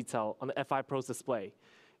more detail on the F5 Pro's display.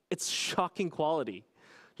 It's shocking quality.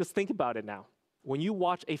 Just think about it now. When you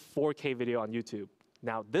watch a 4K video on YouTube,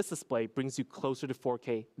 now this display brings you closer to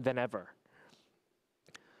 4K than ever.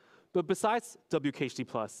 But besides WQHD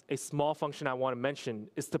Plus, a small function I want to mention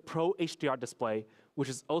is the Pro HDR display, which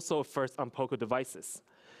is also a first on POCO devices.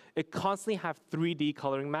 It constantly has 3D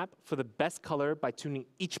coloring map for the best color by tuning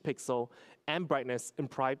each pixel and brightness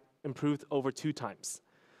improved over 2 times,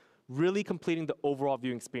 really completing the overall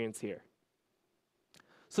viewing experience here.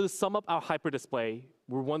 So to sum up our Hyper display,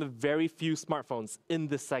 we're one of the very few smartphones in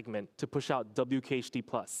this segment to push out WQHD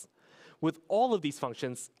Plus, with all of these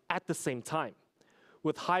functions at the same time.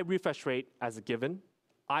 With high refresh rate as a given,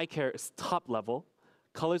 eye care is top level,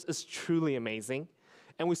 colors is truly amazing,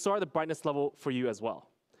 and we saw the brightness level for you as well.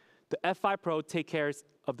 The F5 Pro takes care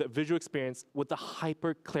of the visual experience with the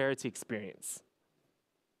hyper clarity experience.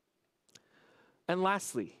 And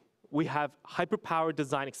lastly, we have hyper-powered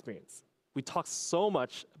design experience. We talked so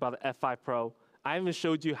much about the F5 Pro, I haven't even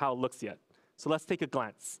showed you how it looks yet. So let's take a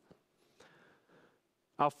glance.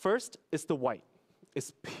 Our first is the white.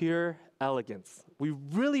 It's pure elegance. We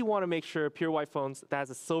really want to make sure pure white phones that has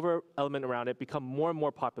a silver element around it become more and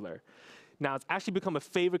more popular. Now, it's actually become a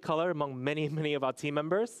favorite color among many, many of our team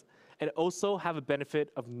members, and also have a benefit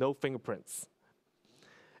of no fingerprints.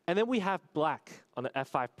 And then we have black on the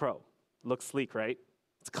F5 Pro. Looks sleek, right?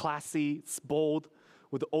 It's classy, it's bold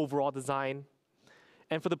with the overall design.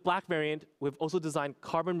 And for the black variant, we've also designed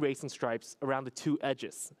carbon racing stripes around the 2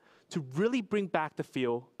 edges to really bring back the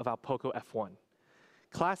feel of our POCO F1.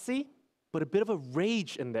 Classy, but a bit of a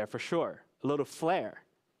rage in there for sure, a little flair.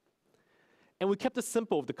 And we kept it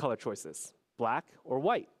simple with the color choices, black or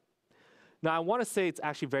white. Now, I want to say it's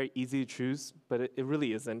actually very easy to choose, but it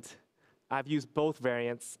really isn't. I've used both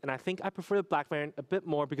variants, and I think I prefer the black variant a bit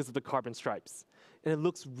more because of the carbon stripes. And it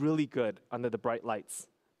looks really good under the bright lights.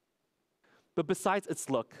 But besides its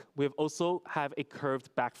look, we also have a curved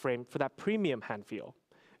back frame for that premium hand feel.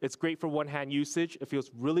 It's great for one-hand usage, it feels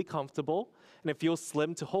really comfortable, and it feels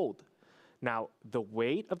slim to hold. Now, the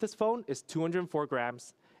weight of this phone is 204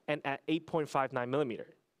 grams and at 8.59 millimeter.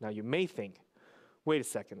 Now, you may think, wait a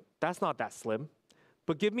second, that's not that slim.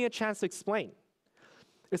 But give me a chance to explain.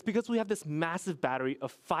 It's because we have this massive battery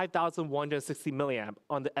of 5,160 milliamp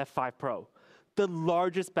on the F5 Pro, the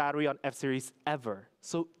largest battery on F-series ever.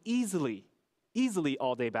 So easily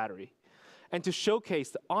all-day battery. And to showcase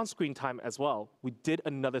the on-screen time as well, we did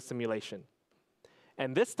another simulation.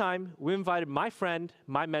 And this time, we invited my friend,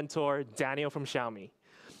 my mentor, Daniel from Xiaomi,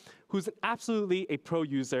 who's absolutely a pro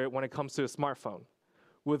user when it comes to a smartphone.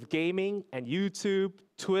 With gaming and YouTube,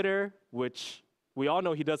 Twitter, which we all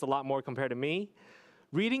know he does a lot more compared to me,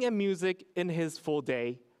 reading and music in his full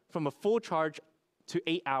day, from a full charge to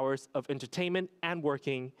 8 hours of entertainment and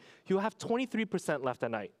working, he'll have 23% left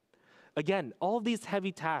at night. Again, all of these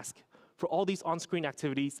heavy tasks for all these on-screen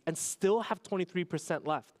activities and still have 23%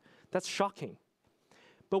 left. That's shocking.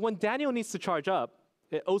 But when Daniel needs to charge up,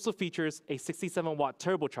 it also features a 67-watt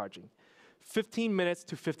turbocharging, 15 minutes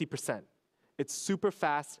to 50%. It's super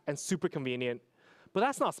fast and super convenient, but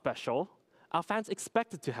that's not special. Our fans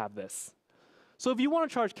expected to have this. So if you want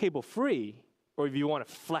to charge cable-free, or if you want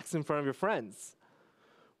to flex in front of your friends,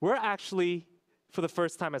 we're actually for the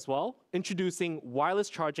first time as well, introducing wireless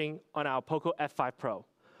charging on our POCO F5 Pro.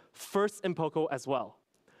 First in POCO as well.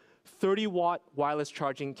 30-watt wireless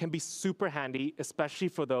charging can be super handy, especially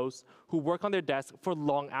for those who work on their desk for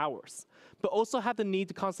long hours, but also have the need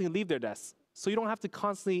to constantly leave their desk, so you don't have to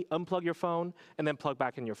constantly unplug your phone and then plug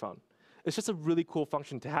back in your phone. It's just a really cool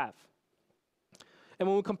function to have. And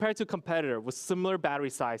when we compare it to a competitor with similar battery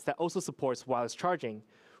size that also supports wireless charging,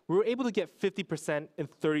 we were able to get 50% in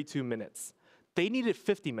 32 minutes. They needed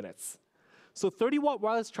 50 minutes. So 30-watt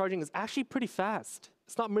wireless charging is actually pretty fast.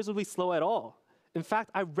 It's not miserably slow at all. In fact,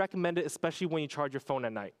 I recommend it especially when you charge your phone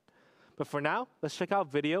at night. But for now, let's check out a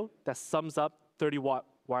video that sums up 30-watt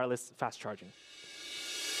wireless fast charging.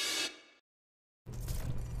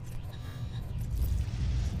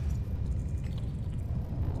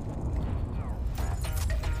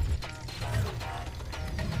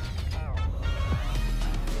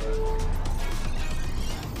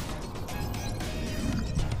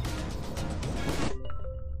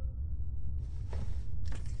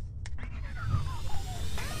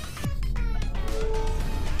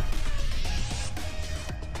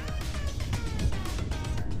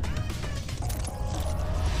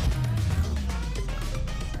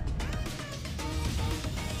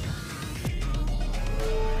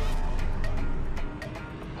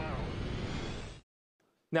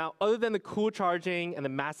 Now, other than the cool charging and the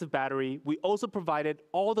massive battery, we also provided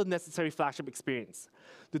all the necessary flagship experience.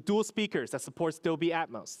 The dual speakers that supports Dolby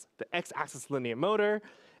Atmos, the X-axis linear motor,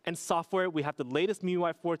 and software, we have the latest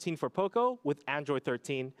MIUI 14 for POCO with Android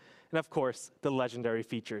 13, and of course, the legendary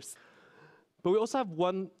features. But we also have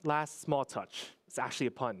one last small touch. It's actually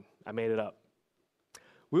a pun. I made it up.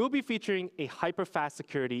 We will be featuring a hyper-fast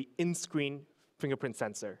security in-screen fingerprint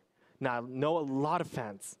sensor. Now, I know a lot of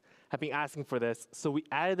fans have been asking for this, so we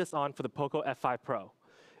added this on for the POCO F5 Pro.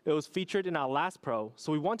 It was featured in our last Pro,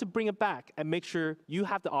 so we want to bring it back and make sure you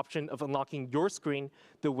have the option of unlocking your screen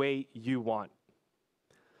the way you want.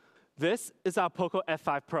 This is our POCO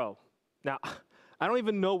F5 Pro. Now, I don't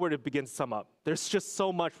even know where to begin to sum up. There's just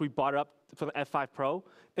so much we brought up for the F5 Pro.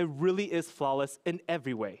 It really is flawless in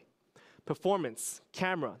every way. Performance,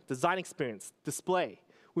 camera, design experience, display.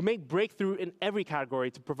 We make breakthrough in every category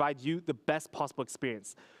to provide you the best possible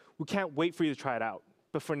experience. We can't wait for you to try it out.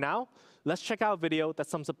 But for now, let's check out a video that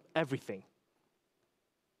sums up everything.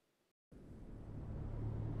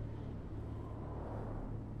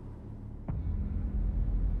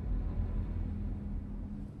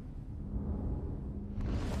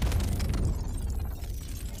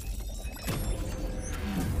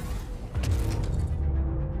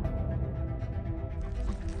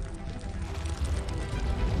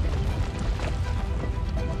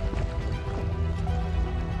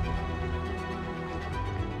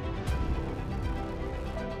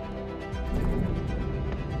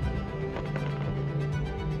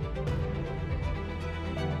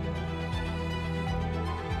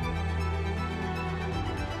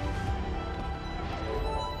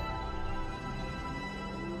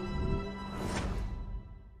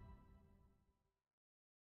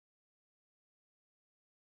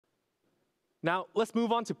 Now, let's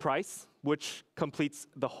move on to price, which completes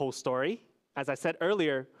the whole story. As I said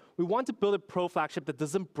earlier, we want to build a Pro flagship that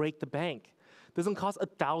doesn't break the bank, doesn't cost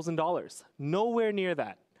 $1,000, nowhere near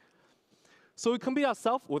that. So we compete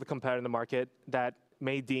ourselves with a competitor in the market that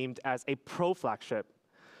may be deemed as a Pro flagship.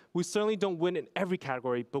 We certainly don't win in every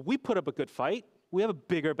category, but we put up a good fight. We have a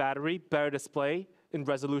bigger battery, better display in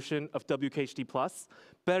resolution of WQHD+,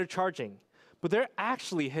 better charging. But they're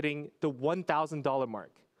actually hitting the $1,000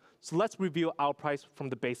 mark. So let's review our price from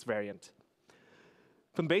the base variant.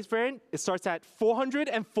 From the base variant, it starts at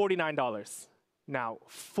 $449. Now,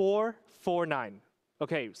 $449.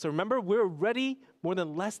 Okay, so remember, we're already more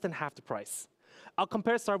than less than half the price. I'll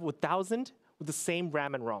compare start with 1,000 with the same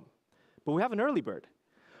RAM and ROM. But we have an early bird,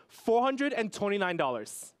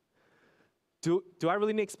 $429. Do I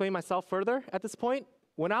really need to explain myself further at this point?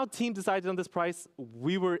 When our team decided on this price,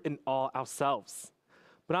 we were in awe ourselves.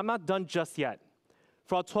 But I'm not done just yet.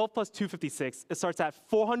 For our 12 plus 256, it starts at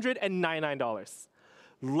 $499.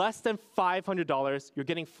 Less than $500, you're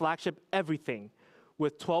getting flagship everything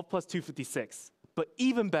with 12 plus 256. But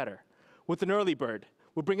even better, with an early bird,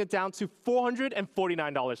 we'll bring it down to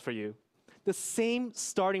 $449 for you. The same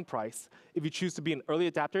starting price if you choose to be an early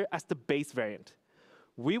adapter as the base variant.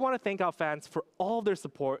 We want to thank our fans for all of their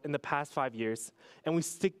support in the past 5 years, and we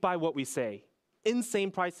stick by what we say.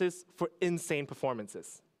 Insane prices for insane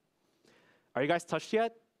performances. Are you guys touched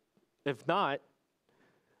yet? If not,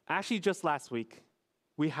 actually just last week,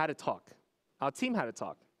 we had a talk. Our team had a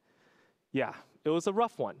talk. Yeah, it was a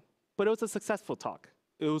rough one, but it was a successful talk.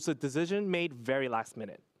 It was a decision made very last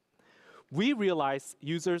minute. We realize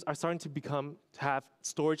users are starting to have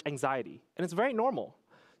storage anxiety, and it's very normal.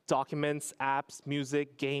 Documents, apps,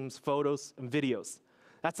 music, games, photos, and videos.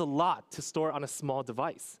 That's a lot to store on a small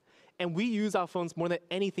device. And we use our phones more than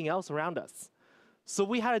anything else around us. So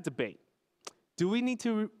we had a debate. Do we need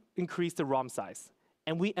to increase the ROM size?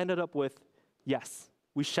 And we ended up with, yes,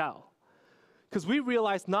 we shall. Because we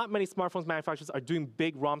realized not many smartphones manufacturers are doing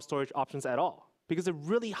big ROM storage options at all, because it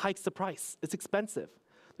really hikes the price. It's expensive.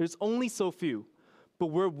 There's only so few, but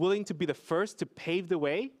we're willing to be the first to pave the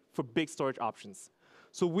way for big storage options.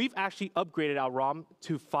 So we've actually upgraded our ROM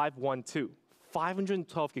to 512,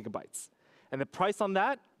 512 gigabytes. And the price on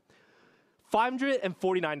that,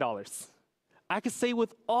 $549. I could say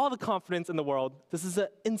with all the confidence in the world, this is an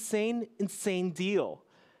insane, insane deal.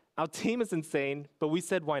 Our team is insane, but we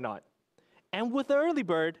said why not? And with the early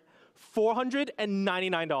bird,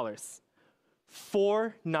 $499.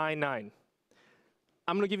 $499.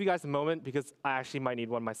 I'm gonna give you guys a moment because I actually might need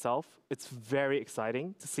one myself. It's very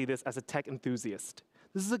exciting to see this as a tech enthusiast.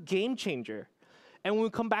 This is a game changer. And when we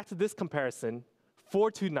come back to this comparison,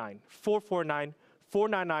 $429, $449,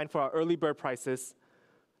 $499 for our early bird prices,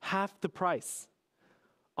 half the price.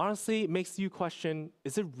 Honestly, it makes you question,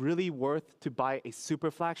 is it really worth to buy a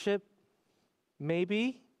super flagship?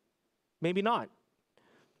 Maybe, maybe not.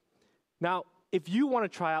 Now, if you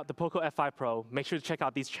want to try out the POCO F5 Pro, make sure to check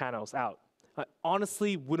out these channels out. I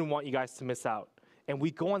honestly wouldn't want you guys to miss out. And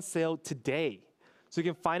we go on sale today, so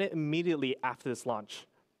you can find it immediately after this launch.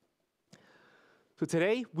 So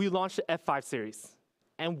today, we launched the F5 series,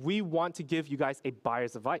 and we want to give you guys a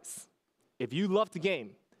buyer's advice. If you love the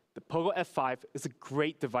game, the POCO F5 is a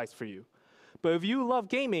great device for you. But if you love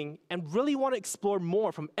gaming and really want to explore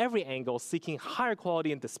more from every angle, seeking higher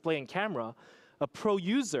quality in display and camera, a pro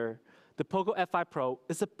user, the POCO F5 Pro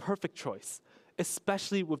is a perfect choice,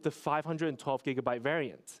 especially with the 512 gigabyte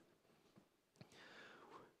variant.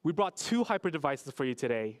 We brought two hyper devices for you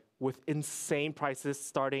today with insane prices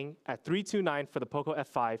starting at $329 for the POCO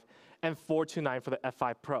F5 and $429 for the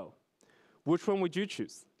F5 Pro. Which one would you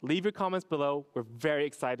choose? Leave your comments below. We're very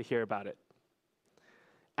excited to hear about it.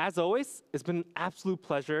 As always, it's been an absolute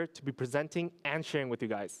pleasure to be presenting and sharing with you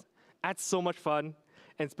guys. I had so much fun,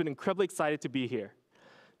 and it's been incredibly excited to be here.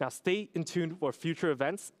 Now stay in tune for future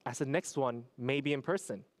events, as the next one may be in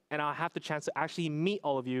person, and I'll have the chance to actually meet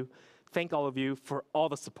all of you, thank all of you for all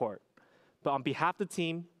the support. But on behalf of the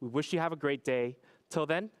team, we wish you have a great day. Till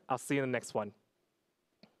then, I'll see you in the next one.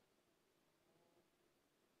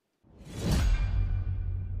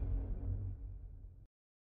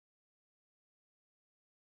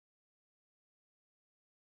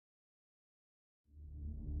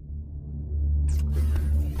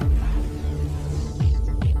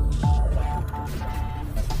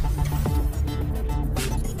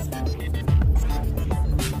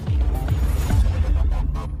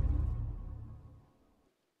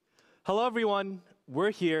 Hello, everyone.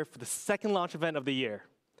 We're here for the second launch event of the year.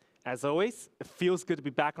 As always, it feels good to be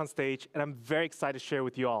back on stage, and I'm very excited to share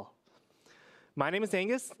with you all. My name is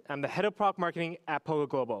Angus. I'm the head of product marketing at POCO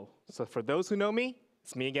Global. So for those who know me,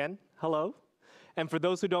 it's me again. Hello. And for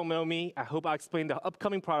those who don't know me, I hope I'll explain the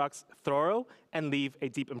upcoming products thorough and leave a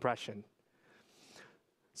deep impression.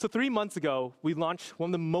 So 3 months ago, we launched one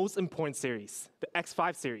of the most important series, the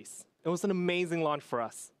X5 series. It was an amazing launch for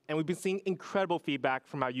us, and we've been seeing incredible feedback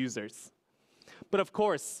from our users. But of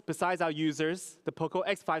course, besides our users, the POCO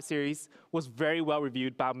X5 series was very well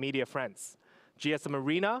reviewed by our media friends. GSM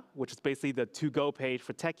Arena, which is basically the to-go page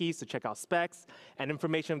for techies to check out specs and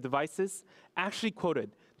information of devices, actually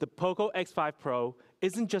quoted, "The POCO X5 Pro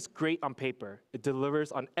isn't just great on paper, it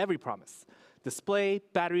delivers on every promise. Display,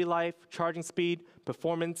 battery life, charging speed,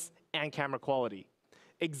 performance, and camera quality."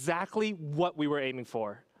 Exactly what we were aiming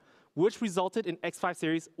for, which resulted in X5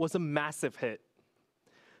 series was a massive hit.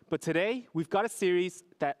 But today, we've got a series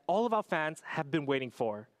that all of our fans have been waiting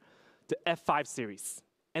for, the F5 series.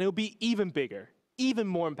 And it'll be even bigger, even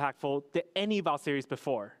more impactful than any of our series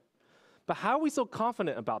before. But how are we so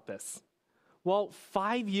confident about this? Well,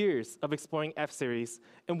 5 years of exploring F series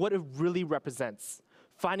and what it really represents,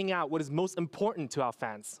 finding out what is most important to our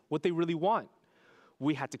fans, what they really want.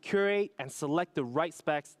 We had to curate and select the right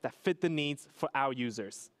specs that fit the needs for our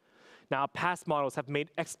users. Now, our past models have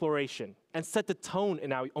made exploration and set the tone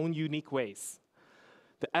in our own unique ways.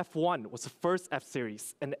 The F1 was the first F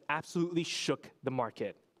series, and it absolutely shook the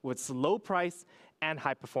market with its low price and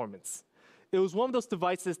high performance. It was one of those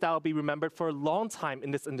devices that will be remembered for a long time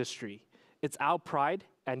in this industry. It's our pride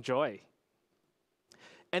and joy.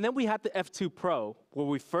 And then we had the F2 Pro, where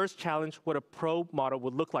we first challenged what a Pro model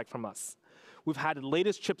would look like from us. we've had the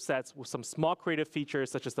latest chipsets with some small creative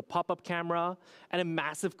features such as the pop-up camera and a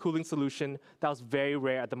massive cooling solution that was very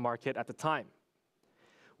rare at the market at the time.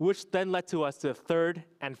 Which then led to us to the third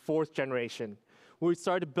and fourth generation, where we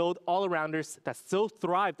started to build all-arounders that still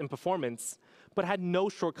thrived in performance, but had no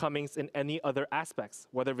shortcomings in any other aspects,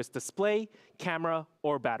 whether it's display, camera,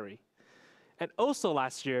 or battery. And also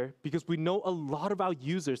last year, because we know a lot of our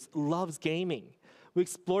users loves gaming, we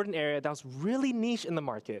explored an area that was really niche in the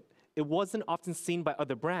market. It wasn't often seen by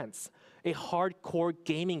other brands, a hardcore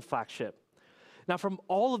gaming flagship. Now, from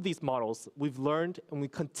all of these models, we've learned and we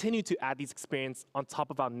continue to add these experiences on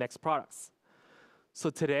top of our next products. So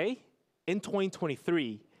today, in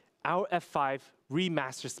 2023, our F5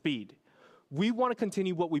 remaster speed. We want to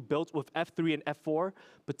continue what we built with F3 and F4,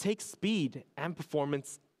 but take speed and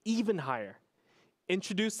performance even higher.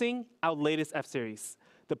 Introducing our latest F-Series,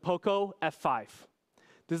 the POCO F5.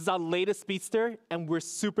 This is our latest speedster, and we're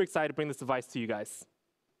super excited to bring this device to you guys.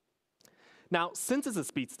 Now, since it's a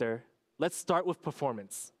speedster, let's start with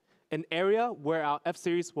performance, an area where our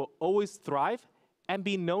F-Series will always thrive and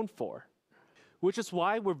be known for, which is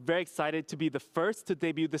why we're very excited to be the first to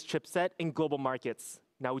debut this chipset in global markets.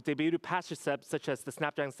 Now, we debuted past chipsets such as the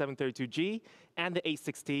Snapdragon 732G and the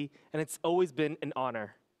 860, and it's always been an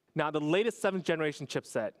honor. Now, the latest 7th generation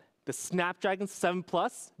chipset, the Snapdragon 7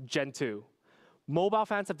 Plus Gen 2. Mobile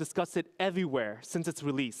fans have discussed it everywhere since its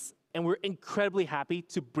release, and we're incredibly happy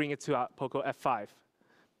to bring it to our POCO F5.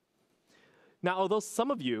 Now, although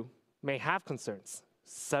some of you may have concerns,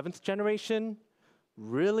 7th generation,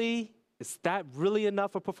 really? Is that really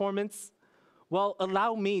enough for performance? Well,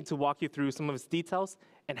 allow me to walk you through some of its details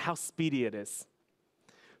and how speedy it is.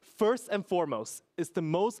 First and foremost, it's the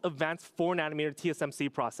most advanced 4nm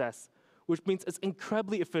TSMC process, which means it's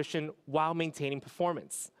incredibly efficient while maintaining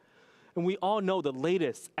performance. And we all know the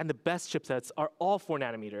latest and the best chipsets are all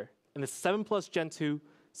 4nm, and the 7 Plus Gen 2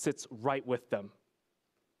 sits right with them.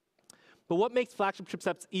 But what makes flagship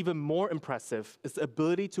chipsets even more impressive is the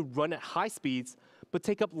ability to run at high speeds, but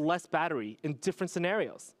take up less battery in different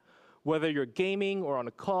scenarios. Whether you're gaming or on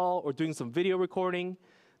a call or doing some video recording,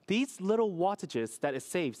 these little wattages that it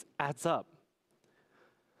saves adds up.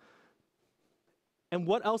 And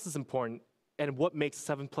what else is important and what makes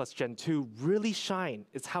 7 Plus Gen 2 really shine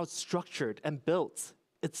is how it's structured and built.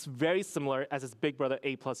 It's very similar as its big brother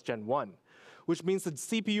 8 Plus Gen 1, which means the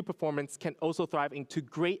CPU performance can also thrive to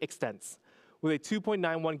great extents. With a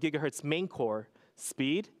 2.91 gigahertz main core,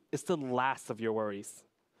 speed is the last of your worries.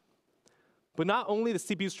 But not only the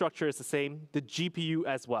CPU structure is the same, the GPU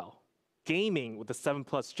as well. Gaming with the 7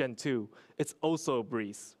 Plus Gen 2, it's also a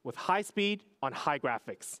breeze, with high speed on high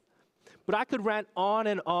graphics. But I could rant on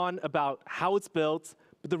and on about how it's built,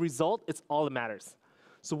 but the result is all that matters.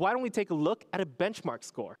 So why don't we take a look at a benchmark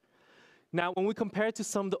score? Now, when we compare it to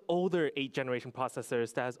some of the older 8th generation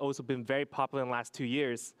processors that has also been very popular in the last 2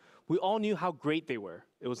 years, we all knew how great they were.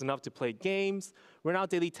 It was enough to play games, run out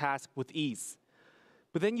daily tasks with ease.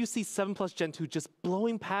 But then you see 7 Plus Gen 2 just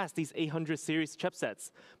blowing past these 800 series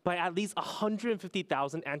chipsets by at least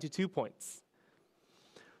 150,000 AnTuTu points.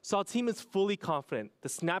 So our team is fully confident the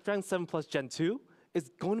Snapdragon 7 Plus Gen 2 is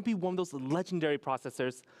going to be one of those legendary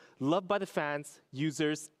processors loved by the fans,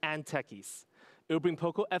 users, and techies. It will bring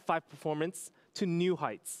POCO F5 performance to new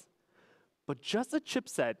heights. But just a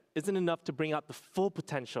chipset isn't enough to bring out the full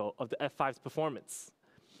potential of the F5's performance.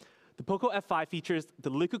 The POCO F5 features the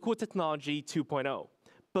liquid-cooled technology 2.0,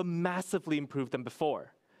 but massively improved than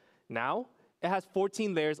before. Now, it has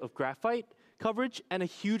 14 layers of graphite coverage and a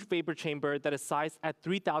huge vapor chamber that is sized at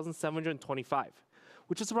 3,725,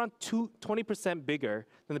 which is around 20% bigger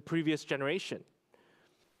than the previous generation.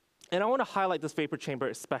 And I want to highlight this vapor chamber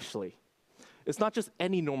especially. It's not just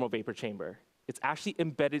any normal vapor chamber. It's actually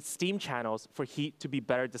embedded steam channels for heat to be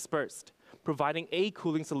better dispersed, providing a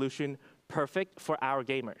cooling solution perfect for our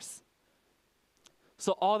gamers.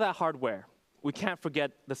 So all that hardware, we can't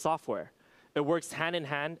forget the software. It works hand in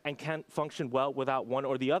hand and can't function well without one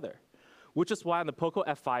or the other, which is why on the POCO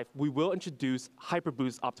F5, we will introduce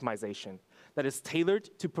HyperBoost optimization that is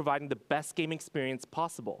tailored to providing the best gaming experience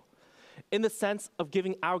possible, in the sense of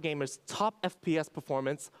giving our gamers top FPS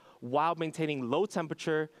performance while maintaining low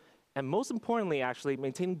temperature, and most importantly, actually,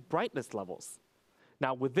 maintaining brightness levels.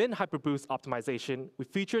 Now, within HyperBoost optimization, we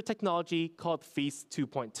feature a technology called Feast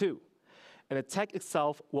 2.2. And the tech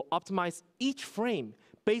itself will optimize each frame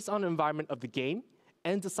based on the environment of the game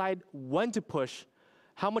and decide when to push,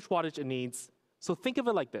 how much wattage it needs. So think of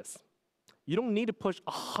it like this. You don't need to push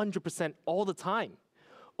 100% all the time,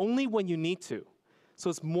 only when you need to. So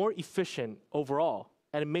it's more efficient overall,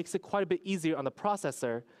 and it makes it quite a bit easier on the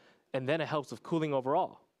processor, and then it helps with cooling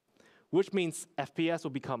overall, which means FPS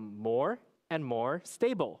will become more and more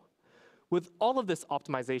stable. With all of this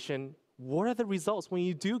optimization, what are the results when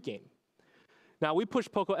you do game? Now, we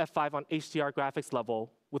pushed POCO F5 on HDR graphics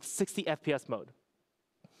level with 60 FPS mode.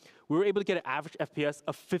 We were able to get an average FPS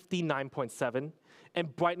of 59.7,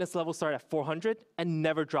 and brightness level started at 400 and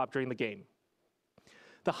never dropped during the game.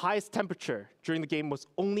 The highest temperature during the game was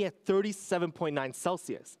only at 37.9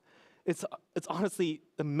 Celsius. It's honestly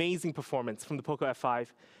amazing performance from the POCO F5,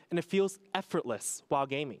 and it feels effortless while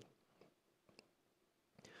gaming.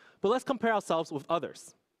 But let's compare ourselves with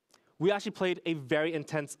others. We actually played a very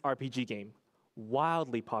intense RPG game,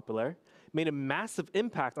 wildly popular, made a massive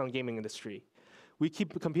impact on the gaming industry. We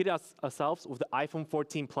competed ourselves with the iPhone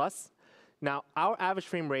 14 Plus. Now, our average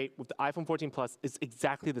frame rate with the iPhone 14 Plus is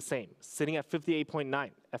exactly the same, sitting at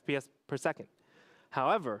 58.9 FPS per second.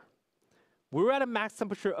 However, we were at a max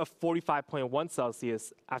temperature of 45.1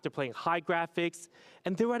 Celsius after playing high graphics,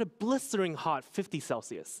 and they were at a blistering hot 50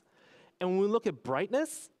 Celsius. And when we look at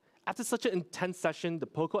brightness, after such an intense session, the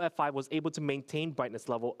POCO F5 was able to maintain brightness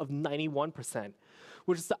level of 91%,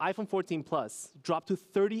 which is the iPhone 14 Plus dropped to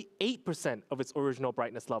 38% of its original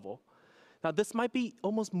brightness level. Now, this might be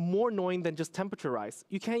almost more annoying than just temperature rise.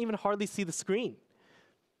 You can't even hardly see the screen.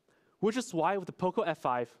 Which is why with the POCO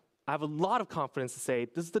F5, I have a lot of confidence to say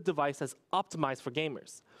this is the device that's optimized for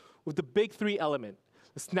gamers. With the big three element,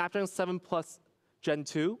 the Snapdragon 7 Plus Gen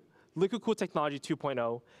 2, Liquid Cooled Technology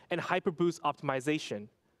 2.0, and HyperBoost optimization,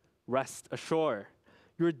 rest assured,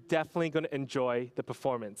 you're definitely going to enjoy the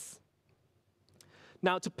performance.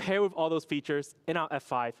 Now, to pair with all those features in our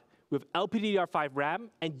F5, we have LPDDR5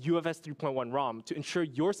 RAM and UFS 3.1 ROM to ensure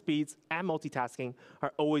your speeds and multitasking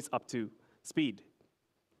are always up to speed.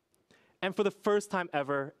 And for the first time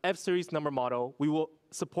ever, F-Series number model, we will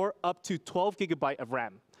support up to 12 GB of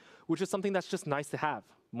RAM, which is something that's just nice to have.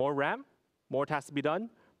 More RAM, more tasks to be done,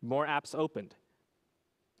 more apps opened.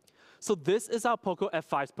 So this is our POCO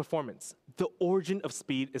F5's performance. The origin of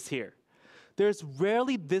speed is here. There's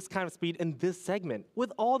rarely this kind of speed in this segment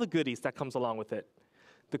with all the goodies that comes along with it.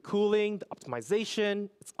 The cooling, the optimization,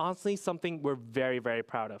 it's honestly something we're very, very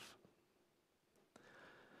proud of.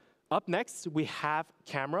 Up next, we have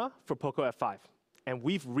camera for POCO F5. And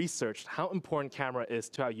we've researched how important camera is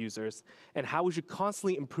to our users and how we should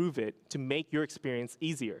constantly improve it to make your experience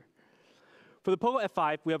easier. For the POCO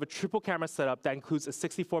F5, we have a triple camera setup that includes a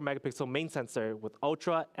 64 megapixel main sensor with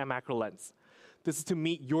ultra and macro lens. This is to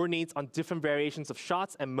meet your needs on different variations of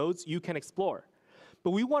shots and modes you can explore.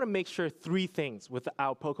 But we want to make sure three things with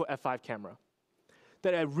our POCO F5 camera.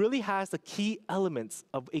 That it really has the key elements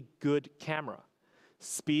of a good camera.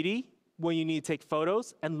 Speedy, when you need to take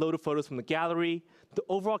photos and load the photos from the gallery, the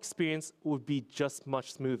overall experience would be just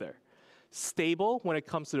much smoother. Stable, when it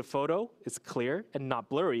comes to the photo, it's clear and not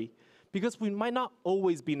blurry, because we might not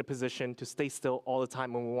always be in a position to stay still all the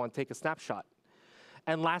time when we want to take a snapshot.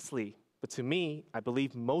 And lastly, but to me, I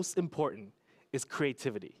believe most important, is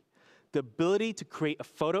creativity. The ability to create a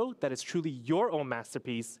photo that is truly your own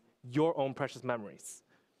masterpiece, your own precious memories.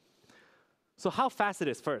 So how fast it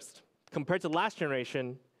is first. Compared to last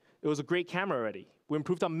generation, it was a great camera already. We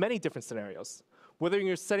improved on many different scenarios. Whether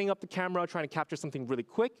you're setting up the camera, trying to capture something really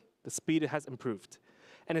quick, the speed has improved.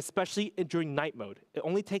 And especially during night mode, it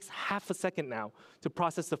only takes half a second now to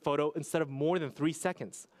process the photo instead of more than 3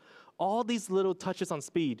 seconds. All these little touches on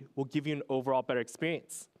speed will give you an overall better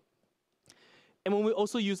experience. And when we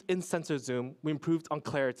also use in-sensor zoom, we improved on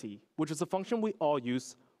clarity, which is a function we all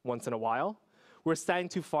use once in a while. We're standing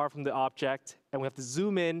too far from the object, and we have to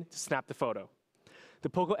zoom in to snap the photo. The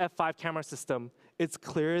POCO F5 camera system, it's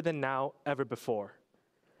clearer than now ever before.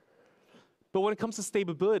 But when it comes to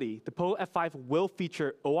stability, the POCO F5 will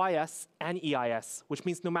feature OIS and EIS, which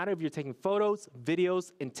means no matter if you're taking photos,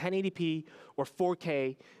 videos in 1080p or 4K,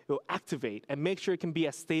 it will activate and make sure it can be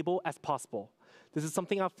as stable as possible. This is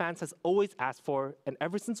something our fans has always asked for, and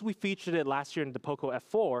ever since we featured it last year in the POCO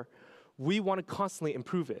F4, we want to constantly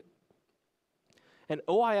improve it. And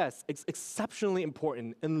OIS is exceptionally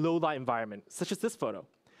important in low-light environments, such as this photo.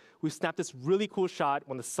 We snapped this really cool shot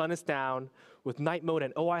when the sun is down, with night mode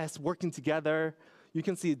and OIS working together. You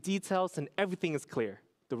can see the details and everything is clear.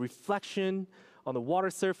 The reflection on the water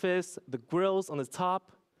surface, the grills on the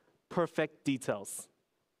top, perfect details.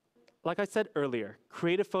 Like I said earlier,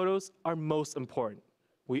 creative photos are most important.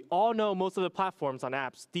 We all know most of the platforms on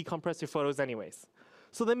apps decompress your photos anyways.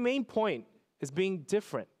 So the main point is being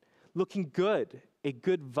different, looking good. A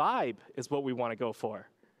good vibe is what we want to go for.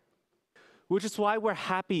 Which is why we're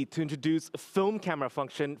happy to introduce a film camera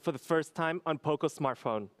function for the first time on POCO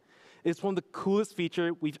smartphone. It's one of the coolest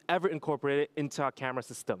features we've ever incorporated into our camera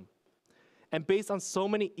system. And based on so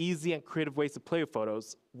many easy and creative ways to play with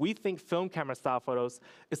photos, we think film camera style photos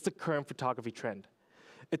is the current photography trend.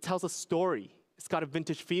 It tells a story. It's got a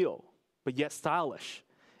vintage feel, but yet stylish.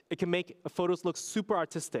 It can make photos look super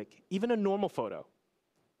artistic, even a normal photo.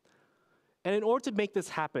 And in order to make this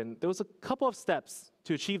happen, there was a couple of steps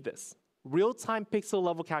to achieve this. Real-time pixel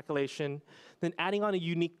level calculation, then adding on a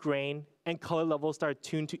unique grain and color levels that are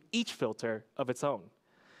tuned to each filter of its own.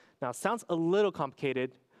 Now, it sounds a little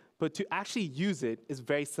complicated, but to actually use it is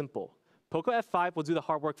very simple. POCO F5 will do the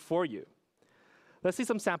hard work for you. Let's see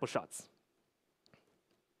some sample shots.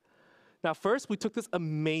 Now, first, we took this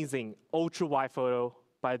amazing ultra-wide photo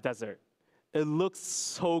by a desert. It looks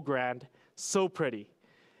so grand, so pretty.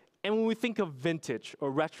 And when we think of vintage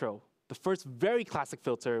or retro, the first very classic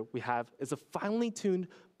filter we have is a finely tuned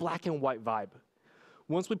black and white vibe.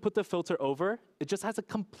 Once we put the filter over, it just has a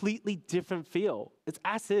completely different feel. It's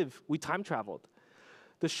as if we time traveled.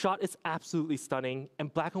 The shot is absolutely stunning,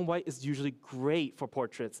 and black and white is usually great for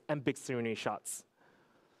portraits and big scenery shots.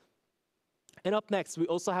 And up next, we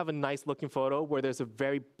also have a nice looking photo where there's a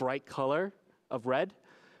very bright color of red,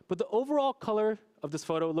 but the overall color of this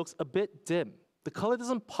photo looks a bit dim. The color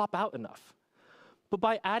doesn't pop out enough. But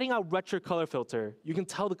by adding our retro color filter, you can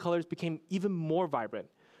tell the colors became even more vibrant,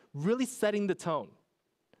 really setting the tone.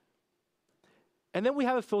 And then we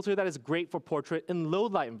have a filter that is great for portrait in low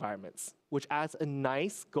light environments, which adds a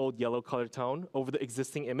nice gold yellow color tone over the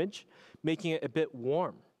existing image, making it a bit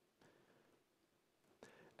warm.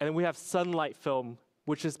 And then we have sunlight film,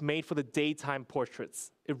 which is made for the daytime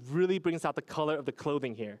portraits. It really brings out the color of the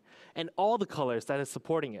clothing here, and all the colors that is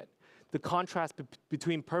supporting it. The contrast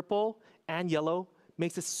between purple and yellow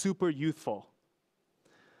makes it super youthful.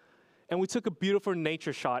 And we took a beautiful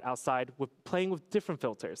nature shot outside playing with different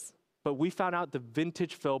filters. But we found out the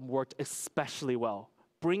vintage film worked especially well,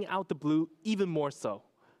 bring out the blue even more so.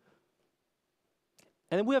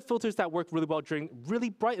 And then we have filters that work really well during really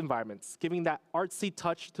bright environments, giving that artsy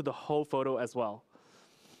touch to the whole photo as well.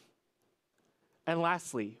 And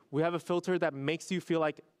lastly, we have a filter that makes you feel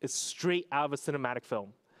like it's straight out of a cinematic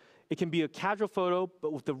film. It can be a casual photo,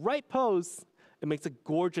 but with the right pose, it makes a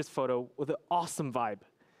gorgeous photo with an awesome vibe.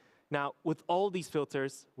 Now, with all these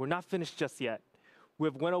filters, we're not finished just yet.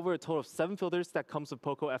 We've went over a total of 7 filters that comes with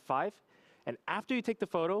POCO F5. And after you take the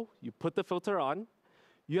photo, you put the filter on,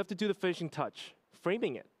 you have to do the finishing touch,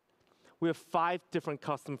 framing it. We have 5 different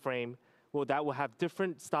custom frame that will have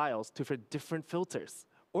different styles for different filters,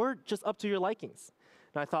 or just up to your likings.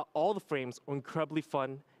 And I thought all the frames were incredibly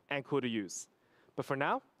fun and cool to use. But for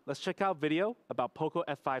now, let's check out video about POCO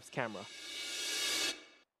F5's camera.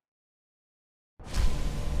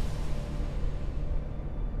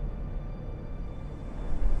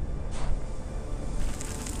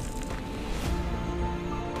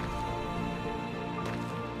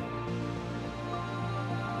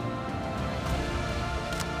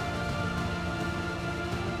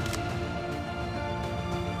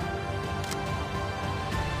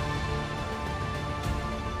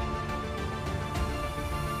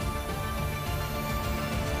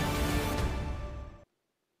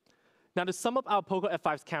 Now, to sum up our POCO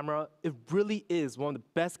F5's camera, it really is one of the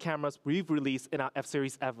best cameras we've released in our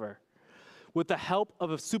F-series ever. With the help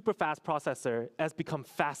of a super fast processor, it has become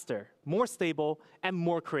faster, more stable, and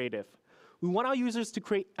more creative. We want our users to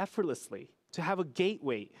create effortlessly, to have a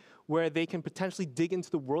gateway where they can potentially dig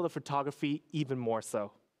into the world of photography even more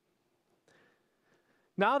so.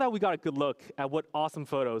 Now that we got a good look at what awesome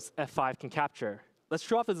photos F5 can capture, let's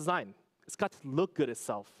show off the design. It's got to look good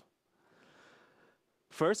itself.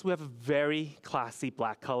 First, we have a very classy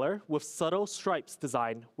black color with subtle stripes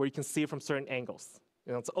design where you can see it from certain angles.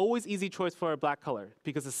 You know, it's always easy choice for a black color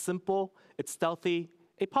because it's simple, it's stealthy,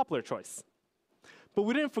 a popular choice. But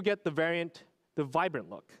we didn't forget the variant, the vibrant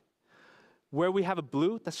look, where we have a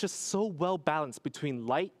blue that's just so well balanced between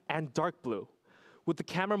light and dark blue. With the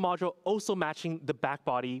camera module also matching the back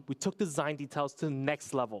body, we took design details to the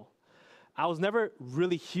next level. I was never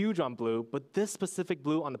really huge on blue, but this specific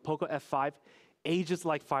blue on the POCO F5 ages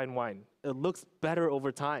like fine wine. It looks better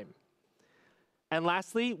over time. And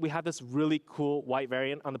lastly, we have this really cool white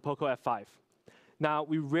variant on the POCO F5. Now,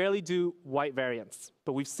 we rarely do white variants,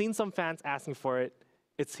 but we've seen some fans asking for it.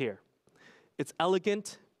 It's here. It's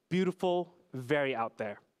elegant, beautiful, very out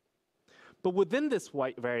there. But within this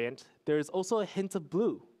white variant, there is also a hint of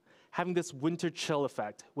blue, having this winter chill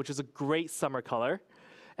effect, which is a great summer color.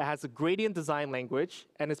 It has a gradient design language,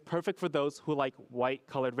 and it's perfect for those who like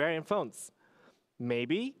white-colored variant phones.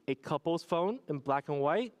 Maybe a couple's phone in black and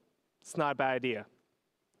white, it's not a bad idea.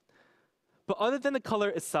 But other than the color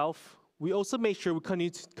itself, we also made sure we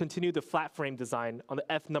continue the flat frame design on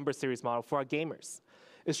the F number series model for our gamers.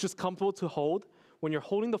 It's just comfortable to hold when you're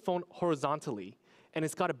holding the phone horizontally, and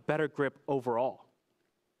it's got a better grip overall.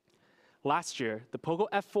 Last year, the POCO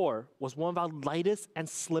F4 was one of our lightest and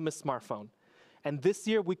slimmest smartphone. And this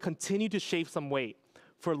year, we continue to shave some weight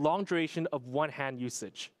for long duration of one-hand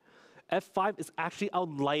usage. F5 is actually our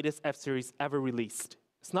lightest F-series ever released.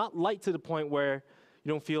 It's not light to the point where you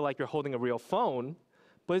don't feel like you're holding a real phone,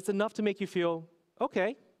 but it's enough to make you feel,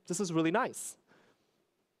 okay, this is really nice.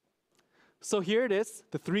 So here it is,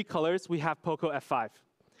 the 3 colors we have POCO F5.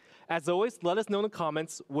 As always, let us know in the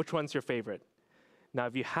comments which one's your favorite. Now,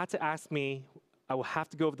 if you had to ask me, I will have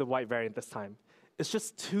to go with the white variant this time. It's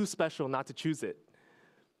just too special not to choose it.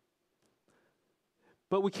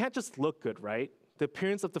 But we can't just look good, right? The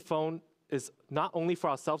appearance of the phone is not only for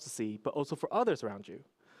ourselves to see, but also for others around you.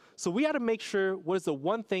 So we had to make sure what is the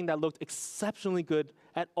one thing that looked exceptionally good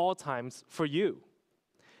at all times for you.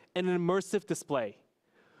 An immersive display.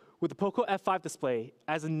 With the POCO F5 display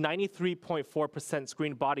as a 93.4%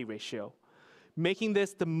 screen body ratio, making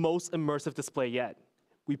this the most immersive display yet.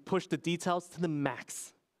 We pushed the details to the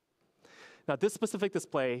max. Now, this specific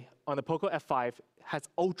display on the POCO F5 has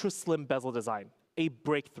ultra slim bezel design, a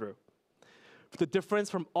breakthrough. The difference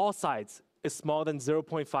from all sides is smaller than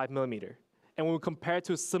 0.5 millimeter. And when we compare it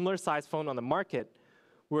to a similar size phone on the market,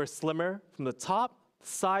 we're slimmer from the top,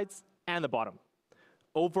 sides, and the bottom.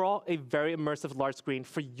 Overall, a very immersive large screen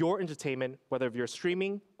for your entertainment, whether you're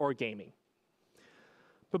streaming or gaming.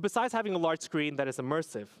 But besides having a large screen that is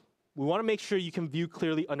immersive, we want to make sure you can view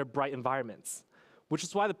clearly under bright environments, which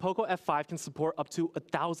is why the POCO F5 can support up to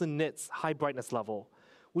 1,000 nits high brightness level,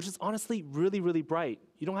 which is honestly really, really bright.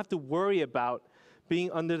 You don't have to worry about being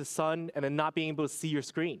under the sun and then not being able to see your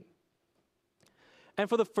screen. And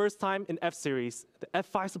for the first time in F-series, the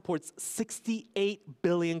F5 supports 68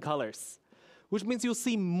 billion colors, which means you'll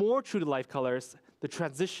see more true-to-life colors. The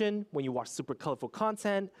transition when you watch super colorful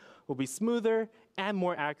content will be smoother and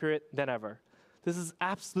more accurate than ever. This is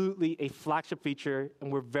absolutely a flagship feature,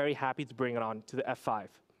 and we're very happy to bring it on to the F5.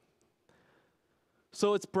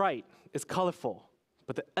 So it's bright, it's colorful,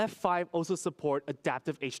 but the F5 also supports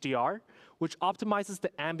adaptive HDR, which optimizes the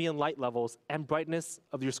ambient light levels and brightness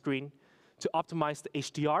of your screen to optimize the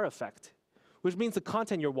HDR effect, which means the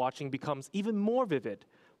content you're watching becomes even more vivid,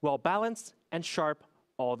 well-balanced, and sharp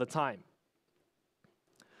all the time.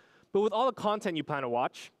 But with all the content you plan to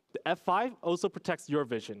watch, the F5 also protects your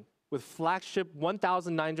vision with flagship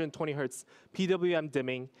 1,920 Hz PWM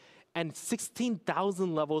dimming and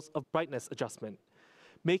 16,000 levels of brightness adjustment,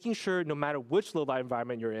 making sure no matter which low-light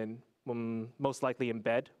environment you're in, most likely in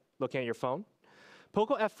bed, looking at your phone,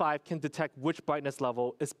 POCO F5 can detect which brightness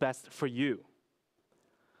level is best for you.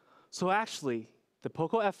 So actually, the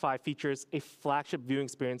POCO F5 features a flagship viewing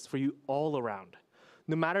experience for you all around.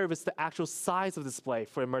 No matter if it's the actual size of the display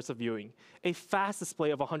for immersive viewing, a fast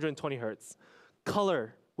display of 120 Hz,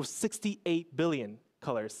 color with 68 billion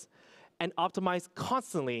colors, and optimized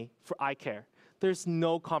constantly for eye care. There's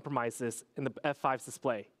no compromises in the F5's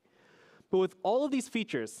display. But with all of these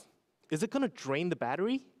features, is it going to drain the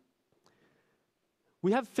battery?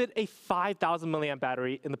 We have fit a 5,000 milliamp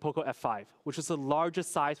battery in the POCO F5, which is the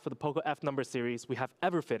largest size for the POCO F number series we have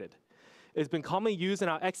ever fitted. It's been commonly used in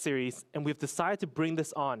our X series, and we've decided to bring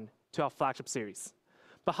this on to our flagship series.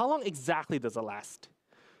 But how long exactly does it last?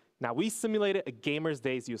 Now, we simulated a gamer's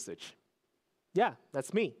day's usage. Yeah,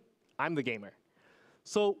 that's me. I'm the gamer.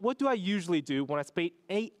 So what do I usually do when I spend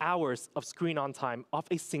 8 hours of screen on time off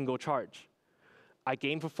a single charge? I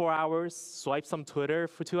game for 4 hours, swipe some Twitter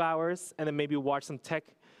for 2 hours, and then maybe watch some tech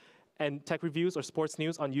reviews or sports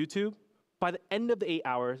news on YouTube. By the end of the 8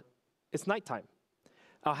 hours, it's nighttime.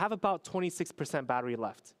 I'll have about 26% battery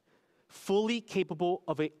left, fully capable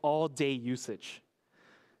of an all-day usage.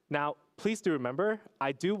 Now, please do remember,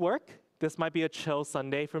 I do work. This might be a chill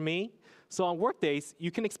Sunday for me. So on work days,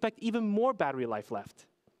 you can expect even more battery life left.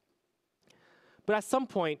 But at some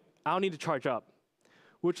point, I'll need to charge up,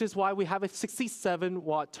 which is why we have a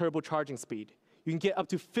 67-watt turbo charging speed. You can get up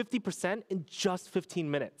to 50% in just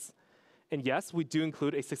 15 minutes. And yes, we do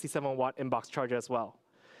include a 67-watt inbox charger as well.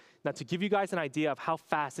 Now, to give you guys an idea of how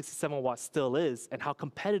fast 67 watts still is and how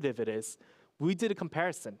competitive it is, we did a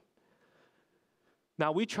comparison.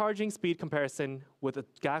 Now, we charging speed comparison with a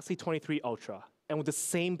Galaxy 23 Ultra, and with the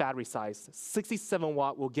same battery size, 67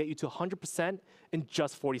 watt will get you to 100% in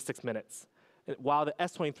just 46 minutes, while the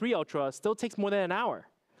S23 Ultra still takes more than an hour.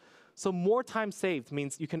 So more time saved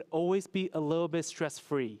means you can always be a little bit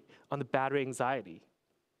stress-free on the battery anxiety.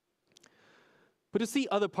 But to see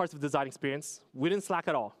other parts of the design experience, we didn't slack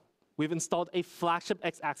at all. We've installed a flagship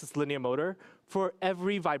X-axis linear motor for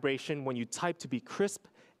every vibration when you type to be crisp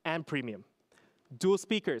and premium. Dual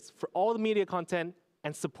speakers for all the media content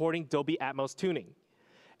and supporting Dolby Atmos tuning.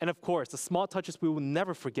 And of course, the small touches we will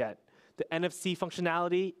never forget, the NFC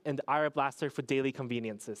functionality and the IR Blaster for daily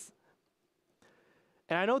conveniences.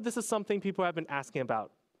 And I know this is something people have been asking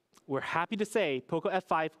about. We're happy to say POCO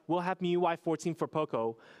F5 will have MIUI 14 for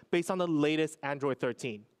POCO based on the latest Android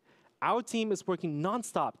 13. Our team is working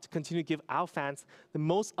nonstop to continue to give our fans the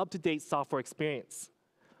most up-to-date software experience.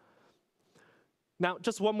 Now,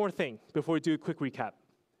 just one more thing before we do a quick recap.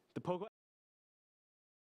 The POCO